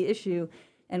the issue,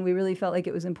 and we really felt like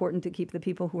it was important to keep the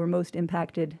people who were most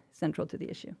impacted central to the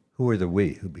issue. Who were the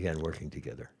we who began working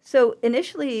together? So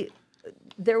initially,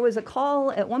 there was a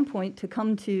call at one point to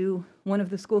come to one of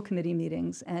the school committee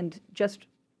meetings, and just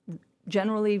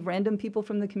generally random people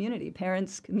from the community,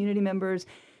 parents, community members,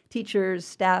 teachers,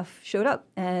 staff showed up.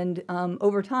 And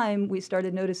over time, we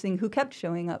started noticing who kept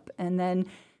showing up. And then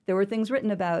there were things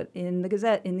written about in the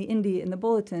Gazette, in the Indy, in the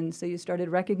Bulletin. So you started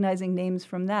recognizing names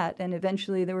from that. And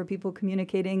eventually there were people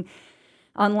communicating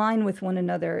online with one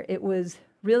another. It was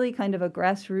really kind of a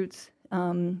grassroots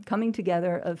coming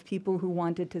together of people who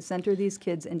wanted to center these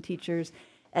kids and teachers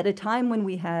at a time when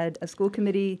we had a school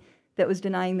committee that was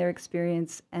denying their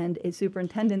experience and a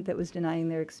superintendent that was denying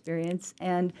their experience.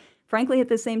 And frankly, at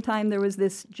the same time, there was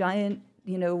this giant,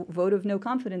 vote of no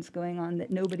confidence going on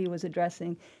that nobody was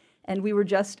addressing. And we were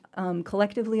just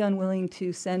collectively unwilling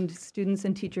to send students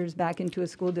and teachers back into a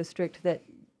school district that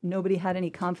nobody had any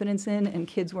confidence in and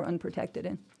kids were unprotected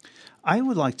in. I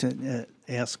would like to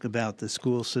ask about the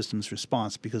school system's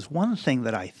response, because one thing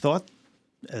that I thought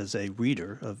as a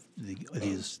reader of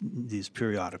these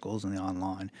periodicals and the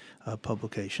online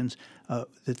publications,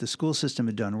 that the school system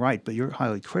had done right, but you're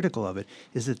highly critical of it,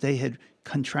 is that they had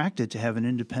contracted to have an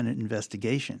independent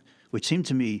investigation, which seemed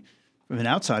to me, from an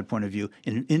outside point of view,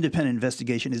 an independent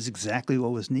investigation is exactly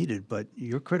what was needed, but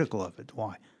you're critical of it.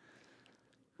 Why?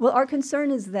 Well, our concern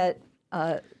is that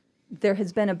there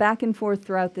has been a back and forth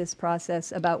throughout this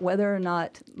process about whether or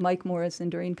not Mike Morris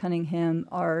and Doreen Cunningham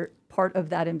are part of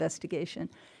that investigation.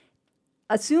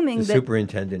 assuming the that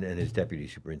superintendent and his deputy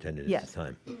superintendent at the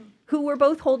time, who were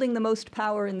both holding the most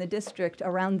power in the district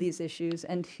around these issues,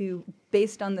 and who,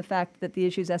 based on the fact that the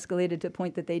issues escalated to the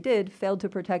point that they did, failed to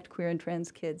protect queer and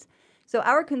trans kids. So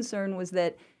our concern was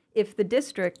that if the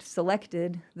district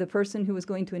selected the person who was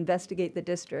going to investigate the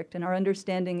district, and our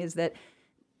understanding is that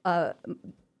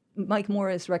Mike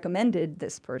Morris recommended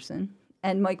this person,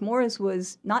 and Mike Morris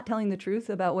was not telling the truth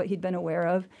about what he'd been aware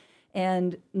of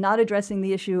and not addressing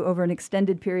the issue over an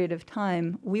extended period of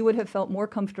time, we would have felt more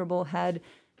comfortable had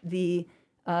the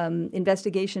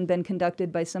investigation been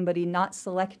conducted by somebody not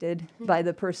selected by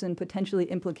the person potentially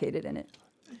implicated in it.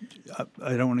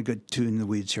 I don't want to go too in the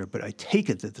weeds here, but I take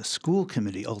it that the school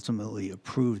committee ultimately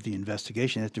approved the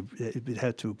investigation. It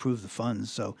had to approve the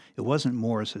funds, so it wasn't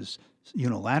Morris's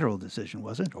unilateral decision,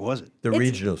 was it? Or was it? The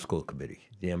regional school committee,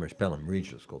 the Amherst Pelham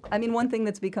Regional School Committee. I mean, one thing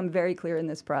that's become very clear in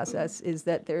this process is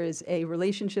that there was a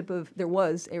relationship of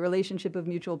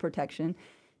mutual protection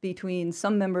between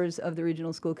some members of the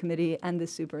regional school committee and the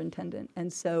superintendent.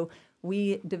 And so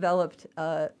we developed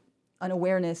an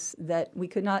awareness that we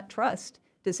could not trust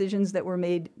decisions that were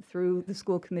made through the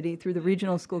school committee, through the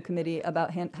regional school committee,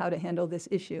 about how to handle this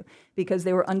issue, because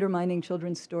they were undermining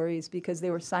children's stories, because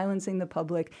they were silencing the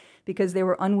public, because they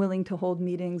were unwilling to hold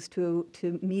meetings to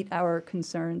meet our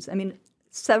concerns. I mean,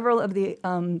 several of the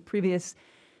previous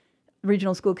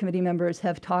regional school committee members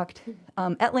have talked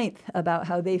at length about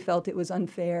how they felt it was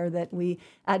unfair that we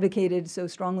advocated so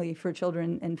strongly for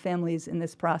children and families in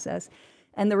this process.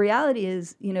 And the reality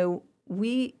is,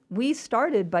 we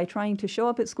started by trying to show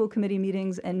up at school committee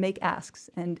meetings and make asks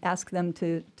and ask them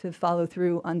to follow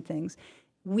through on things.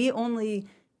 We only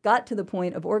got to the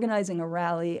point of organizing a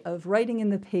rally, of writing in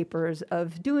the papers,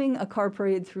 of doing a car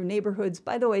parade through neighborhoods,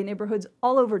 by the way, neighborhoods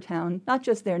all over town, not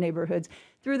just their neighborhoods,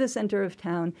 through the center of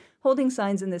town, holding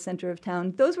signs in the center of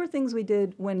town. Those were things we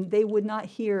did when they would not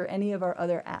hear any of our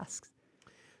other asks.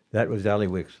 That was Ali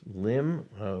Wicks-Lim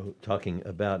talking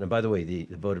about, and by the way, the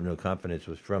vote of no confidence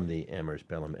was from the Amherst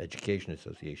Pelham Education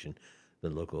Association, the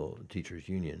local teachers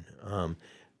union,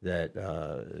 that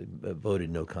voted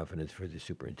no confidence for the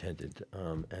superintendent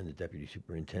and the deputy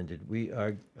superintendent. We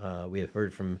have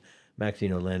heard from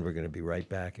Maxine Oland. We're going to be right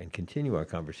back and continue our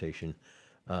conversation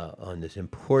on this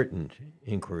important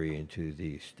inquiry into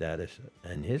the status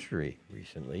and history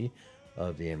recently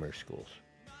of the Amherst schools.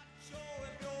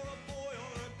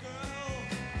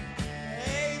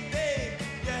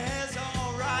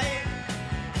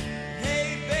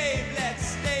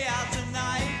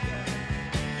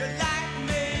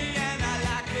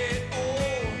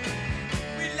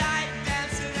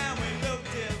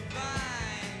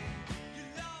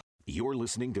 You're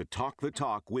listening to Talk the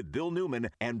Talk with Bill Newman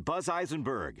and Buzz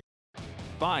Eisenberg.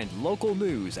 Find local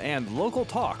news and local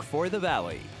talk for the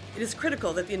Valley. It is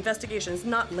critical that the investigation is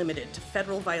not limited to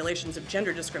federal violations of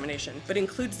gender discrimination, but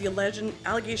includes the alleged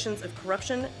allegations of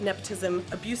corruption, nepotism,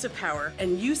 abuse of power,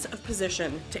 and use of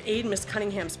position to aid Ms.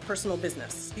 Cunningham's personal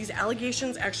business. These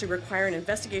allegations actually require an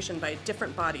investigation by a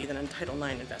different body than a Title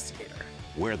IX investigator.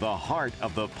 Where the heart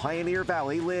of the Pioneer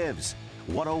Valley lives.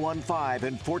 1015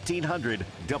 and 1400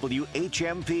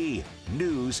 WHMP.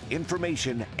 News,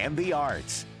 information, and the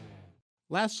arts.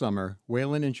 Last summer,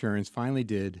 Wayland Insurance finally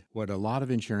did what a lot of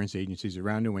insurance agencies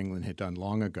around New England had done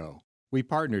long ago. We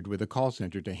partnered with a call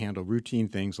center to handle routine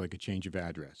things like a change of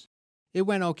address. It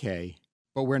went okay,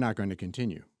 but we're not going to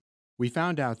continue. We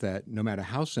found out that no matter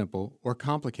how simple or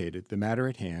complicated the matter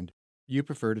at hand, you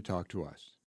prefer to talk to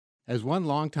us. As one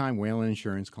longtime Wayland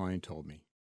Insurance client told me,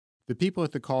 the people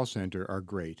at the call center are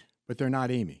great, but they're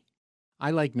not Amy.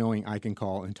 I like knowing I can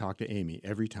call and talk to Amy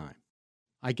every time.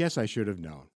 I guess I should have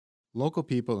known. Local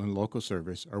people and local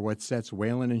service are what sets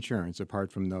Wayland Insurance apart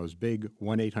from those big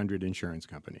 1-800 insurance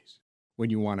companies. When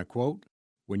you want a quote,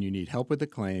 when you need help with a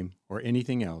claim, or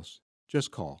anything else,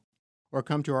 just call. Or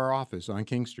come to our office on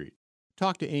King Street.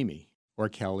 Talk to Amy, or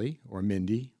Kelly, or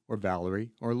Mindy, or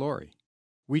Valerie, or Lori.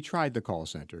 We tried the call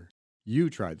center. You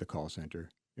tried the call center.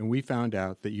 And we found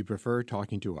out that you prefer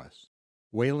talking to us.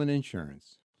 Wayland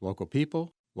Insurance. Local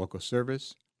people, local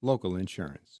service, local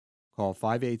insurance. Call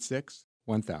 586-1000.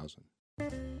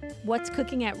 What's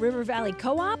cooking at River Valley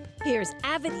Co-op? Here's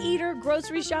avid eater,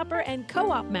 grocery shopper, and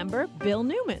co-op member Bill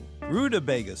Newman.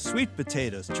 Rutabagas, sweet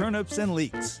potatoes, turnips, and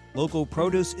leeks. Local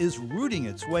produce is rooting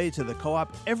its way to the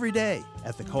co-op every day.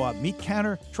 At the co-op meat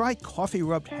counter, try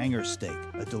coffee-rubbed hanger steak,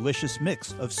 a delicious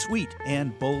mix of sweet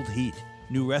and bold heat.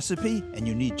 New recipe, and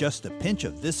you need just a pinch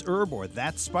of this herb or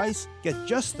that spice? Get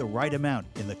just the right amount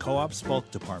in the co-op's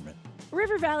bulk department.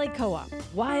 River Valley Co-op,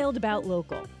 wild about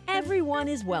local. Everyone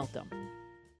is welcome.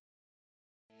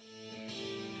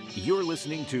 You're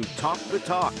listening to Talk the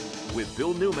Talk with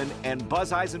Bill Newman and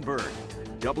Buzz Eisenberg.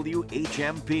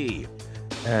 WHMP.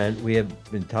 And we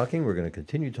have been talking, we're going to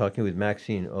continue talking with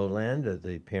Maxine Oland,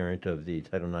 the parent of the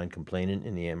Title IX complainant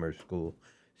in the Amherst school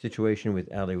situation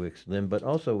with Ali Wicks-Lim. But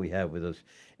also we have with us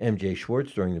MJ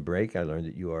Schwartz during the break. I learned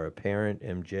that you are a parent,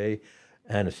 MJ,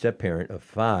 and a step-parent of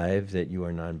 5, that you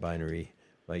are non-binary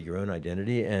by your own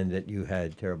identity, and that you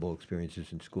had terrible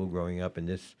experiences in school growing up, and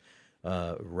this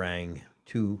rang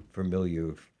too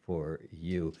familiar for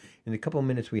you. In the couple of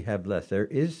minutes we have left, there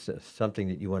is something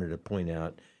that you wanted to point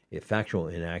out, a factual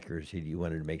inaccuracy that you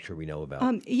wanted to make sure we know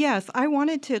about. Yes, I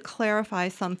wanted to clarify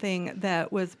something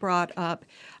that was brought up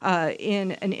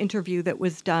in an interview that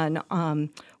was done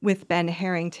with Ben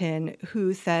Harrington,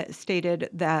 who stated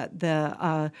that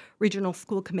the regional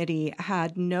school committee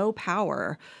had no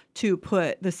power to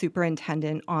put the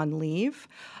superintendent on leave.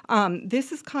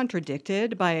 This is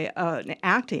contradicted by an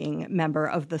acting member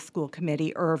of the school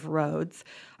committee, Irv Rhodes,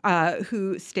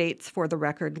 who states, for the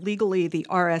record, legally the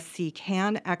RSC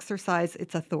can exercise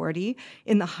its authority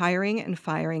in the hiring and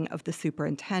firing of the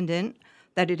superintendent,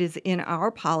 that it is in our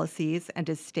policies and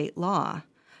is state law.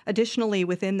 Additionally,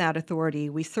 within that authority,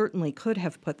 we certainly could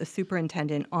have put the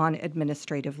superintendent on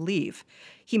administrative leave.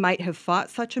 He might have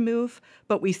fought such a move,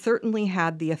 but we certainly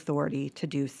had the authority to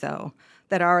do so.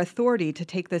 That our authority to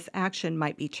take this action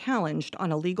might be challenged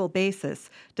on a legal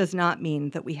basis does not mean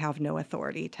that we have no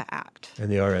authority to act. And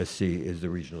the RSC is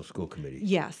the regional school committee.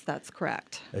 Yes, that's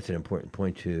correct. That's an important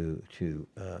point to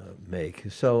make.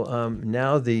 So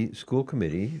now the school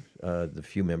committee, the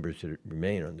few members that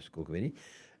remain on the school committee,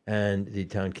 and the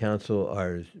town council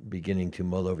are beginning to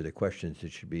mull over the questions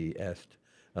that should be asked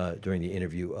during the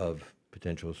interview of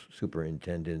potential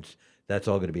superintendents. That's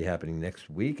all going to be happening next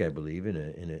week, I believe, in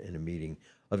a meeting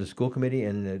of the school committee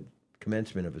and a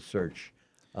commencement of a search.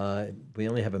 We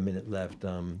only have a minute left.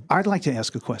 I'd like to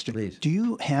ask a question. Please. Do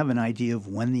you have an idea of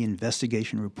when the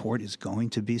investigation report is going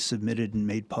to be submitted and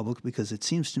made public? Because it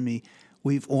seems to me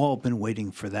we've all been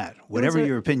waiting for that, whatever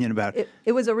your opinion about it.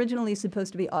 It was originally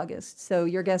supposed to be August, so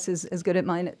your guess is as good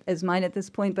as mine at this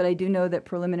point, but I do know that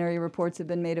preliminary reports have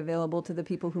been made available to the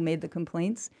people who made the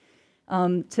complaints.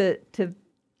 To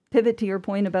pivot to your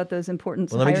point about those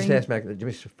important Well, let me just ask,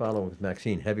 just to follow with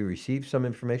Maxine, have you received some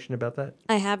information about that?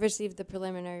 I have received the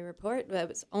preliminary report, but it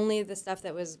was only the stuff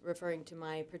that was referring to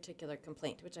my particular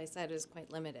complaint, which I said is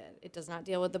quite limited. It does not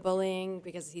deal with the bullying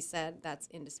because he said that's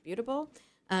indisputable.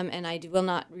 And I will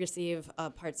not receive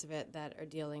parts of it that are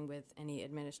dealing with any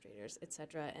administrators, et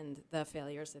cetera, and the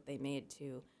failures that they made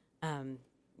to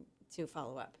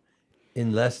follow up.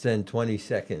 In less than 20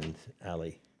 seconds,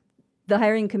 Ali. The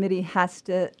hiring committee has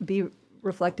to be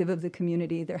reflective of the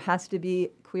community. There has to be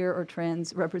queer or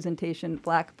trans representation,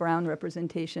 black, brown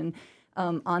representation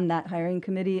on that hiring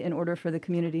committee in order for the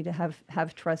community to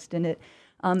have trust in it.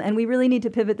 And we really need to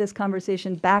pivot this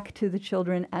conversation back to the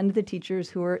children and the teachers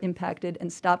who are impacted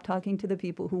and stop talking to the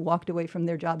people who walked away from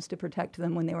their jobs to protect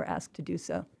them when they were asked to do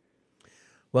so.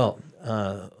 Well,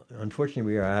 unfortunately,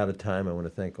 we are out of time. I want to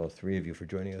thank all three of you for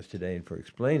joining us today and for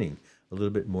explaining a little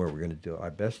bit more. We're going to do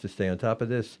our best to stay on top of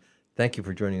this. Thank you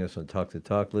for joining us on Talk the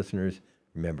Talk. Listeners,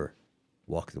 remember,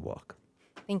 walk the walk.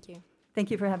 Thank you. Thank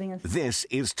you for having us. This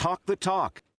is Talk the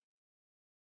Talk.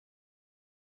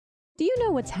 Do you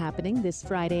know what's happening this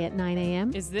Friday at 9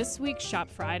 a.m.? Is this week's Shop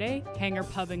Friday Hanger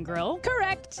Pub and Grill?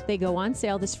 Correct! They go on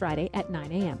sale this Friday at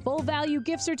 9 a.m. Full value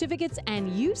gift certificates, and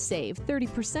you save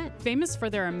 30%. Famous for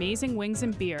their amazing wings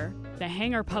and beer, the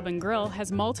Hanger Pub and Grill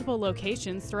has multiple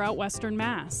locations throughout Western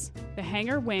Mass. The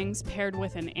Hanger Wings paired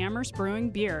with an Amherst Brewing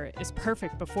beer is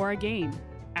perfect before a game,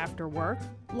 after work,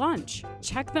 lunch.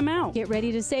 Check them out. Get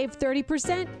ready to save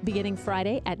 30% beginning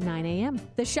Friday at 9 a.m.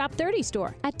 The Shop 30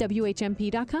 store at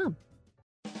WHMP.com.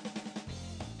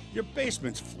 Your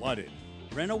basement's flooded.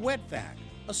 Rent a wet vac,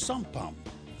 a sump pump,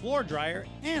 floor dryer,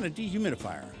 and a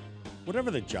dehumidifier. Whatever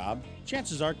the job,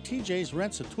 chances are TJ's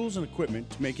rents the tools and equipment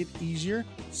to make it easier,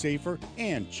 safer,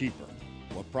 and cheaper.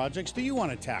 What projects do you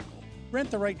want to tackle? Rent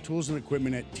the right tools and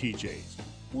equipment at TJ's.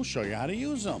 We'll show you how to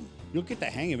use them. You'll get the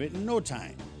hang of it in no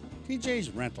time.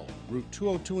 TJ's Rental, Route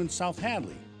 202 in South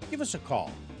Hadley. Give us a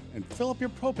call and fill up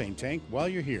your propane tank while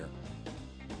you're here.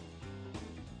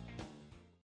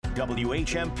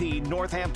 WHMP Northampton.